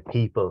the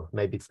people.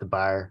 Maybe it's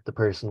the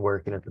person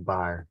working at the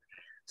bar.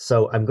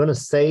 So I'm going to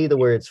say the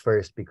words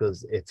first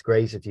because it's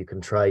great if you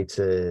can try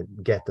to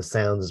get the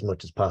sounds as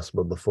much as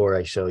possible before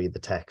I show you the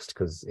text,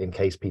 because in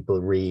case people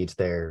read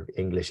their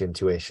English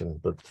intuition.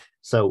 But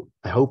so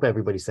I hope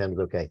everybody sounded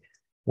okay.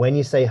 When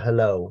you say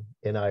hello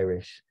in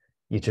Irish,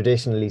 you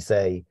traditionally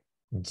say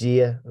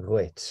dia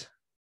ruit.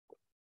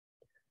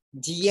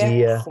 Dia.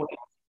 Gia.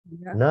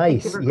 Yeah.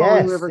 Nice. Thank you for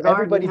calling Yes. River Garden.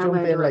 Everybody How jump may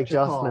I in like direct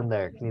your call? Jocelyn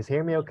there. Can you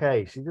hear me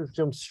okay? She just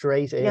jumped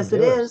straight in. Yes, Do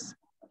it is.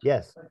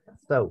 Yes.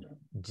 So,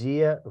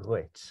 Gia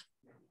Rich.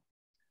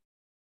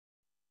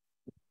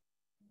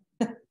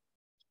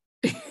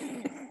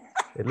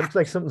 It looks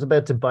like something's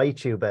about to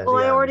bite you, Betty. Well,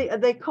 I Ann. already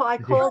I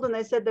called and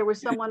they said there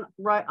was someone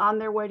right on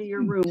their way to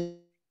your room.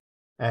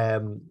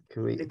 Can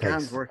we It thanks.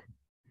 can't work.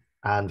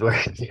 And we're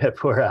yeah,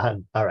 poor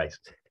Anne. All right.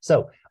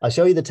 So I'll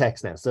show you the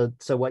text now. So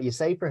what you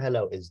say for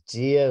hello is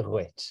Dia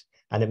Rich,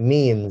 and it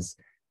means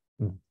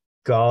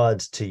God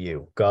to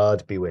you.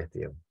 God be with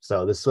you.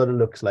 So this is what it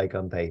looks like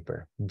on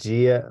paper.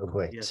 Dia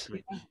Rich. Yes,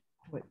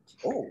 Rich.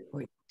 Oh,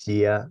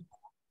 Dia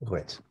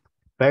Rich.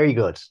 Very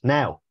good.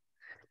 Now,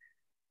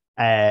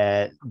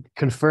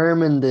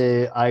 confirming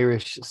the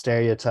Irish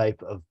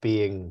stereotype of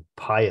being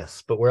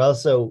pious, but we're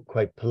also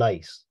quite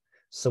polite.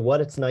 So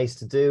what it's nice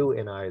to do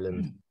in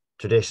Ireland,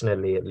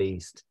 traditionally at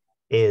least,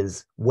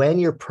 is when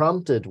you're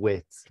prompted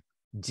with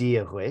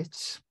Dia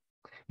Rich,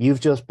 you've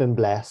just been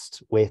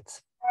blessed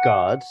with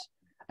God,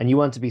 and you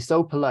want to be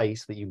so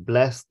polite that you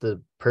bless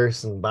the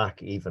person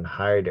back even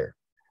harder.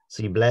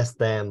 So you bless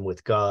them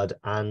with God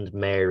and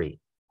Mary.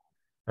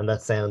 And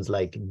that sounds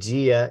like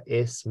Dia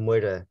is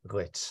muire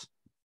rich.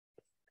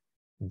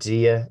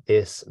 Dia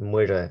is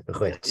muire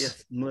rich.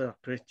 Yes, Muir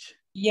Rich.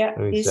 yeah,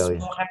 Let me is show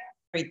you.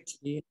 right.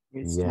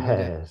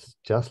 Yes,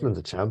 Jocelyn's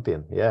a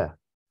champion. Yeah.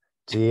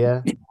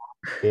 Dia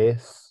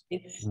is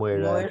It's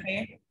muire more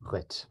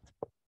rich.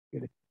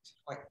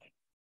 right.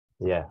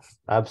 Yes,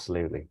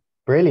 absolutely.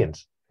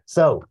 Brilliant.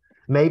 So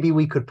maybe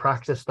we could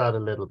practice that a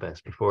little bit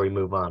before we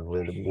move on.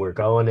 We're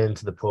going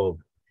into the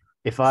pub.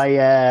 If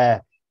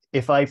I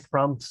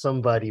prompt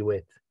somebody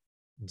with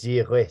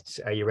Dia Rich,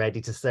 are you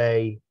ready to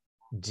say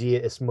Dia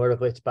is muire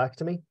rich back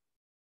to me?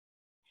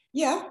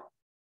 Yeah.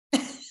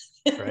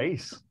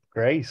 Great,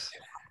 great.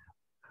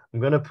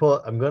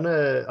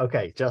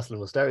 Okay, Jocelyn,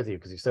 we'll start with you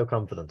because you're so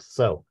confident.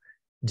 So,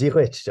 Dia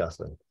Rich,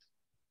 Jocelyn.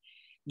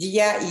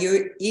 Dia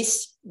you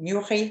is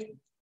muire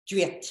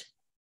duet.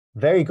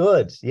 Very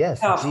good. Yes,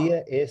 Oh.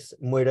 Dia is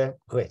muire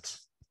rich.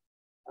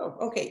 Oh,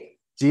 okay.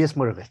 Dia is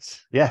muire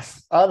rich.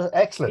 Yes. Oh,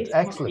 excellent, It's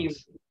more excellent. you.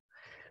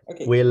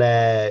 Okay.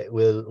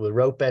 We'll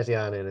rope Betty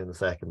Ann in a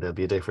second. There'll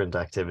be a different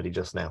activity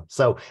just now.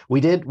 So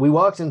we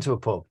walked into a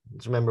pub.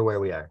 Just remember where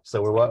we are.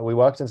 So we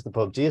walked into the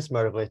pub. Dia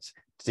Rich,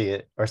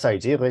 Dia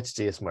Rich,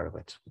 Dia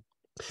Rich.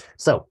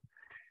 So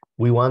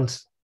we want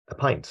a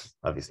pint,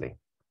 obviously.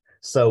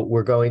 So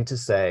we're going to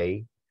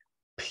say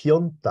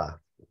Pionta.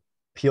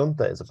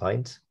 Pionta is a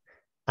pint.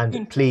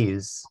 And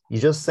please, you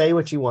just say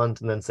what you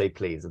want and then say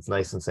please. It's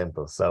nice and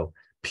simple. So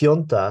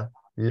Pionta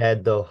le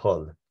do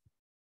hol.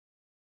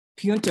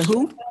 Pionta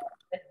who?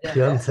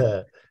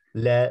 Pionta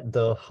le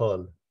do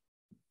hol.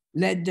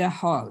 Led the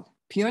hall.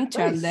 Pionta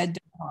Nice. led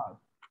the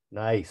hall.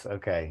 Nice.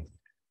 Okay.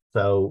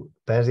 So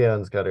Betty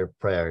Ann's got her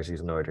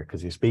priorities in order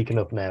because you're speaking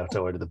up now to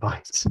order the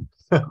pints.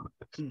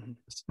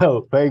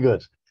 So very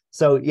good.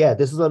 So yeah,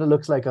 this is what it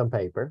looks like on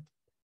paper.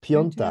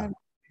 Pionta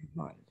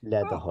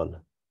le do hol.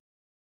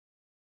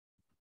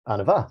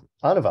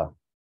 Anava.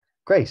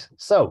 Great.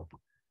 So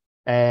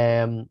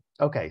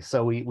okay,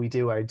 so we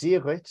do our Dia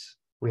Rich.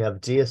 We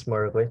have Dia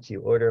Rich.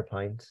 You order a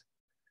pint.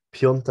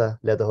 Pionta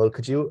le do hol.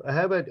 Could you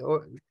how about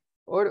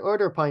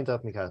order a pint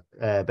off me,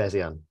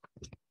 Betty Ann?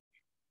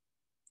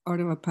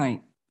 Order a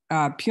pint.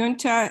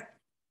 Pionta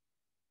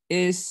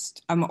is,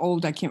 I'm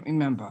old, I can't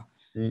remember.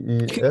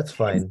 That's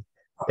fine.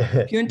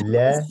 Pionta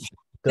Le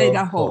Le do do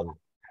hol. hol.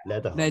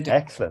 Le do hol. Le do-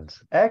 Excellent.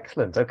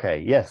 Excellent. Okay.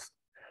 Yes.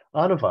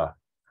 Anava.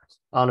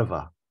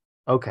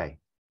 Okay.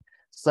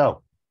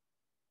 So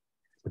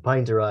the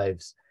pint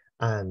arrives,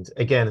 and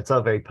again, it's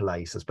all very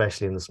polite,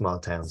 especially in the small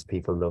towns.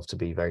 People love to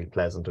be very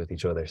pleasant with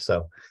each other.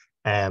 So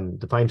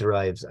the pint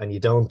arrives, and you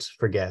don't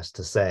forget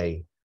to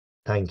say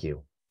thank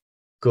you.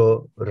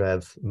 Go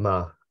rev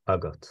ma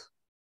agot.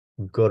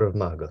 Go rev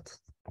ma agot.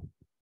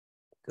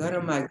 God,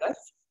 oh my God.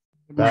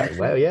 That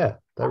well, yeah,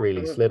 that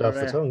really Go slid off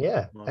the rev tongue.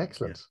 Yeah, ma,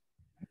 excellent.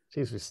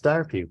 Jeez, we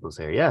star pupils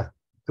here. Yeah,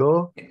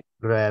 go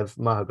rev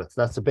ma agot.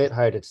 That's a bit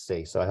harder to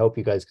say, so I hope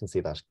you guys can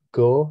see that.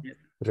 Go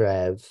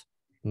rev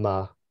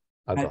ma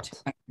agot.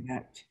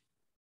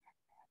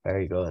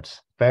 Very good.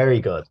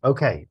 Very good.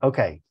 Okay.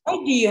 Why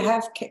do you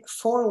have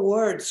 4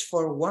 words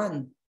for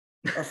one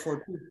or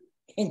for two?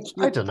 Thank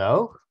you. I don't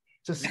know.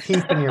 Just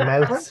keeping your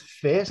mouth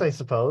fit, I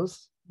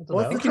suppose. I don't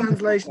What's know. the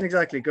translation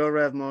exactly? Go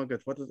Rev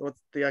Margaret. What's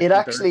the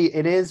actual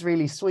It is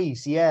really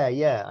sweet.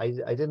 Yeah. I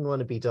didn't want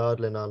to be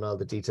dawdling on all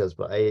the details,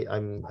 but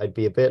I'd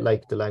be a bit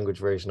like the language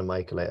version of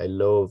Michael. I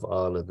love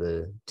all of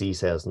the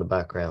details in the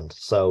background.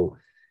 So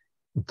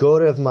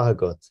Gorev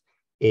Mahagut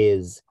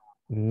is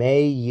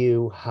may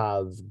you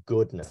have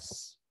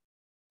goodness.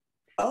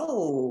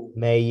 Oh.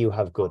 May you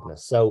have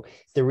goodness. So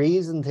the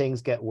reason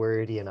things get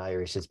wordy in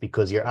Irish is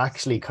because you're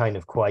actually kind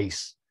of quite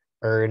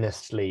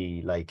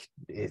earnestly like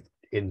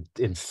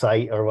in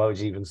sight, or what would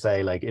you even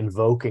say, like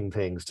invoking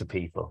things to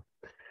people.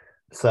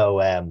 So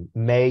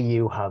may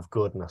you have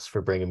goodness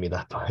for bringing me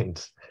that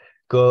pint.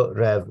 Go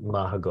rev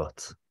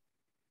mahagot.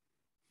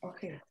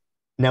 Okay.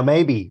 Now,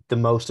 maybe the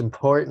most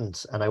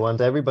important, and I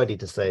want everybody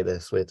to say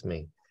this with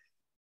me,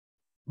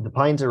 the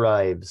pint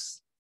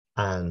arrives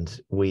and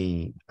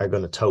we are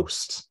going to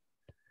toast.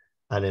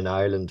 And in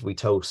Ireland, we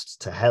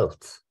toast to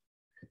health.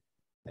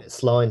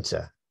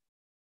 Sláinte.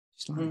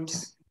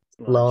 Sláinte.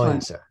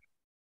 Sláinte.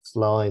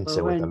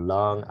 Sláinte with a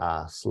long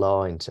A.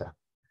 Sláinte.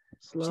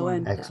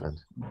 Sláinte. Excellent.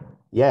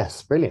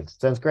 Yes, brilliant.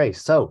 Sounds great.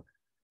 So,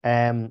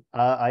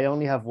 I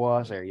only have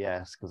water,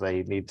 yes, because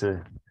I need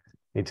to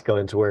go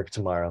into work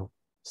tomorrow.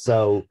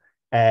 So,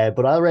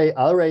 but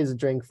I'll raise a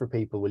drink for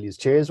people. Will you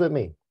cheers with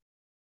me?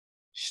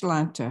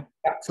 Sláinte.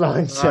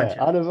 Sláinte.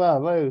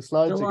 Anava,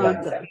 sláinte,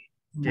 guys.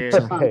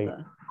 Sláinte. Okay,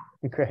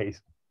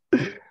 great.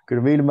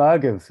 Good meal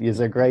Magav. Yous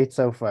are great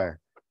so far.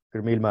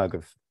 Good meal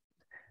Magav.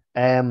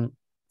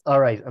 All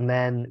right, and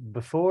then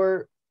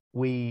before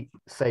we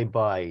say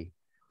bye,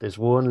 there's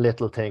one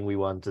little thing we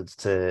wanted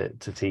to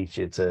teach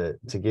you to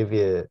give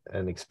you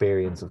an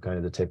experience of kind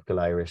of the typical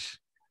Irish.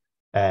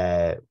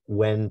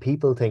 When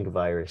people think of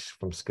Irish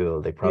from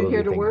school, they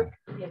probably think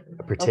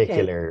a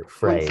particular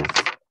phrase.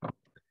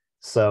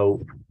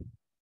 So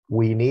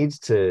we need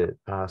to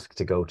ask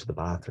to go to the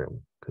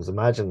bathroom, because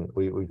imagine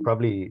we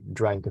probably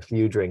drank a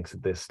few drinks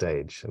at this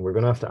stage, and we're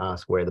going to have to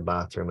ask where the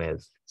bathroom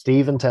is.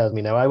 Stephen tells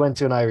me, now I went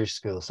to an Irish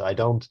school, so I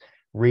don't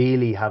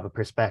really have a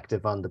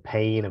perspective on the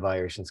pain of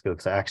Irish in school,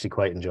 because I actually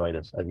quite enjoyed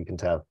it, as you can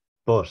tell.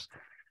 But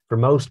for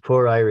most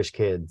poor Irish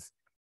kids,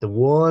 the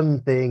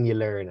one thing you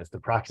learn is the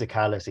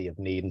practicality of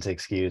needing to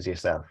excuse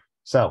yourself.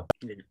 So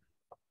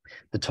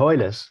the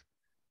toilet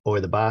or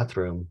the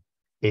bathroom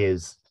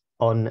is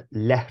on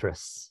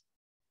letters.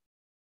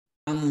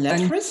 On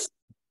letters?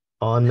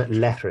 On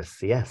letters,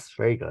 yes,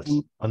 very good.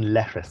 On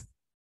letters.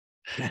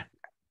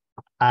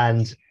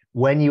 And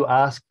when you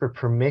ask for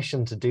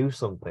permission to do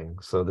something,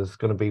 so this is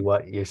going to be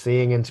what you're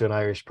seeing into an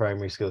Irish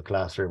primary school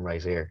classroom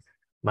right here.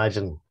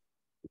 Imagine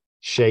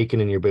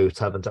shaking in your boots,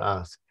 having to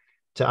ask.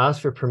 To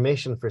ask for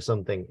permission for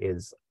something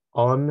is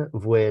on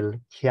bhfuil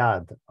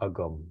cead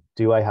agam.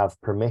 Do I have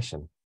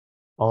permission?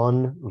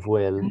 On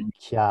bhfuil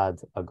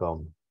cead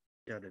agam.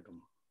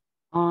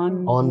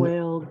 On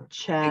bhfuil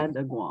cead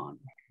agam.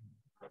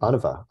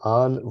 Anava.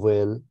 On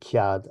bhfuil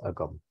cead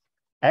agam.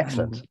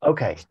 Excellent.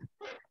 Okay.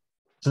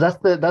 So that's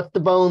the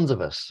bones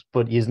of it.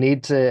 But you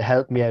need to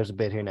help me out a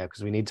bit here now,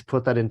 because we need to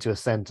put that into a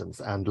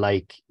sentence. And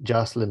like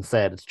Jocelyn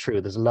said, it's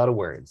true. There's a lot of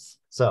words.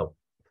 So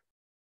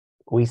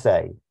we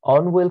say,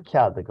 on bhfuil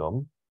cead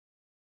agam.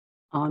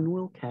 On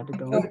bhfuil cead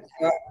agam.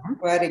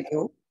 Where to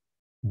go?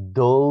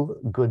 Dul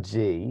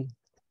gudji.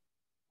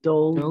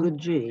 Dul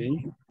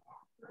gudji.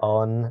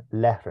 On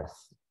letters.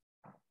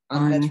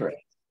 On letters.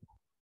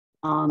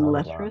 On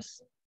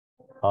letters.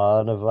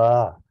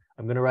 Anava.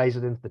 I'm going to write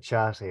it into the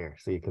chat here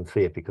so you can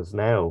see it, because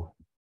now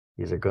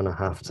you're going to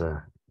have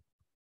to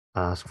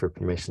ask for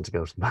permission to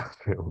go to the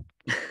bathroom.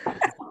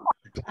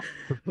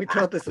 We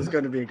thought this was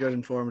going to be a good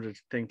informative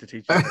thing to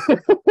teach you.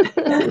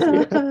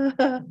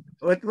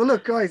 Well,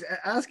 look, guys,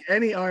 ask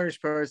any Irish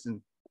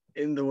person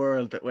in the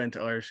world that went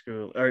to Irish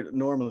school or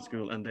normal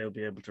school, and they'll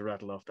be able to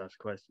rattle off that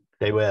question.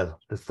 They will.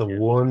 That's the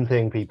one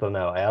thing people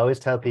know. I always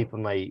tell people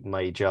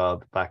my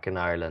job back in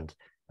Ireland,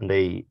 and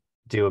they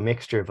do a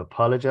mixture of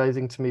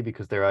apologizing to me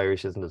because their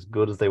Irish isn't as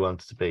good as they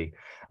want it to be,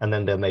 and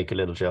then they'll make a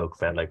little joke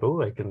about like,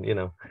 oh, I can,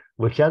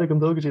 with Cadogan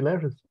Dulgagy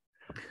letters.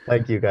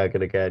 Thank you,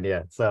 Gagan, again.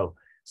 Yeah.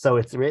 So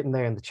it's written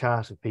there in the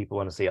chat if people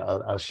want to see it.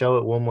 I'll show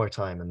it one more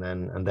time,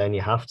 and then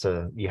you have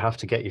to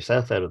get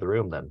yourself out of the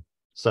room then.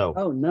 So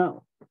Oh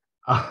no.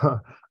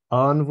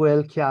 on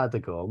bhfuil cead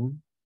agam.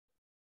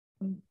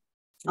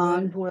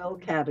 On bhfuil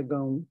cead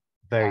agam.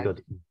 Very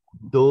good.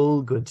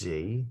 Dul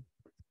gudji.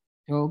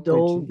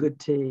 Dul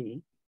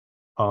gudji.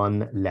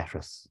 On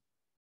letters.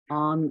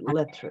 On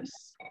letters.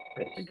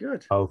 Very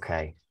good.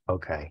 Okay.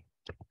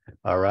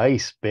 All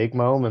right. Big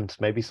moment.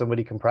 Maybe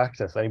somebody can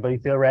practice. Anybody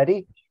feel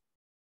ready?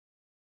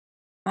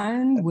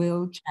 An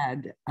bhfuil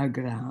cead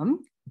agam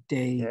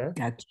de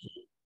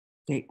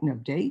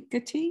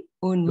gati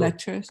on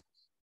letters.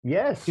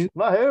 Yes.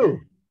 Mahu.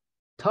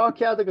 Talk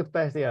Cadogan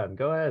Bethian.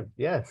 Go ahead.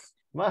 Yes.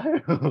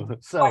 Mahu.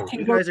 So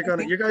you guys are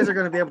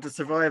gonna be able to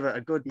survive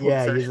a good pub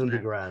yeah, session you'll be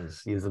now. grand.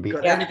 You'll be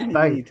Anything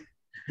you need.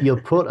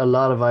 You'll put a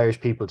lot of Irish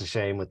people to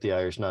shame with the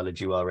Irish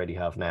knowledge you already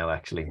have now,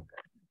 actually.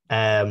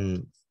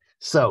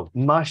 So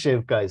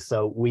Mashiv, guys.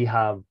 So we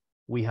have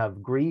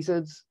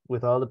greeted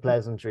with all the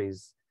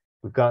pleasantries.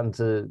 We've gotten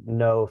to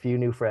know a few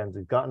new friends.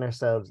 We've gotten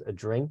ourselves a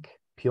drink,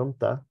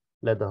 Piunta,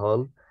 led the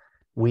hull.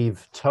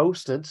 We've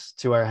toasted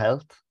to our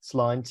health,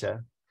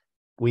 Sláinte.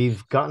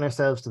 We've gotten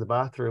ourselves to the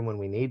bathroom when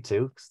we need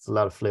to, because it's a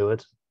lot of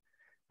fluid.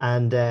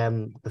 And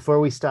before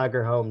we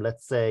stagger home,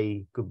 let's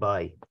say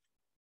goodbye.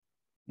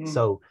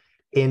 So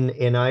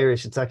in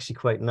Irish, it's actually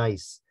quite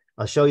nice.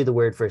 I'll show you the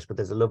word first, but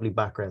there's a lovely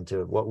background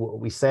to it. What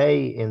we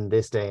say in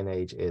this day and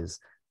age is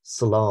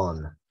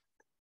slán.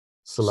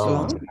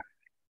 Slán.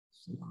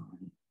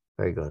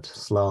 Very good.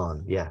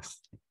 Slán, yes.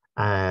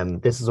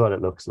 This is what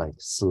it looks like.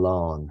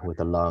 Slán with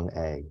a long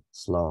A.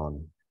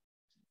 Slán.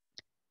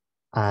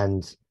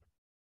 And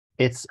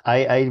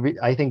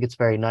I think it's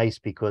very nice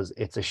because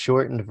it's a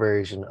shortened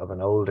version of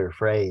an older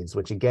phrase,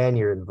 which again,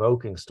 you're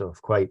invoking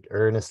stuff quite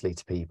earnestly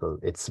to people.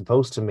 It's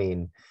supposed to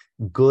mean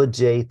good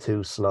day to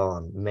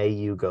Slán, may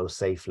you go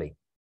safely.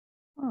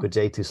 Good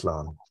day to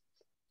Slán.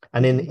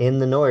 And in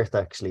the north,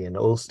 actually, in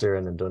Ulster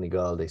and in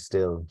Donegal, they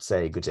still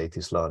say good day to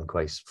Slán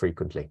quite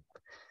frequently.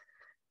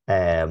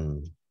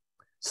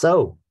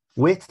 So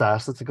with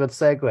that, it's a good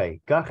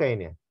segue.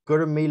 Gachéine,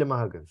 gur míle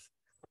maithagah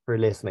for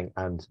listening,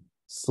 and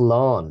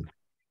Slán.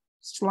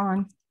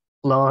 Slán.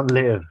 Slán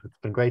live. It's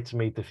been great to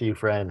meet a few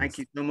friends. Thank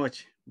you so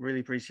much. Really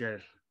appreciate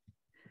it.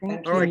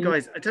 Thank All right, you.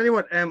 guys. I tell you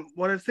what I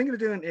was thinking of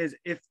doing is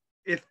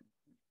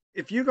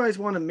if you guys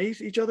want to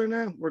meet each other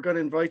now, we're going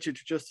to invite you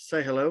to just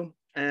say hello.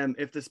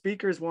 If the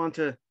speakers want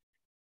to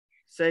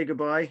say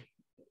goodbye,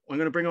 I'm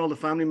going to bring all the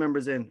family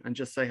members in and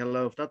just say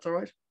hello, if that's all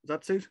right. Does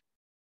that suit?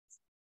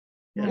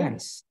 Yeah.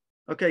 Yes.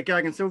 Okay,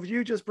 Gagan. So if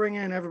you just bring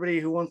in everybody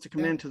who wants to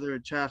come into the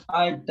chat.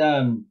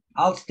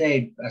 I'll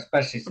stay,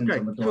 especially since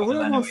I'm a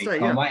Doyle anyway. Stay,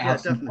 so I might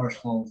have some definitely.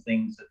 Personal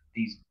things that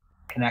these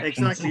connections.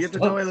 Exactly, you have the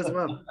Doyle as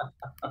well.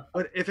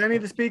 But if any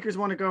of the speakers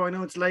want to go, I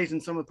know it's late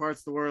in some of the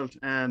parts of the world.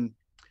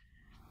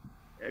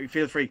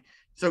 Feel free.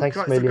 So, Thanks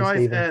so million, guys,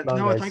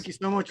 Stephen. thank you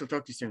so much. I'll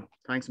talk to you soon.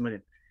 Thanks a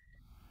million.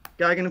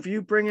 Gagan, if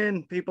you bring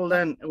in people,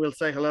 then we'll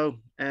say hello.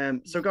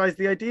 So guys,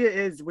 the idea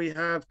is we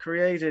have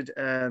created,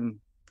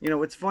 you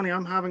know, it's funny,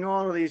 I'm having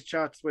all of these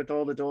chats with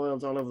all the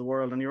Doyles all over the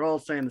world, and you're all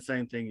saying the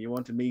same thing. You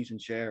want to meet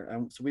and share.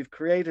 So we've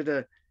created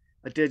a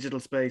digital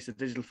space, a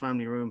digital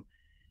family room.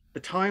 The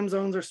time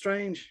zones are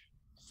strange.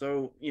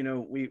 So, you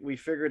know, we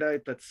figured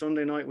out that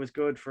Sunday night was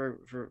good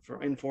for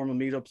informal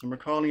meetups, and we're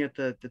calling it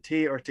the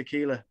tea or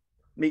tequila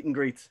meet and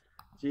greets.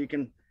 So you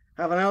can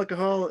have an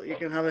alcohol, you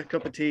can have a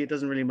cup of tea, it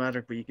doesn't really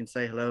matter, but you can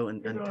say hello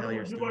and tell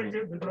your story. You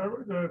might get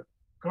the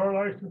car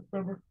license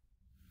number.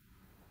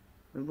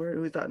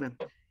 Who is that now?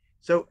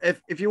 So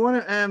if you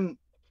want to,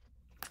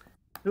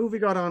 who have we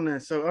got on there?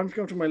 So I'm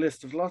going through my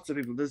list of lots of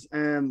people. There's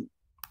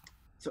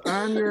so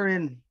Anne, you're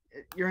in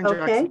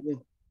Okay.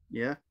 Jacksonville.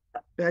 Yeah.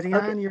 Betty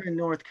Ann, you're in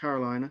North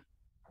Carolina.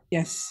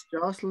 Yes.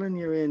 Jocelyn,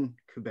 you're in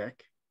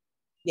Quebec.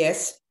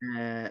 Yes.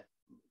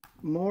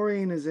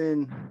 Maureen is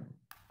in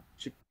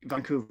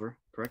Vancouver,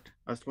 correct?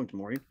 I was talking to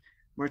Maureen.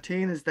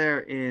 Martine is there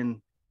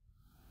in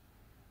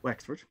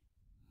Wexford.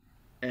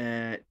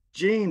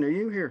 Jean, are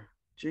you here?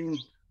 Jean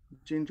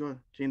Doyle.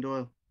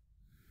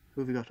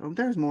 Who have we got? Oh,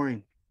 there's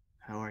Maureen.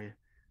 How are you?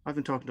 I've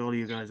been talking to all of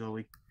you guys all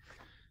week.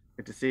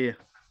 Good to see you.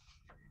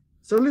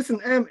 So listen,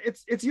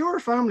 it's your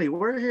family.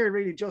 We're here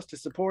really just to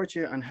support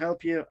you and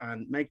help you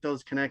and make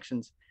those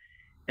connections.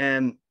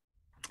 Gagan,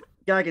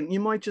 you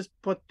might just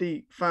put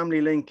the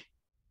family link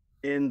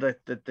in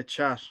the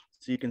chat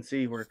so you can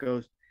see where it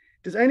goes.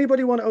 Does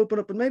anybody want to open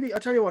up? And maybe I'll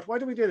tell you what, why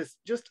do we do this?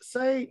 Just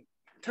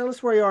tell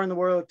us where you are in the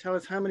world, tell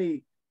us how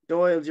many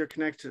Doyles you're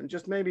connected to, and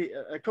just maybe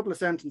a couple of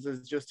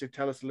sentences just to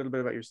tell us a little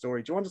bit about your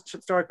story. Do you want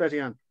to start, Betty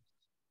Ann?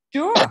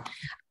 Sure.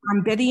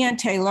 I'm Betty Ann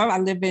Taylor. I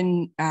live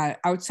in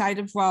outside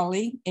of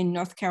Raleigh in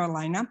North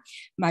Carolina.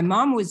 My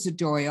mom was a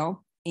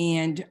Doyle,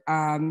 and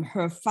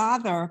her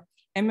father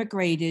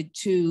immigrated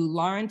to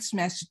Lawrence,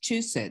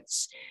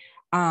 Massachusetts.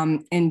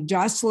 And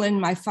Jocelyn,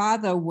 my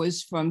father,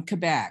 was from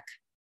Quebec.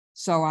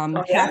 So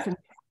half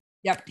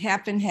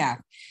and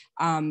half.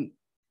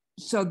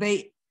 So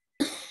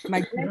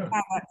my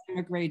grandfather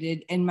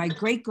immigrated, and my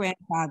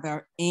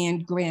great-grandfather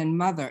and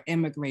grandmother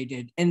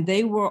immigrated, and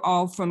they were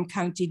all from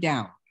County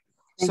Down.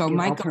 So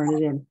Michael, I'll turn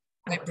it in.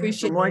 I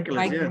appreciate Michael.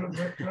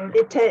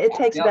 It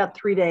takes about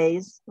 3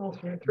 days.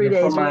 3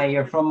 days.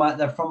 They're from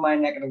my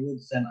neck of the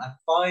woods, and I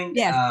find.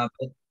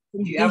 But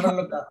do you ever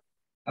look at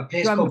a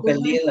place called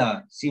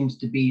Balila? Seems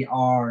to be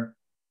our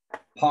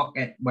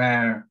pocket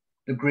where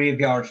the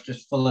graveyard's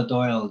just full of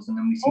Doyles, and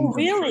then we seem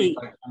really?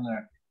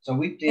 There. So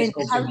we place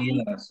called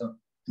Balila, so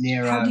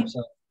near.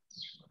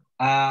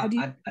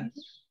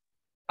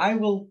 I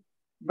will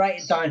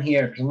write it down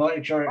here because I'm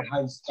not sure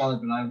how to spell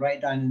it, but I'll write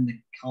it down in the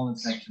comment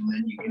section,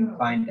 and you can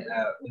find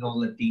with all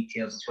the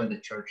details of where the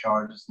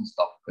churchyard is and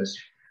stuff. Because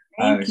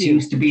it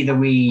seems to be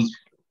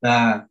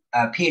the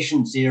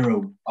patient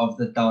zero of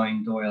the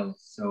dying Doyles.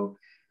 So,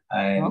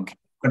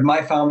 but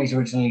my family's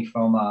originally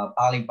from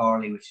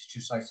Ballybarley, which is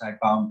just outside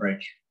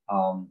Banbridge.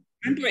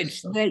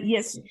 Banbridge,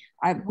 yes,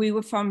 we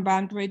were from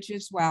Banbridge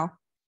as well.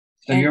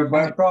 So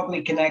we're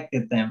probably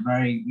connected then.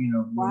 Very,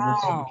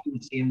 we're the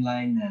same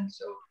line then.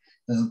 So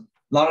there's a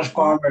lot of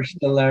farmers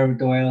still there with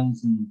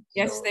Doyles, and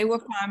yes, they were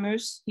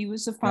farmers. He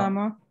was a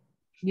farmer.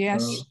 Yeah.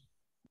 Yes.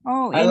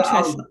 So,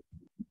 Interesting.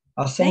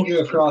 I'll send you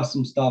across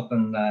some stuff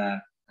and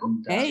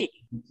see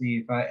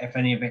if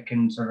any of it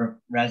can sort of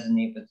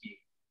resonate with you.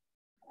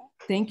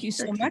 Thank you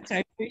so much.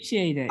 I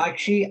appreciate it.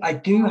 Actually, I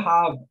do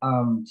have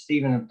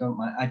Stephen, if don't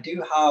mind, I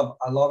do have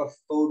a lot of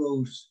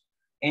photos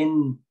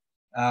in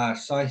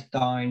South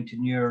Down to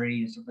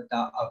Newry and stuff like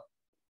that of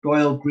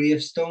Doyle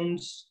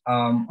gravestones,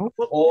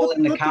 all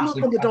in the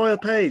Catholic. Put them up on the Doyle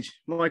page,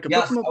 Michael.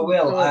 Yes, I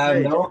will.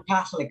 They're all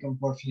Catholic,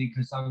 unfortunately,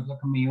 because I was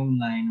looking at my own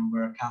line and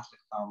we're a Catholic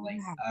family.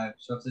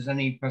 So if there's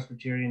any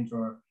Presbyterians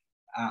or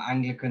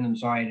Anglican. I'm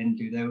sorry I didn't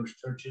do those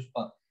churches,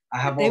 but I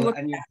have They all were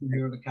any of them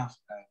here, the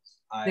Catholics.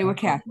 they were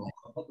Catholic.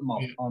 I'll put them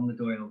up on the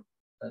Doyle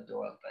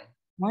thing.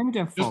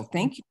 Wonderful.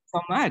 Thank you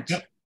so much.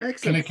 Yep.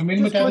 Excellent. Can I come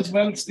in with that as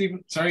well,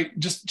 Stephen? Sorry,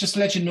 just to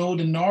let you know,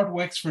 the North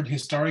Wexford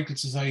Historical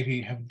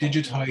Society have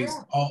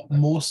digitised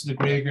most of the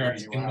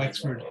graveyards in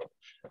Wexford,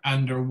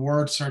 and they're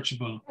word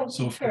searchable.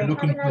 So if you're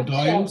looking for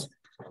Doyles,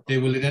 they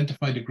will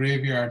identify the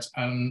graveyards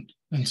and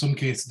in some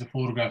cases the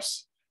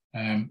photographs.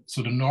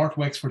 So the North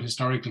Wexford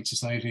Historical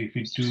Society, if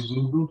you do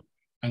Google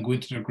and go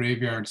into their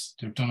graveyards,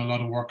 they've done a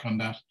lot of work on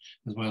that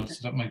as well. So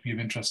that might be of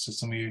interest to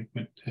some of you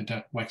with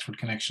that Wexford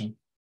connection.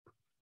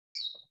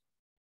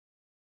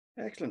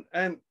 Excellent.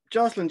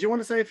 Jocelyn, do you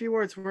want to say a few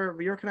words for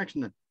your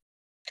connection then?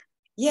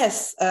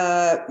 Yes,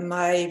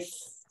 my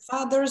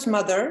father's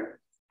mother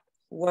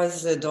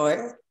was a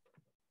Doyle.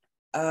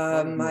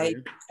 My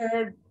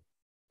third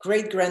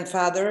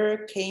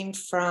great-grandfather came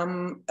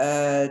from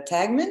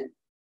Tagman.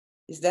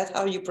 Is that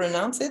how you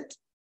pronounce it?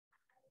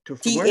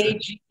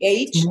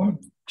 T-A-G-H.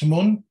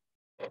 Timon.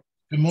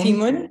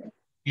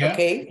 Yeah.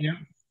 Okay.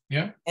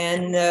 Yeah.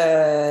 And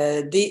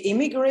they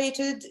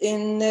immigrated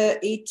in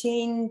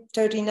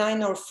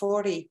 1839 or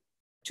 40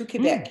 to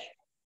Quebec.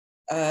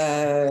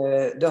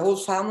 The whole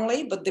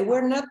family, but they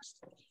were not,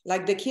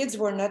 like the kids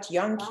were not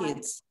young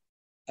kids.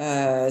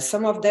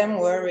 Some of them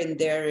were in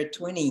their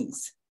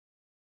 20s.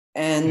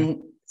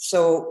 And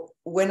so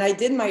when I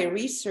did my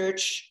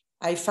research,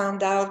 I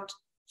found out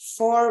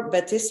 4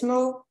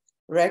 baptismal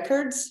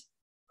records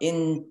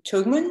in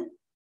Tugman.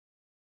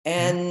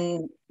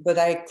 But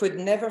I could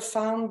never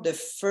find the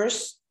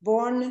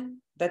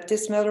firstborn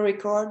baptismal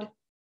record,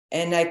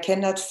 and I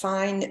cannot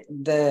find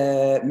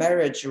the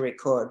marriage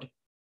record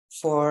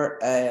for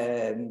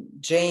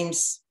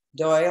James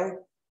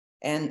Doyle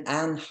and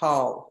Anne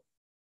Hall.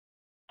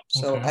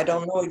 So I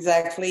don't know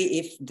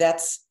exactly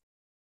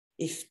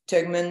if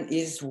Tugman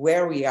is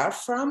where we are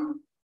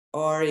from,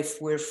 or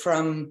if we're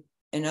from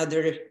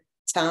another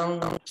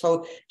town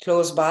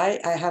close by.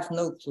 I have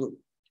no clue.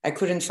 I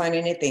couldn't find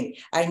anything.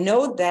 I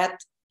know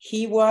that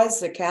he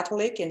was a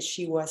Catholic and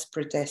she was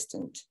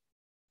Protestant.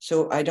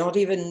 So I don't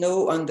even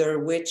know under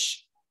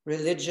which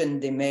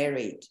religion they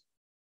married.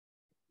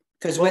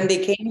 Because when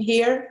they came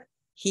here,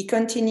 he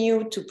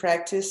continued to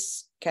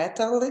practice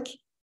Catholic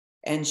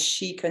and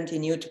she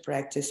continued to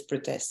practice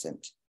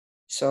Protestant.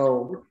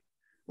 So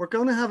we're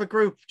going to have a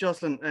group,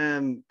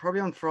 Jocelyn,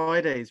 probably on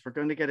Fridays. We're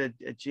going to get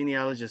a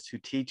genealogist who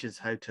teaches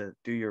how to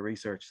do your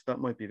research. That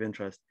might be of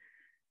interest.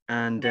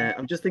 And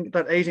I'm just thinking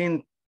that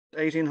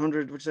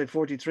 1800, which is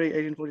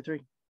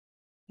 1843?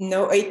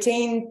 No,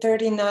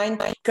 1839,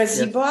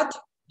 because yes.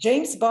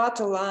 James bought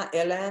a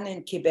land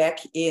in Quebec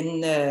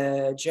in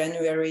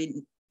January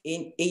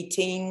in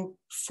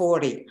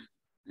 1840.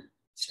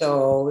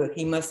 So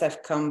he must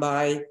have come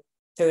by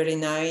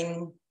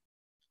 39.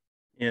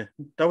 Yeah,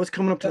 that was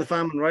coming up to the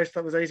famine, right?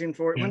 That was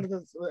 1840. When did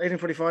that,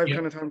 1845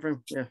 kind of time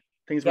frame? Yeah,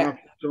 things were not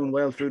doing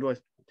well food-wise.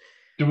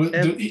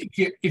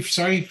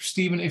 Sorry,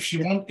 Stephen, if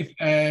you want,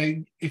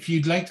 if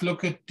you'd like to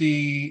look at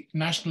the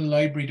National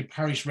Library, the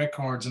parish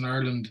records in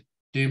Ireland,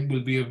 they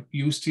will be of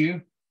use to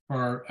you.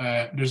 Or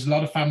there's a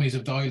lot of families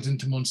of Doyles in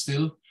Timon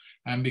still,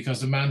 and because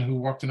the man who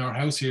worked in our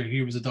house here,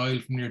 he was a Doyle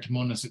from near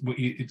Timon.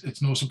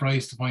 It's no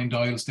surprise to find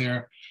Doyles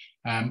there.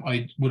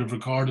 I would have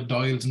recorded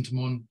Doyles in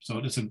Timon,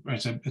 so it's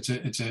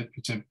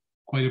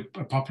quite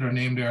a popular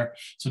name there.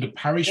 So the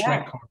parish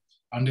record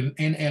on the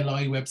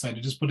NLI website,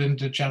 I just put it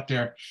into the chat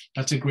there.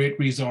 That's a great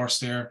resource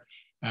there.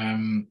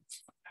 And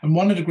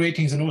one of the great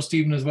things, I know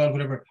Stephen as well,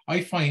 whatever,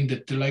 I find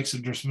that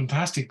there's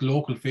fantastic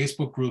local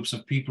Facebook groups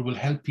of people will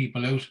help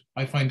people out.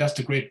 I find that's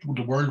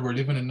the world we're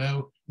living in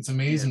now. It's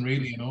amazing,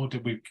 really,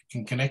 that we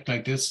can connect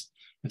like this.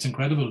 It's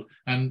incredible.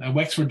 And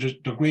Wexford,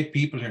 they're great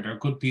people here. They're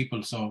good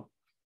people. So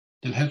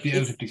they'll help you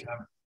out if they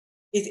can.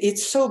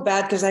 It's so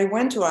bad because I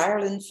went to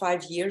Ireland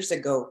 5 years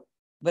ago,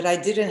 but I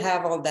didn't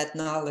have all that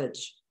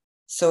knowledge.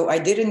 So I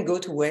didn't go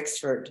to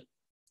Wexford,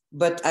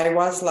 but I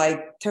was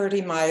like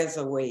 30 miles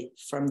away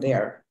from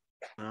there.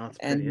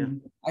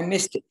 And I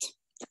missed it.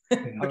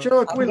 But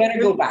look, I'm going to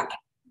go back.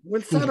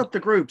 We'll set up the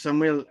groups and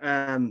we'll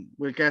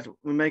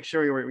make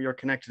sure you're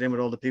connected in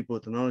with all the people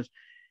with the knowledge.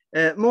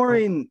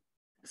 Maureen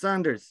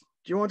Sanders,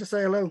 do you want to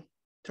say hello?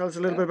 Tell us a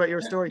little bit about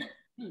your story.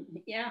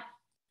 Yeah.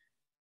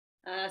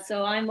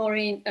 So I'm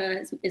Maureen.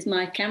 Is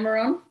my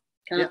camera on?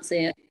 Can't see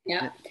it.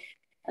 Yeah.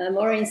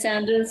 Maureen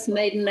Sanders,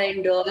 maiden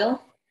name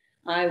Doyle.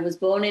 I was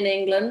born in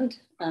England.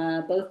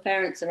 Both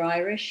parents are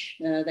Irish.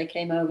 They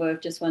came over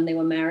just when they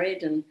were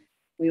married, and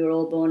we were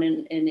all born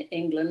in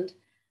England.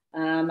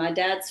 My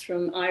dad's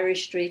from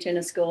Irish Street in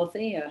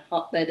Escorthy, a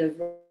hotbed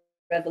of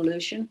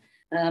revolution.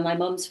 My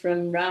mum's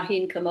from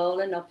Raheen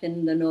Camolan up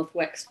in the North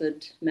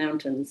Wexford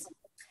Mountains.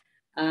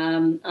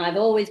 I've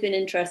always been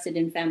interested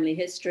in family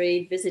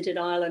history, visited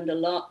Ireland a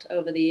lot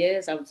over the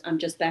years. I'm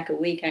just back a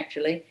week,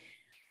 actually.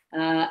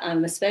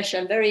 I'm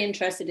very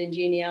interested in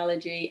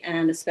genealogy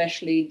and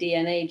especially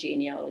DNA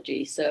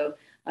genealogy. So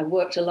I've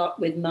worked a lot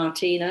with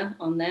Martina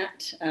on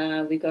that.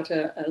 We've got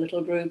a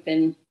little group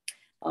in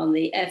on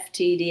the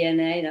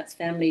FTDNA, that's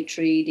Family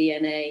Tree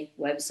DNA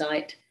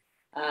website,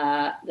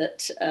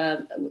 that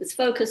was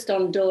focused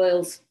on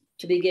Doyle's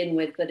to begin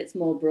with, but it's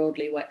more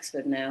broadly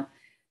Wexford now.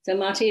 So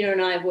Martina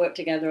and I have worked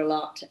together a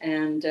lot,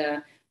 and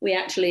we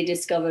actually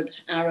discovered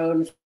our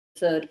own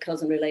third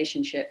cousin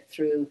relationship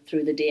through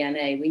the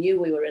DNA. We knew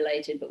we were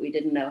related, but we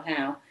didn't know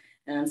how.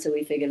 And so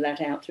we figured that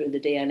out through the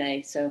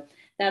DNA. So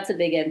that's a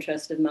big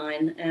interest of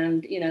mine,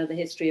 and, you know, the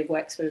history of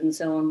Wexford and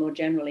so on more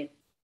generally.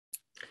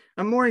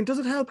 And Maureen, does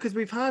it help? Because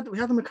we had the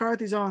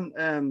McCarthys on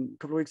a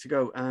couple of weeks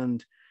ago,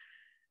 and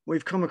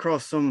we've come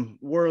across some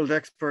world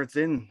experts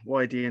in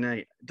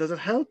Y-DNA. Does it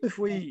help if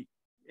we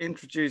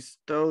introduce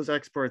those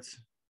experts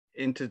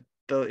into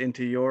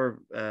your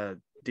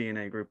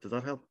DNA group? Does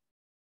that help?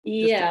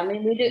 Yeah, I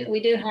mean, we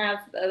do have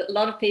a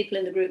lot of people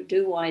in the group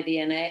do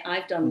Y-DNA.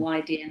 I've done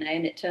Y-DNA,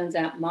 and it turns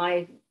out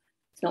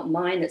it's not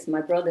mine, it's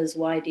my brother's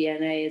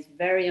Y-DNA is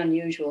very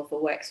unusual for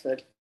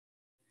Wexford.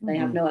 They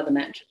have no other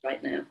matches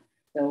right now,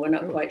 so we're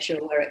not quite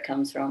sure where it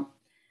comes from.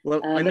 Well,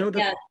 I know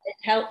that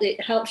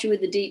it helps you with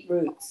the deep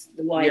roots,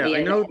 the Y-DNA. Yeah,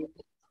 I know.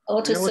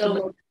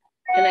 Autosomal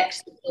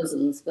connects the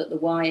cousins, but the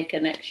Y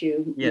connects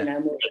you, you know,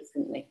 more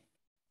distantly.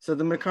 So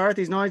the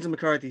McCarthys, Nigel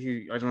McCarthy,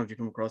 who I don't know if you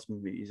come across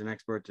him, he's an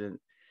expert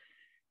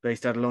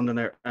based out of London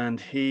there,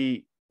 and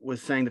he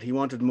was saying that he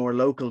wanted more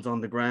locals on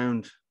the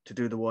ground to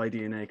do the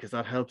Y-DNA because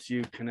that helps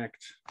you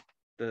connect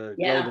the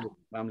global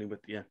family with,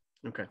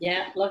 okay.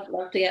 Yeah, love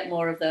to get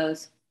more of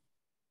those.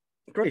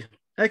 Great,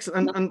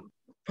 excellent. And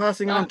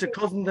passing on to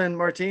cousin then,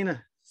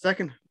 Martina,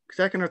 second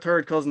or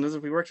third cousin, is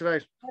it? We worked it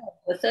out.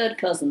 The third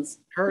cousins.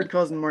 Third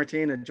cousin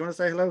Martina. Do you want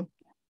to say hello?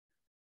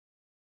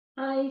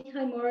 Hi,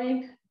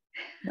 Maureen.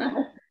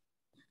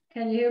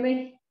 Can you hear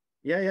me?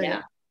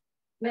 Yeah.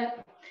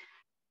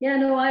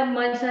 No, I'm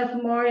myself,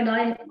 Maureen.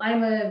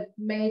 I'm a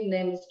maiden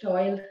name is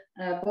Doyle.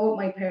 Both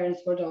my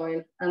parents were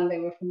Doyle, and they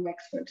were from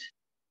Wexford.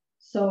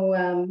 So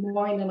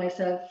Maureen and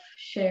myself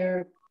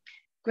share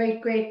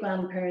great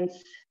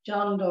grandparents,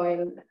 John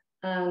Doyle,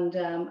 and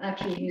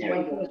actually his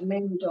wife was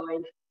Mary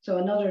Doyle, so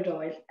another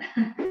Doyle.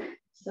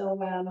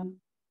 So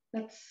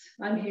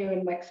I'm here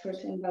in Wexford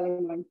in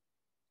Ballymurray.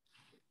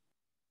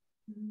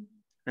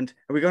 And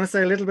are we going to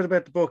say a little bit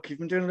about the book? You've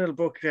been doing a little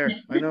book there.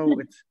 I know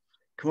it's,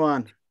 come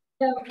on.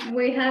 Yeah,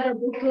 we had our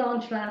book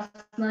launch last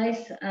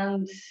night,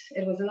 and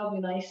it was a lovely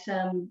night.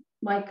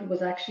 Michael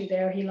was actually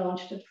there. He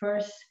launched it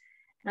first.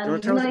 And Do you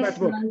want to tell us about the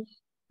book?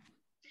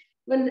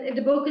 Well,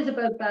 the book is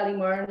about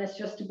Ballymurray, and it's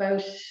just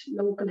about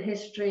local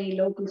history,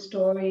 local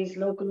stories,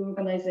 local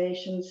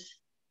organisations.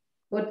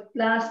 But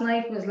last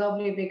night was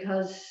lovely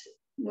because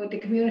the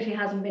community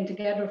hasn't been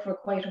together for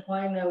quite a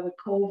while now with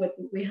COVID.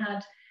 We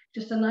had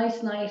just a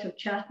nice night of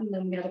chatting,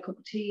 and we had a cup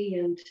of tea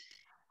and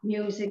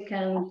music,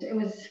 and it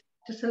was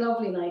just a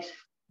lovely night.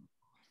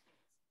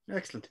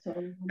 Excellent.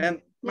 So,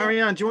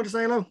 Marianne, do you want to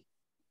say hello?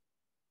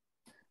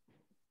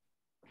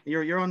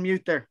 You're on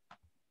mute there.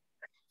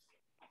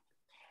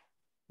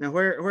 Now,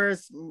 where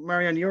is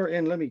Marianne? You're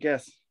in. Let me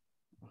guess.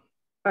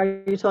 Are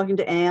you talking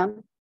to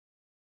Anne?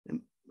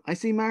 I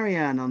see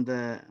Marianne on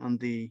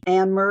the.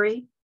 Anne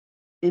Murray,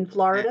 in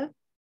Florida.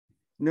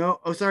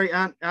 No. Oh, sorry,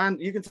 Anne. Anne,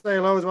 you can say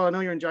hello as well. I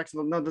know you're in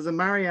Jacksonville. No, there's a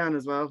Marianne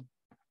as well.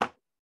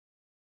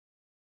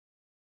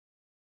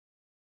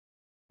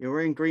 You're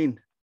wearing green.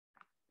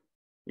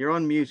 You're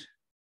on mute.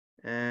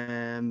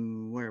 Where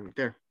are we?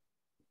 There.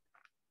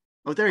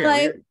 Oh, there you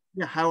are.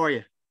 Yeah, how are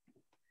you?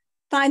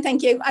 Fine,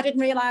 thank you. I didn't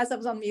realise I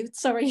was on mute,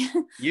 sorry.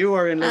 You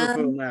are in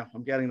Liverpool now.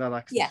 I'm getting that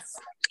accent. Yes.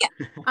 Yeah.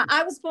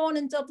 I was born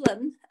in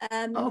Dublin.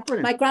 Oh,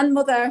 brilliant. My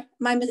grandmother,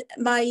 my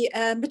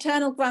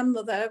maternal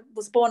grandmother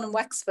was born in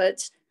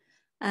Wexford.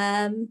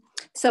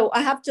 So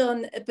I have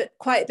done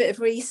quite a bit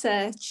of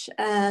research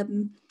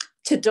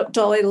to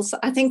Doyle's.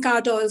 I think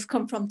our Doyles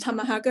come from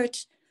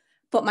Tamahagart,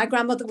 but my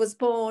grandmother was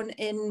born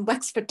in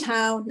Wexford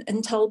Town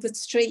in Talbot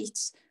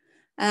Street.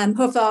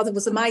 Her father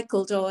was a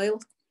Michael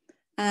Doyle,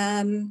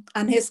 and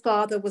his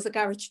father was a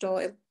Garage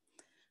Doyle.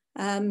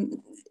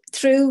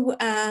 Through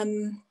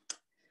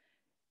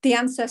the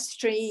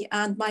Ancestry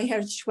and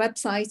MyHeritage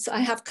websites, I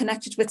have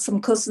connected with some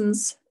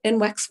cousins in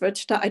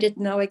Wexford that I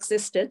didn't know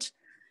existed.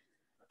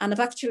 And I've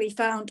actually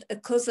found a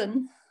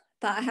cousin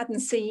that I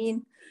hadn't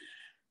seen.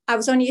 I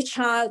was only a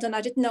child and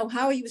I didn't know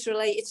how he was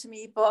related to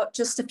me, but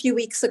just a few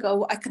weeks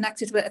ago, I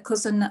connected with a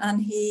cousin,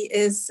 and he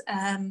is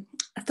a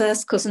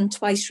first cousin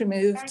twice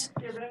removed.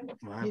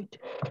 Wow.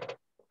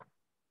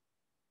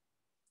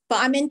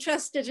 But I'm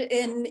interested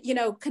in,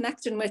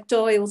 connecting with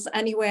Doyles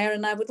anywhere,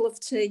 and I would love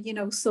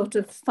to, sort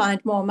of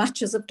find more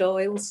matches of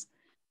Doyles.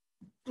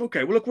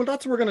 Okay, well,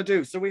 that's what we're going to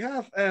do. So we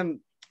have, Anne,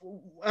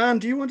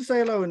 do you want to say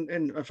hello?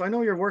 And if I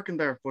know you're working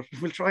there, but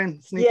we'll try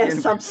and sneak in.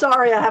 Yes, I'm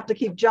sorry. I have to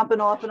keep jumping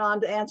off and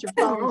on to answer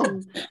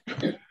phones.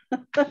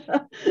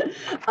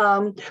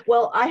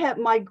 Well, I have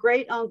my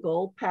great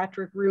uncle,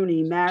 Patrick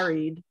Rooney,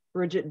 married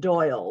Bridget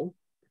Doyle,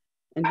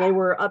 and they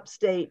were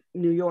upstate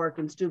New York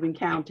in Steuben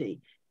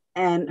County.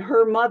 And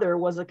her mother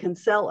was a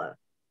Kinsella,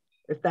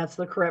 if that's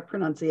the correct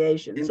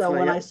pronunciation. So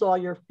when I saw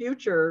your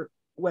future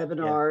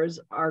webinars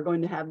are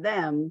going to have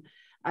them,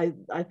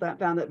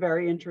 found that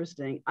very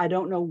interesting. I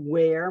don't know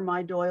where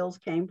my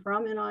Doyles came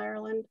from in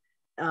Ireland.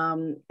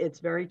 It's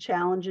very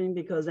challenging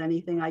because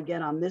anything I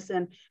get on this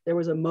end, there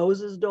was a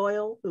Moses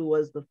Doyle who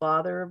was the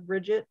father of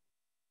Bridget,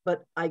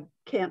 but I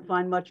can't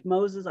find much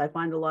Moses. I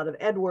find a lot of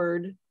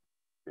Edward.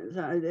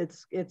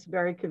 It's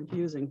very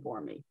confusing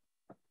for me.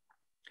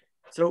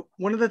 So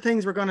one of the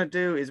things we're going to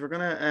do is we're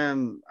going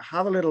to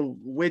have a little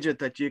widget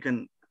that you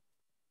can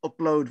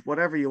upload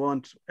whatever you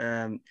want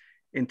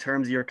in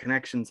terms of your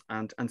connections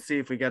and see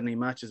if we get any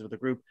matches with the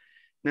group.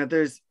 Now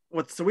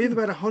so we have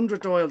about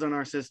 100 Doyles on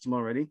our system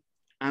already.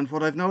 And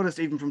what I've noticed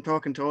even from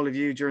talking to all of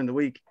you during the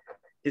week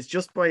is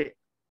just by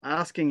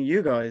asking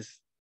you guys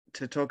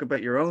to talk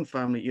about your own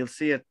family, you'll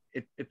see it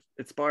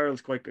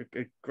spirals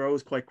it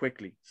grows quite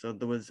quickly. So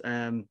there was,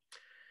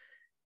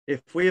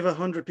 if we have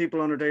 100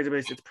 people on our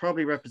database, it's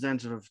probably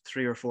representative of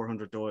 300 or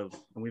 400 Doyles,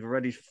 and we've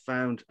already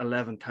found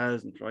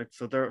 11,000, right?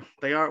 So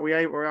we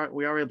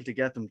are able to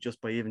get them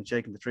just by even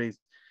shaking the trees.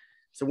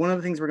 So one of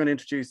the things we're going to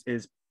introduce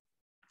is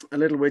a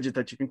little widget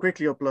that you can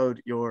quickly upload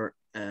your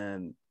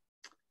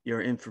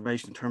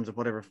information in terms of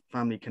whatever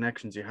family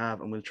connections you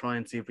have, and we'll try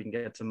and see if we can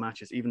get some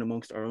matches even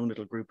amongst our own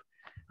little group.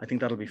 I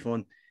think that'll be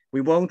fun.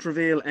 We won't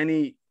reveal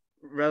any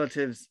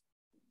relatives.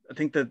 I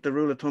think that the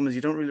rule of thumb is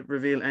you don't really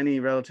reveal any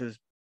relatives,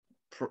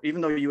 even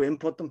though you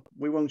input them.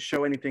 We won't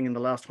show anything in the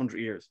last 100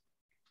 years.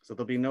 So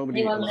there'll be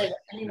nobody.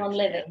 Anyone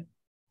living.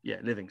 Yeah,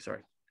 living,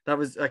 sorry. That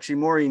was actually,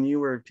 Maureen, you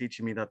were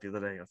teaching me that the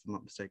other day, if I'm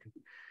not mistaken.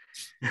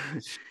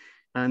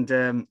 And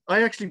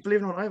I actually,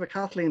 believe it or not, I have a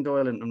Kathleen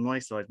Doyle on my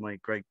side, my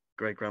great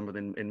grandmother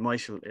in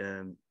Michael,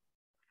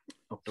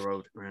 up the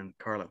road around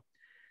Carlow.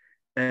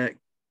 Gwyneth,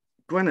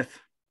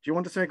 do you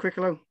want to say a quick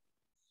hello?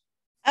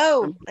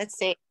 Oh, let's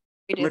see.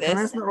 We do am I this.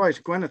 pronouncing it right?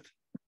 Gwyneth.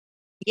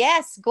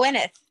 Yes,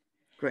 Gwyneth.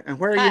 Great. And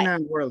where are you now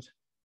in the world?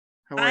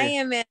 How are you?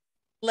 am in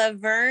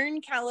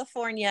Laverne,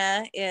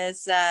 California,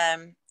 is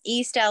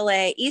east of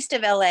LA.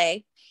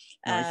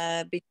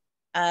 Nice.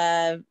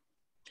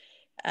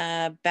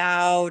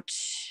 About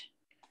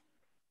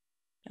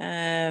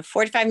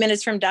 45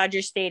 minutes from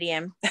Dodger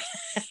Stadium.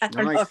 I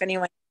don't know if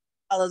anyone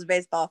follows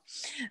baseball.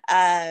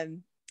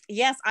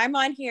 Yes, I'm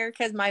on here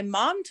because my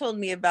mom told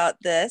me about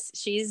this.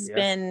 She's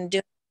been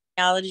doing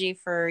genealogy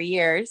for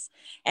years,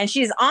 and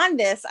she's on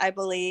this, I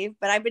believe,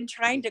 but I've been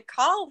trying to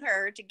call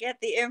her to get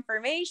the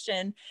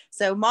information.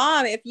 So,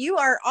 Mom, if you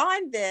are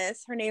on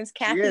this, her name's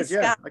Kathy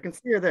Scott. Yeah, I can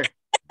see her there.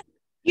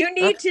 You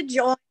need to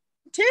join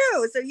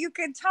too, so you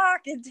can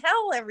talk and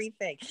tell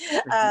everything.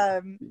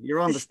 You're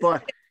on the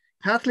spot.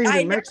 Kathleen's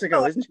in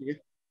Mexico, isn't she?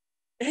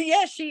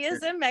 Yeah, she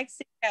is in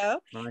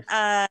Mexico. Nice.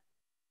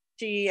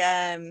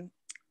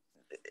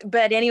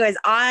 But anyways,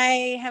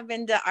 I have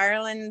been to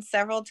Ireland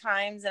several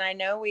times, and I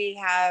know we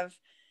have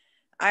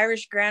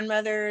Irish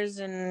grandmothers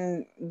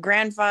and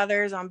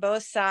grandfathers on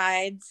both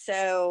sides.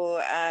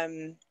 So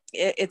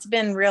it's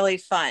been really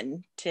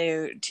fun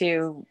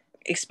to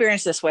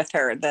experience this with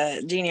her,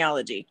 the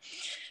genealogy.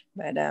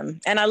 But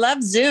and I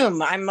love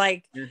Zoom. I'm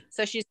like,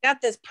 so she's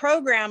got this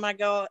program. I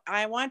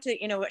want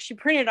to, she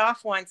printed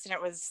off once, and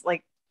it was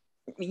like,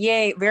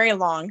 yay, very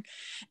long.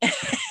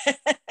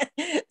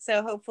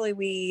 So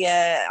hopefully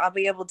I'll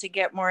be able to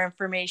get more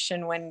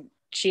information when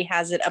she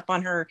has it up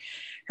on her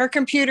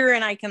computer,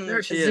 and I can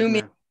zoom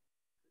in.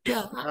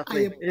 Yeah,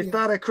 is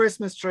that a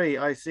Christmas tree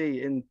I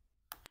see in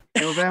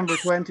November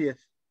 20th?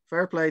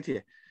 Fair play to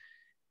you.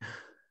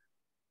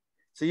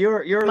 So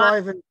you're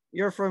live and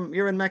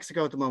you're in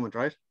Mexico at the moment,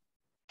 right?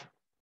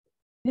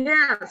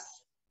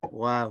 Yes.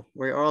 Wow,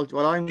 we're all,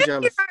 well, I'm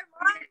jealous. Hi,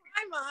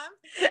 Mom.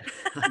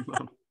 Hi,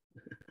 Mom.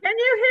 Can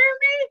you hear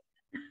me?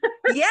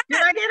 Yeah.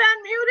 Did I get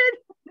unmuted?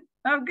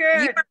 Oh,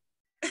 good.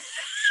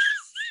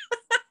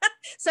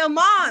 So,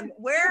 Mom,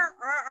 where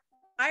are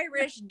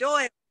Irish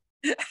Doyle?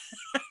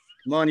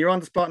 Come on, you're on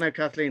the spot now,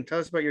 Kathleen. Tell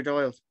us about your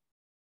Doyles.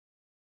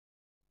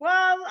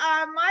 Well,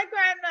 my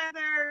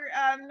grandmother,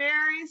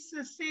 Mary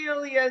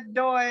Cecilia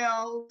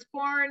Doyle, was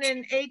born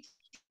in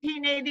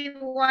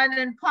 1881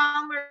 in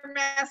Palmer,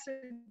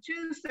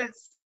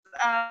 Massachusetts,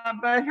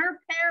 but her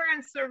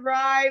parents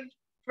arrived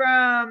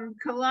from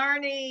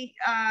Killarney,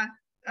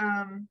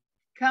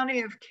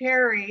 County of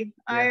Kerry,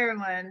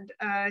 Ireland,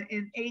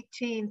 in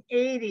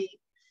 1880.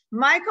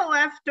 Michael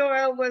F.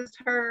 Doyle was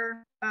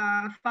her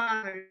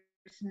father's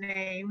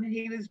name.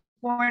 He was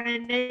born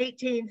in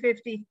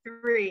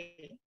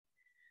 1853.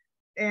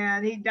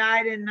 And he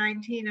died in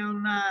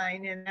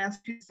 1909 in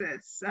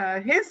Massachusetts.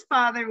 His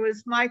father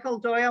was Michael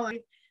Doyle, in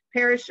the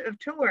parish of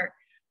Tours.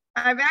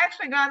 I've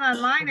actually gone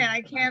online and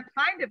I can't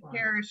find a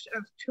parish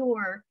of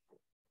Tours.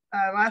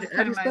 Last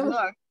time I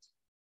looked.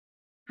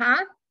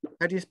 Huh?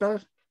 How do you spell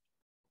it?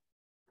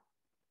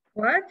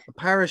 What? A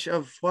parish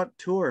of what?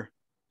 Tours?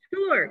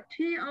 Tours,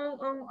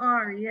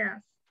 T-O-O-R,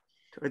 yes.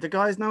 The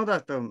guys know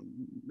that though,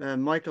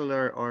 Michael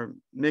or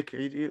Mick,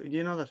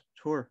 you know that?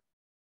 Tours.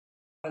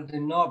 I do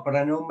not, but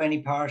I know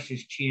many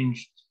parishes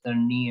changed their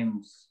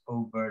names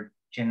over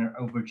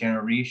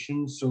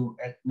generations, so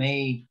it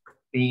may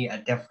be a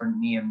different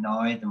name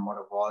now than what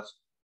it was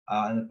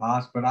in the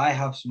past. But I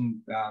have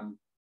some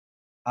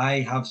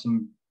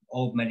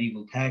old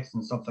medieval texts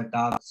and stuff like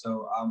that.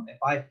 So if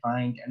I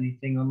find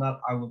anything on that,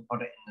 I will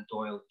put it in the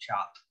Doyle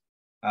chat.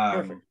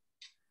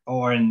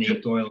 Or in the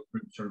Doyle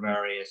group sort of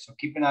area. So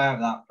keep an eye out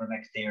for that for the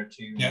next day or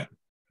two. Yeah.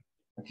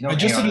 If you don't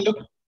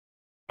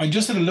I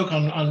just had a look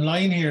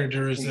online here.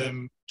 There is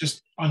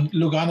just on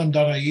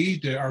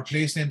luganum.ie, our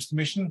Place Names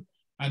Commission,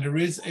 and there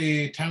is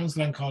a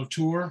townsland called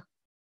Tour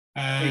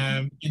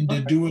in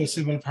the Doyle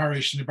civil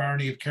parish in the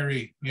barony of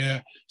Kerry.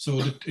 Yeah.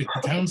 So the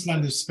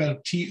townsland is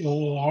spelled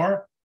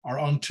Toor or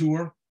on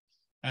Tour.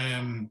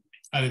 And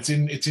it's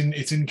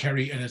in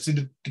Kerry, and it's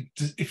in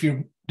if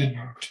you're the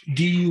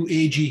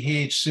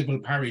DUAGH civil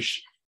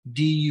parish,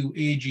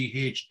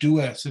 DUAGH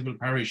Dua civil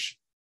parish.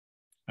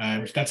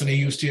 If that's an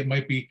AU state, it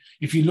might be.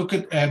 If you look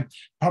at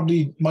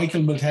probably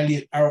Michael will tell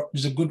you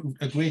there's a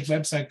great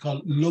website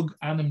called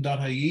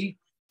luganum.ie.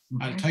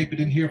 I'll type it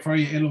in here for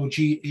you,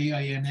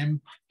 LOGAINM.ie.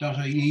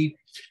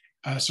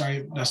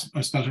 Sorry, I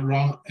spelled it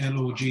wrong.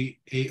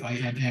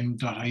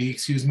 LOGAINM.ie.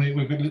 Excuse me.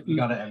 You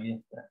got it, have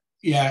you?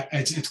 Yeah,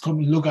 it's called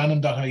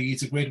luganum.ie.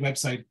 It's a great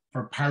website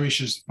for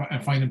parishes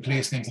and finding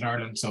place names in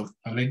Ireland. So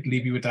I'll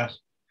leave you with that.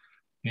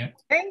 Yeah.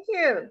 Thank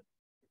you.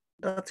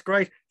 That's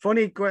great.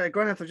 Funny,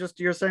 Gwyneth,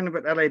 you're saying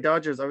about LA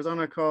Dodgers. I was on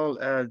a call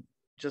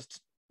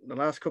just the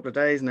last couple of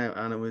days now,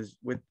 and it was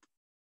with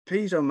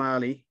Pete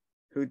O'Malley,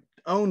 who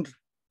owned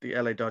the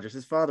LA Dodgers.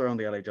 His father owned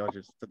the LA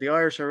Dodgers. So the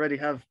Irish already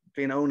have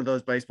been owning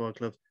those baseball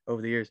clubs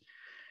over the years.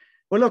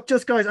 Well, look,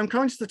 just guys, I'm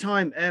conscious of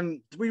time.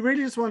 We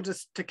really just wanted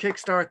to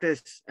kickstart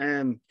this.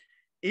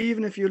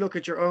 Even if you look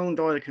at your own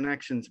Doyle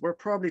connections, we're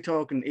probably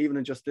talking, even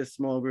in just this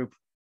small group,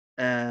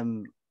 a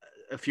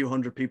few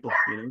hundred people,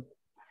 you know.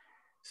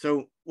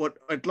 So what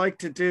I'd like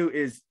to do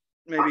is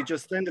maybe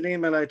just send an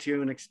email out to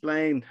you and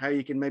explain how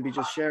you can maybe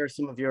just share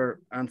some of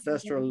your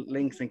ancestral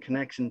links and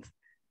connections,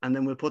 and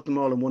then we'll put them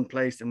all in one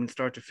place and we'll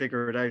start to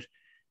figure it out.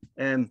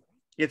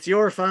 It's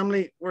your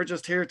family. We're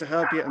just here to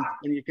help you.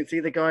 And you can see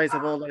the guys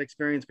have all that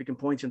experience. We can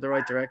point you in the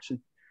right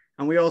direction.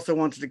 And we also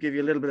wanted to give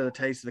you a little bit of a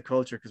taste of the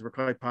culture, because we're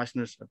quite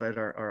passionate about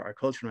our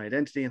culture and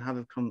identity, and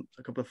have come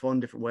a couple of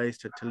fun different ways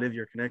to live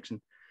your connection.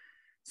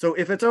 So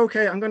if it's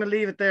okay, I'm going to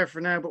leave it there for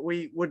now, but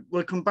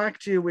we'll come back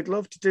to you. We'd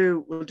love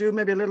to we'll do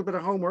maybe a little bit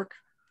of homework,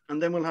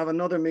 and then we'll have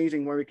another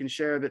meeting where we can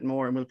share a bit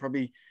more. And we'll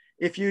probably,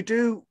 if you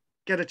do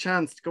get a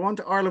chance, go on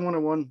to Ireland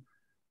 101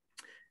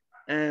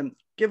 and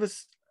give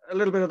us a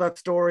little bit of that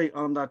story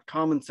on that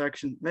comment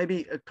section,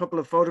 maybe a couple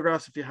of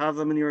photographs if you have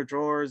them in your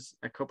drawers,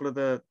 a couple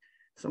of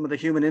some of the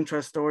human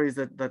interest stories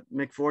that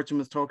Mick Fortune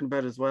was talking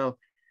about as well.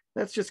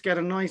 Let's just get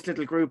a nice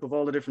little group of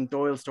all the different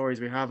Doyle stories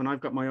we have, and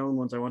I've got my own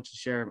ones I want to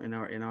share in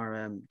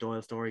our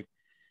Doyle story.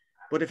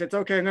 But if it's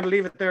okay, I'm going to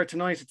leave it there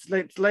tonight. It's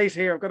late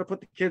here. I've got to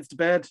put the kids to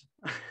bed,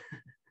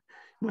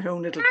 my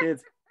own little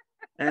kids.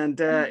 And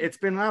it's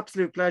been an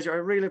absolute pleasure. I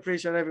really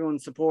appreciate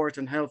everyone's support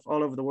and help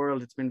all over the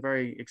world. It's been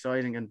very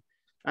exciting, and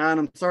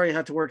I'm sorry you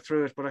had to work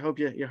through it, but I hope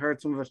you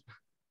heard some of it.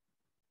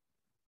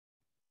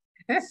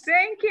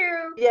 Thank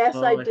you. Yes,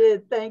 I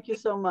did. Thank you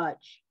so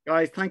much.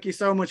 Guys, thank you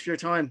so much for your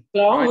time.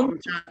 Slán.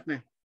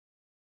 Right,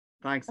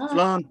 thanks.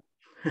 Slán.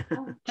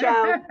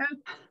 Ciao.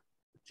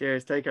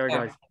 Cheers. Take care,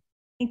 guys.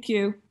 Thank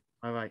you.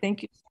 Bye-bye.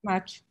 Thank you so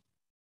much.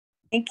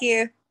 Thank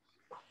you.